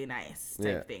are really nice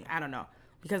type thing. I don't know.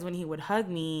 Because when he would hug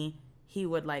me, he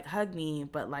would, like, hug me.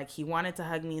 But, like, he wanted to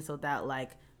hug me so that,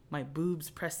 like, my boobs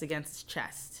pressed against his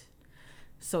chest.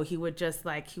 So he would just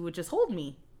hold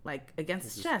me, like,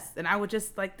 against his chest. And I would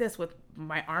just, like, this with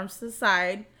my arms to the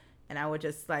side. And I would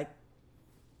just, like,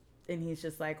 and he's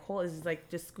just like,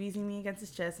 just squeezing me against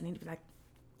his chest, and he'd be like,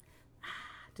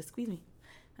 just squeeze me.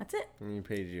 That's it. And he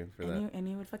paid you for that. And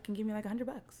he would fucking give me like $100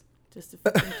 just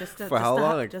to for how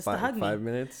long? Like just to hug me. 5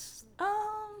 minutes.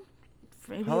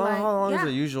 Maybe how long is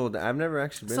the usual? I've never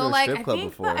actually been to a strip club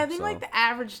before. I think like the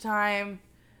average time.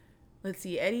 Let's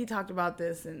see. Eddie talked about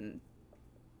this in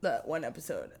the one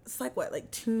episode. It's like what, like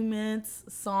 2 minutes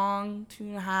a song,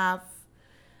 2.5.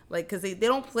 Like, because they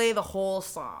don't play the whole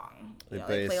song. They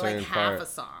play like half a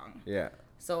song. Yeah.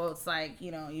 So it's like,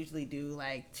 you know, usually do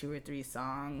like 2 or 3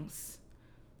 songs.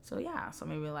 So yeah, so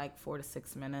maybe like 4 to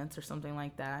 6 minutes or something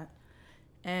like that.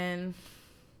 And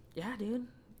yeah, dude,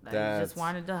 he just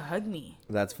wanted to hug me.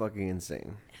 That's fucking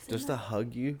insane. Just to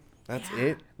hug you? That's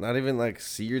it? Not even like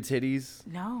see your titties?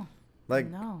 No. Like,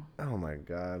 no. Oh my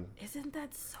God. Isn't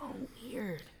that so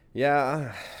weird?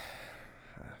 Yeah.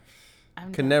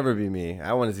 Could never be me.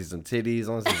 I want to see some titties.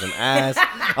 I want to see some ass.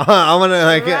 I want to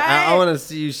I want to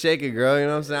see you shake it, girl. You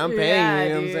know what I'm saying? I'm paying you. You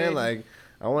know what I'm saying? Like,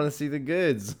 I want to see the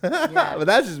goods. But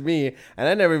that's just me. And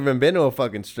I never even been to a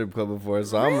fucking strip club before.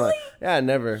 So really? I'm like, yeah,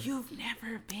 never. You've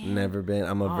never been? Never been.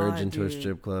 I'm a virgin to a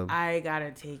strip club. I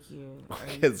gotta take you.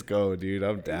 Let's go, dude.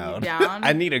 I'm down. You down?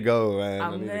 I need to go, man.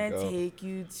 I'm gonna take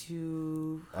you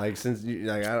to. Like, since you,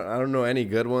 like, I don't know any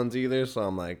good ones either. So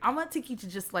I'm like, I'm gonna take you to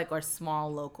just like our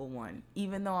small local one.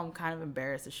 Even though I'm kind of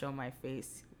embarrassed to show my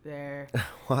face there.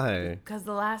 why? Because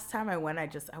the last time I went, I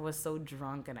was so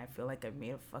drunk and I feel like I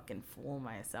made a fucking fool of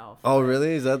myself. Oh,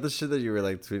 really? Is that the shit that you were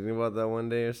like tweeting about that one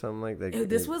day or something like that?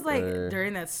 This was like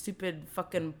during that stupid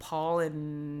fucking Paul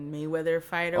and Mayweather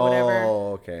fight or whatever.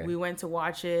 Oh, okay. We went to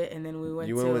watch it and then we went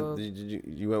you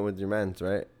went with your mans,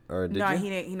 right? Or did you? He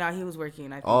didn't. No, he was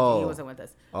working. I think he wasn't with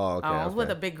us. Oh, okay. I was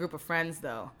with a big group of friends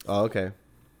though. Oh, okay.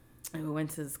 And we went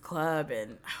to this club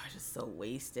and I was just so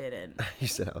wasted. And you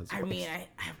said I was. I mean,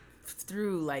 I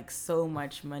threw like so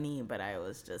much money, but I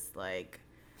was just like,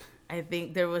 I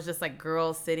think there was just like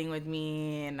girls sitting with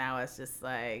me, and I was just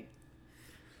like,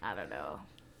 I don't know,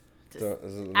 just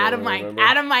out of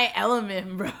my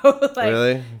element, bro. Like,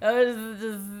 really? I was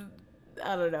just,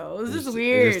 I don't know. It was just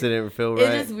weird. It just didn't feel right.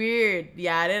 It's just weird.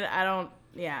 Yeah, I don't.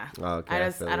 Yeah. Oh, okay.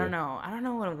 I don't know. I don't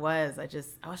know what it was. I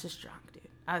was just drunk, dude.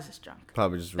 I was just drunk.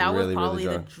 Probably just that really, was probably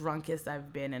really the drunkest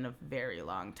I've been in a very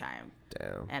long time.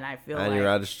 Damn. And I feel and like you're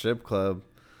at a strip club.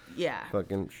 Yeah.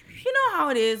 Fucking. You know how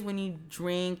it is when you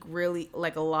drink really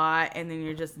like a lot and then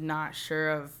you're just not sure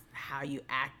of how you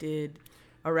acted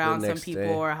around some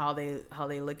people or how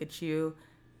they look at you.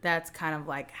 That's kind of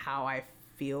like how I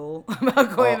feel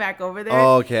about going back over there.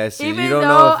 Oh, okay. I see. Even you don't though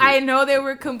know I know they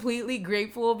were completely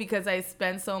grateful because I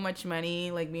spent so much money.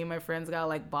 Like me and my friends got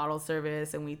like bottle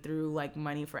service and we threw like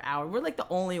money for hours. We're like the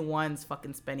only ones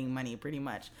fucking spending money pretty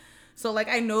much. So like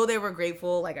I know they were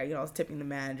grateful. Like I was tipping the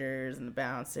managers and the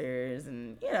bouncers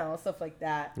and stuff like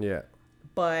that. Yeah.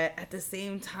 But at the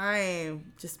same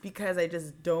time, just because I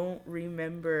just don't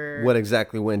remember what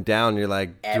exactly went down, you're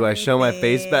like, do I show my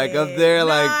face back up there?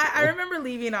 Like I remember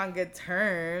leaving on good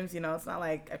terms. It's not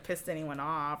like I pissed anyone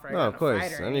off. Or no, of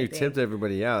course. I know you tipped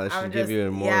everybody out. That should give you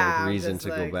a more reason to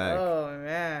go back. Oh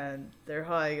man, they're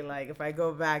probably like, if I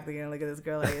go back, they're gonna look at this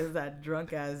girl like, it's that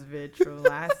drunk ass bitch from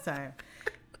last time.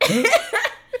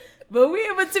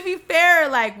 But to be fair,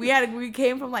 like we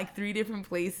came from like 3 different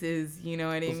places. You know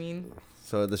what I mean?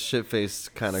 So the shit face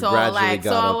kind of gradually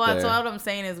got up there. So what I'm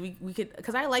saying is we could,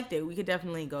 because I liked it, we could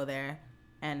definitely go there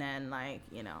and then like,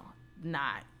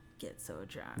 not get so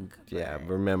drunk. Yeah,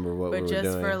 remember what we were doing.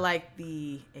 But just for like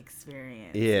the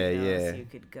experience. Yeah. So you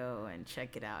could go and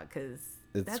check it out because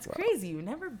that's crazy. You've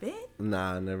never been?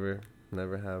 Nah, never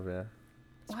have, yeah.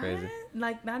 It's crazy.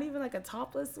 Like not even like a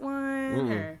topless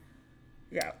one? Or,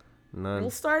 yeah. None. We'll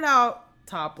start out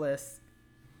topless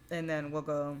and then we'll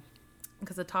go...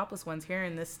 Because the topless ones here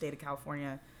in this state of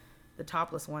California, the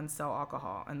topless ones sell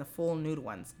alcohol, and the full nude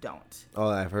ones don't. Oh,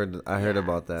 I heard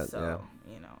about that. So,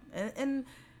 and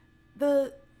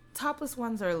the topless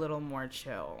ones are a little more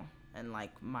chill, in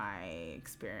like my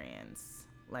experience.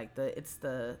 Like it's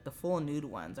the full nude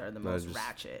ones are the most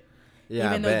ratchet.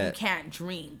 Yeah, even though you can't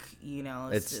drink,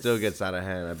 it still gets out of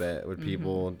hand. I bet with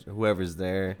people, whoever's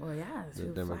there. Well, yeah,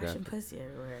 there's flashing pussy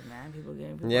everywhere, man. People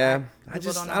getting. Yeah, I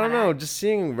don't know. Just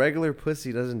seeing regular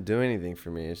pussy doesn't do anything for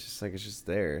me. It's just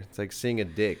there. It's like seeing a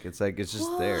dick. It's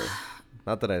just there.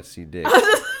 Not that I see dick. I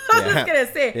was just gonna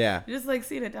say. Yeah. Just like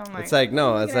seeing it down. Like, it's like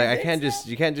no. It's like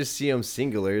you can't just see them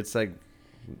singular. It's like.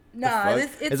 No,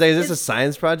 it's like, is this a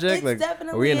science project? It's like,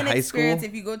 definitely are we in high experience. school?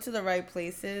 If you go to the right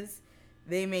places.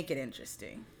 They make it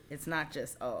interesting. It's not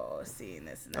just seeing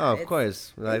this and that. Oh, of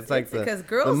course. It's like because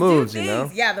girls the moves, do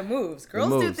things. Yeah, the moves.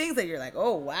 Girls do things that you're like,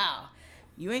 oh wow,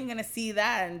 you ain't gonna see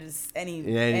that in just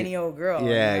any old girl.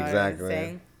 Yeah, you know exactly. What I'm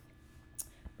saying?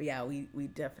 But yeah, we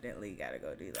definitely gotta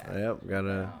go do that. Yep,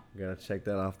 gotta check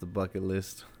that off the bucket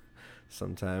list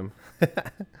sometime.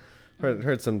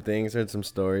 heard some things, heard some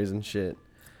stories and shit.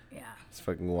 Yeah, it's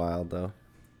fucking wild though.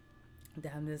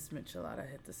 Damn, this michelada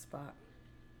hit the spot.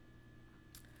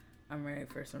 I'm ready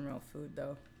for some real food,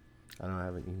 though. I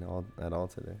haven't eaten at all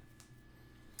today.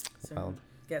 So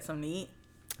get something to eat?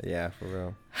 Yeah, for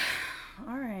real.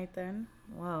 All right, then.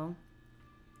 Well,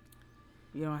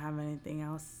 you don't have anything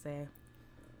else to say.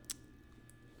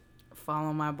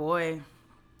 Follow my boy.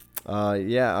 My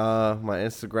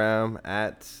Instagram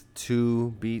at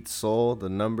 2beatsoul, the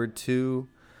number 2.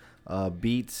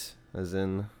 Beat, as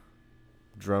in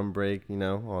drum break,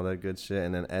 all that good shit.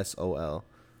 And then SOL.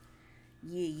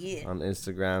 Yeah. On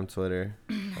Instagram, Twitter.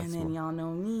 And then y'all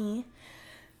know me.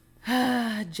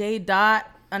 J._Diane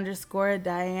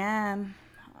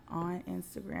on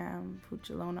Instagram.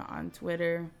 Puchalona on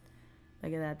Twitter.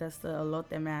 Look at that. That's the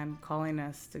elote man calling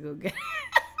us to go get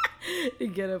to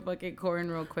get a fucking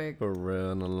corn real quick. For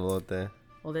real, no elote.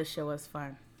 Well, this show was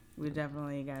fun. We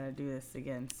definitely gotta do this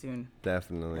again soon.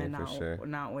 Definitely, and for sure.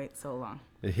 Not wait so long.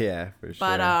 Yeah, for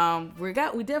sure.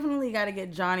 But we definitely gotta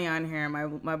get Johnny on here.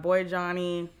 My boy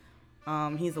Johnny,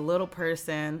 he's a little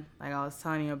person like I was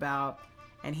telling you about,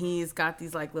 and he's got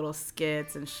these like little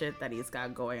skits and shit that he's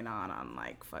got going on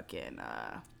like fucking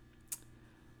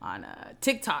on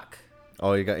TikTok.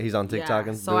 Oh, he's on TikTok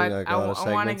and so doing like a lot of segments?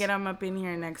 I want to get him up in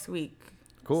here next week.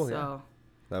 Cool, so, yeah.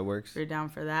 That works. You're down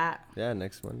for that? Yeah,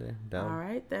 next Monday. Down. All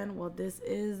right, then. Well, this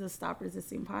is the Stop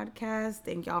Resisting podcast.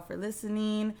 Thank y'all for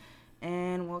listening,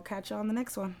 and we'll catch you on the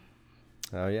next one.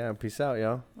 Oh, yeah. Peace out,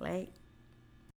 y'all. Late.